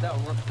 That's kind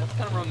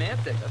of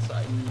romantic. That's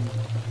like,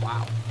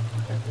 wow.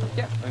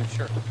 Yeah, I mean,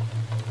 sure.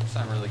 It's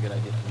not a really good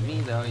idea for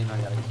me, though. You know,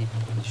 I gotta keep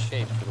in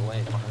shape for the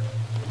late part.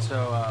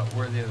 So,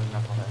 where are the other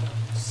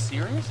knuckleheads?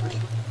 Seriously?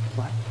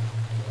 What?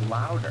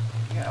 Louder.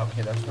 Yeah,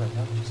 okay, that's what I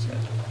thought you said.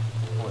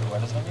 Wait,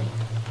 what does that mean?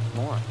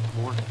 More.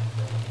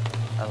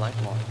 I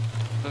like more.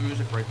 The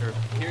music right there.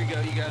 Here you go.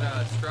 You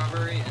got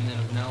strawberry and then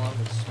vanilla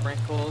with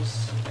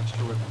sprinkles,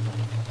 extra whipped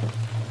cream.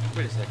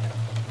 Wait a second.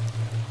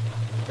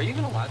 Are you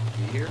even allowed to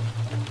be here?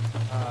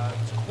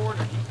 It's a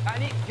quarter. Do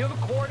you have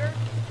a quarter?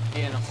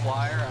 And a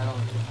flyer?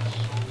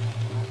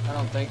 I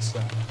don't think so.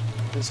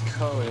 This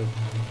code,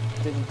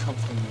 it didn't come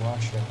from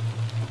Russia.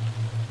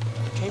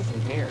 It came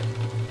from here.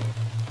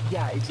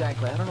 Yeah,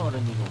 exactly. I don't know what I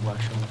need in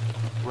Russian.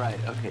 Right,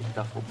 okay,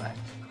 duffel bag.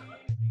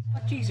 Oh,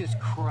 Jesus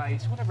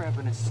Christ, whatever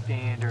happened to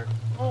Standard?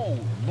 Oh,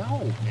 no,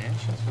 man.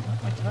 She's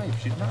not my type.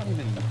 She's not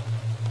even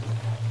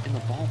in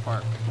the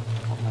ballpark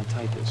of what my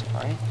type is,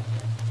 all right?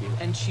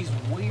 And she's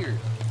weird.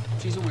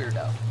 She's a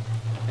weirdo.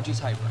 And she's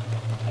hyper.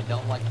 I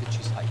don't like that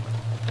she's hyper.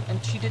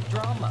 And she did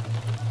drama.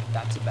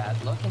 That's a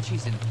bad look. And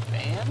she's in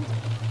band?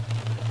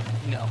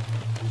 No.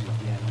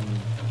 Yeah, I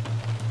mean,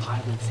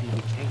 Pirates in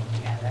the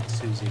Cage. Yeah, that's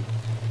Susie.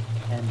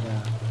 And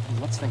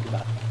let's think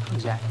about it. How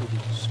exactly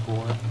did you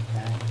score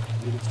that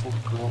beautiful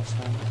girl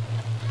son?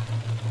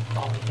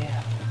 Oh,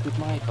 yeah, with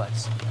my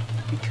advice.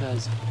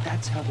 Because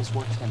that's how this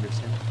works,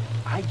 Henderson.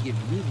 I give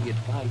you the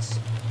advice,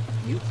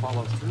 you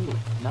follow through,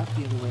 not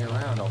the other way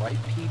around, all right,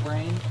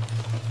 pea-brain?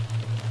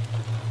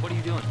 What are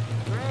you doing?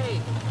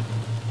 Great.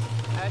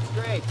 That's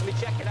great. Let me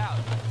check it out.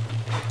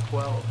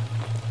 Well,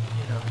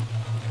 you know,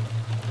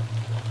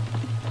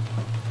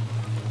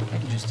 I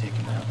can just take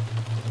him out.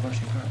 Where's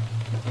your car?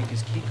 Take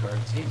his key card.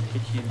 See?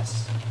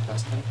 Yes,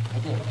 Dustin. I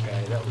did.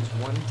 Okay, that was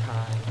one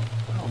time.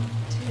 Oh,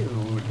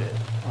 dude.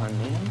 Oh,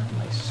 man, not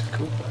my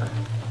scooper.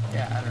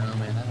 Yeah, I don't know,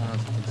 man. I don't know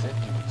if you can zip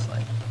him. It's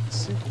like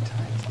Super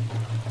tight.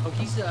 oh,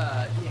 he's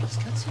got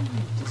some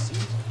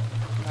disease.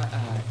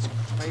 It's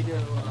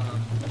credo,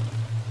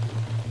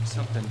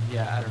 something.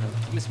 Yeah, I don't know.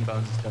 He's missing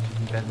bones and stuff. He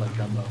can bend like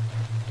gumbo.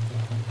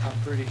 I'm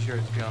pretty sure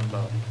it's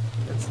gumbo.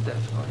 That's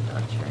definitely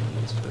not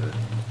Chinese food.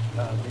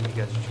 Then you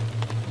guys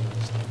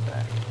should stand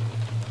back.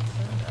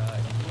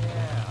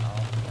 Yeah,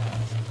 I'll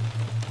pass.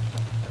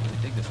 I really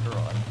dig this girl.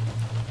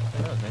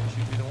 Who knows, maybe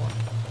she'd be the one.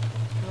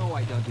 No,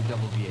 I don't do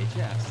double VHS.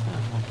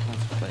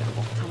 That's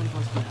debatable. How many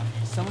votes do you have?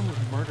 Someone was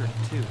murdered,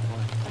 too.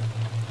 What?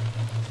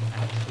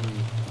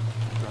 Actually,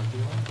 a drug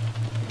dealer?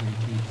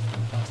 He's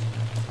busted.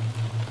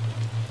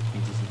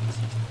 Means he's in the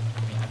system.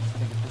 I mean, I just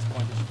think at this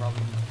point they should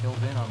probably be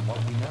filled in on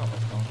what we know.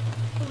 What's going on?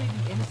 Believe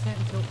me, innocent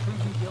until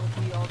proven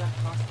guilty, all that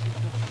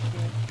constitutional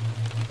shit.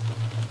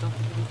 Don't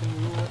think we can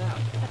rule it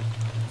out.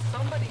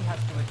 Somebody has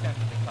to attend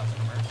to the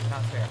customers.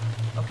 Not fair.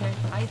 Okay,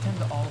 I attend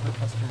to all the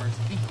customers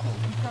equally.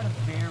 We've got a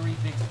very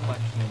big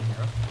selection in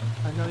here.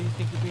 I know you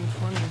think you're being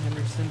funny,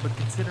 Henderson, but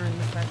considering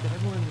the fact that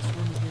everyone in this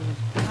room is nearly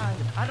died,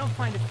 I don't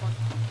find it fun.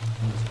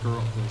 And this girl,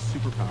 the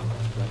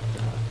superpowers, but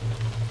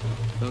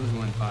those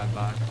went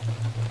bye-bye.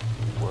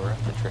 We're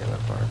at the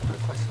trailer park, but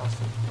if I saw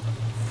some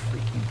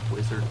freaky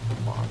wizard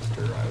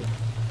monster, I would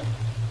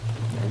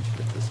mention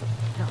it to someone.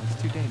 No, it's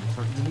too dangerous.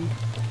 Or you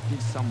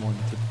need someone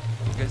to...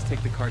 You guys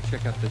take the car,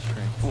 check out this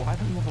shrink. Well, I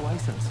don't have a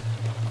license.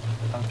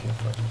 Okay,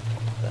 but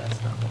that's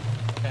not one.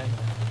 Okay.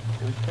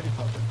 It was pretty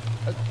public.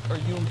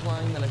 Are you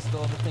implying that I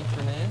still have a thing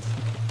for Nance?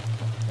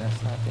 That's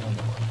not the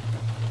only one.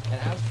 And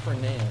as for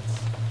Nance,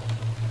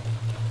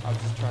 I was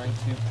just trying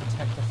to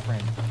protect a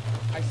friend.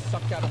 I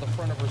sucked out of the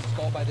front of her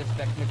skull by this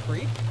Vecna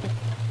Creek.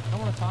 I don't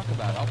want to talk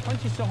about it. I'll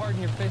punch you so hard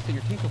in your face that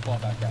your teeth will fall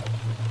back out.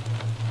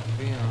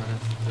 Being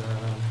honest,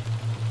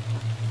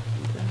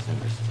 You guys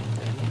understand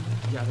any of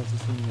it? yeah, that's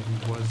assuming that he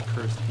was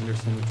cursed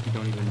Henderson, which we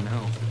don't even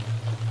know.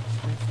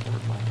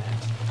 Straightforward, my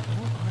ass. You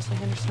know, honestly,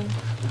 Henderson,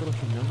 a little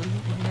humility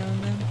every now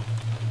and then,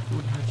 it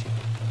wouldn't hurt you.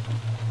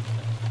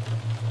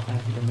 An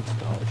academic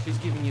scholar.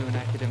 She's giving you an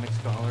academic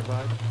scholar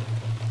vibe.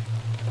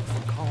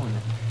 I'm calling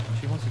it.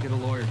 She wants to get a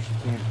lawyer, she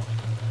can't.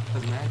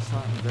 Has Max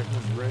not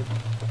Vecna's red?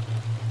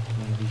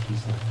 Maybe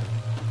he's like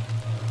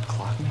a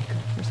clockmaker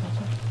or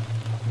something?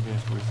 Maybe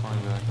after we find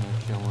that, I'm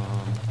gonna kill,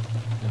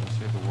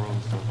 save the world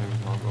and stuff, maybe we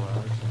can all go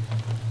out or something.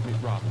 Me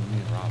and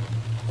Robin.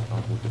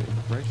 Probably big.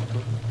 Right? She's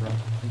looking at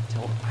Robin.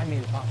 I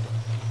made it possible.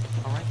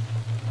 All right?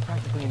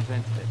 Practically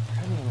invented it.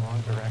 Heading in the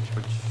wrong direction.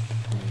 Which,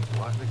 I mean,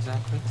 what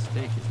exactly?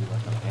 Steak, is he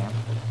like a vamp?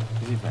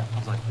 Is he a vamp? I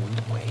was like,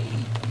 wait.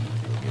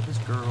 You get this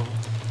girl.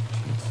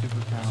 She needs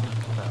superpower.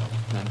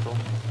 Mental?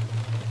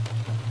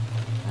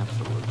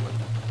 Absolutely.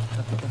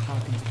 I think the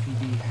Hawkins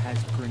PD has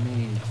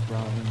grenades,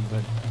 Robin,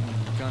 but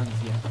guns,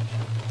 yeah.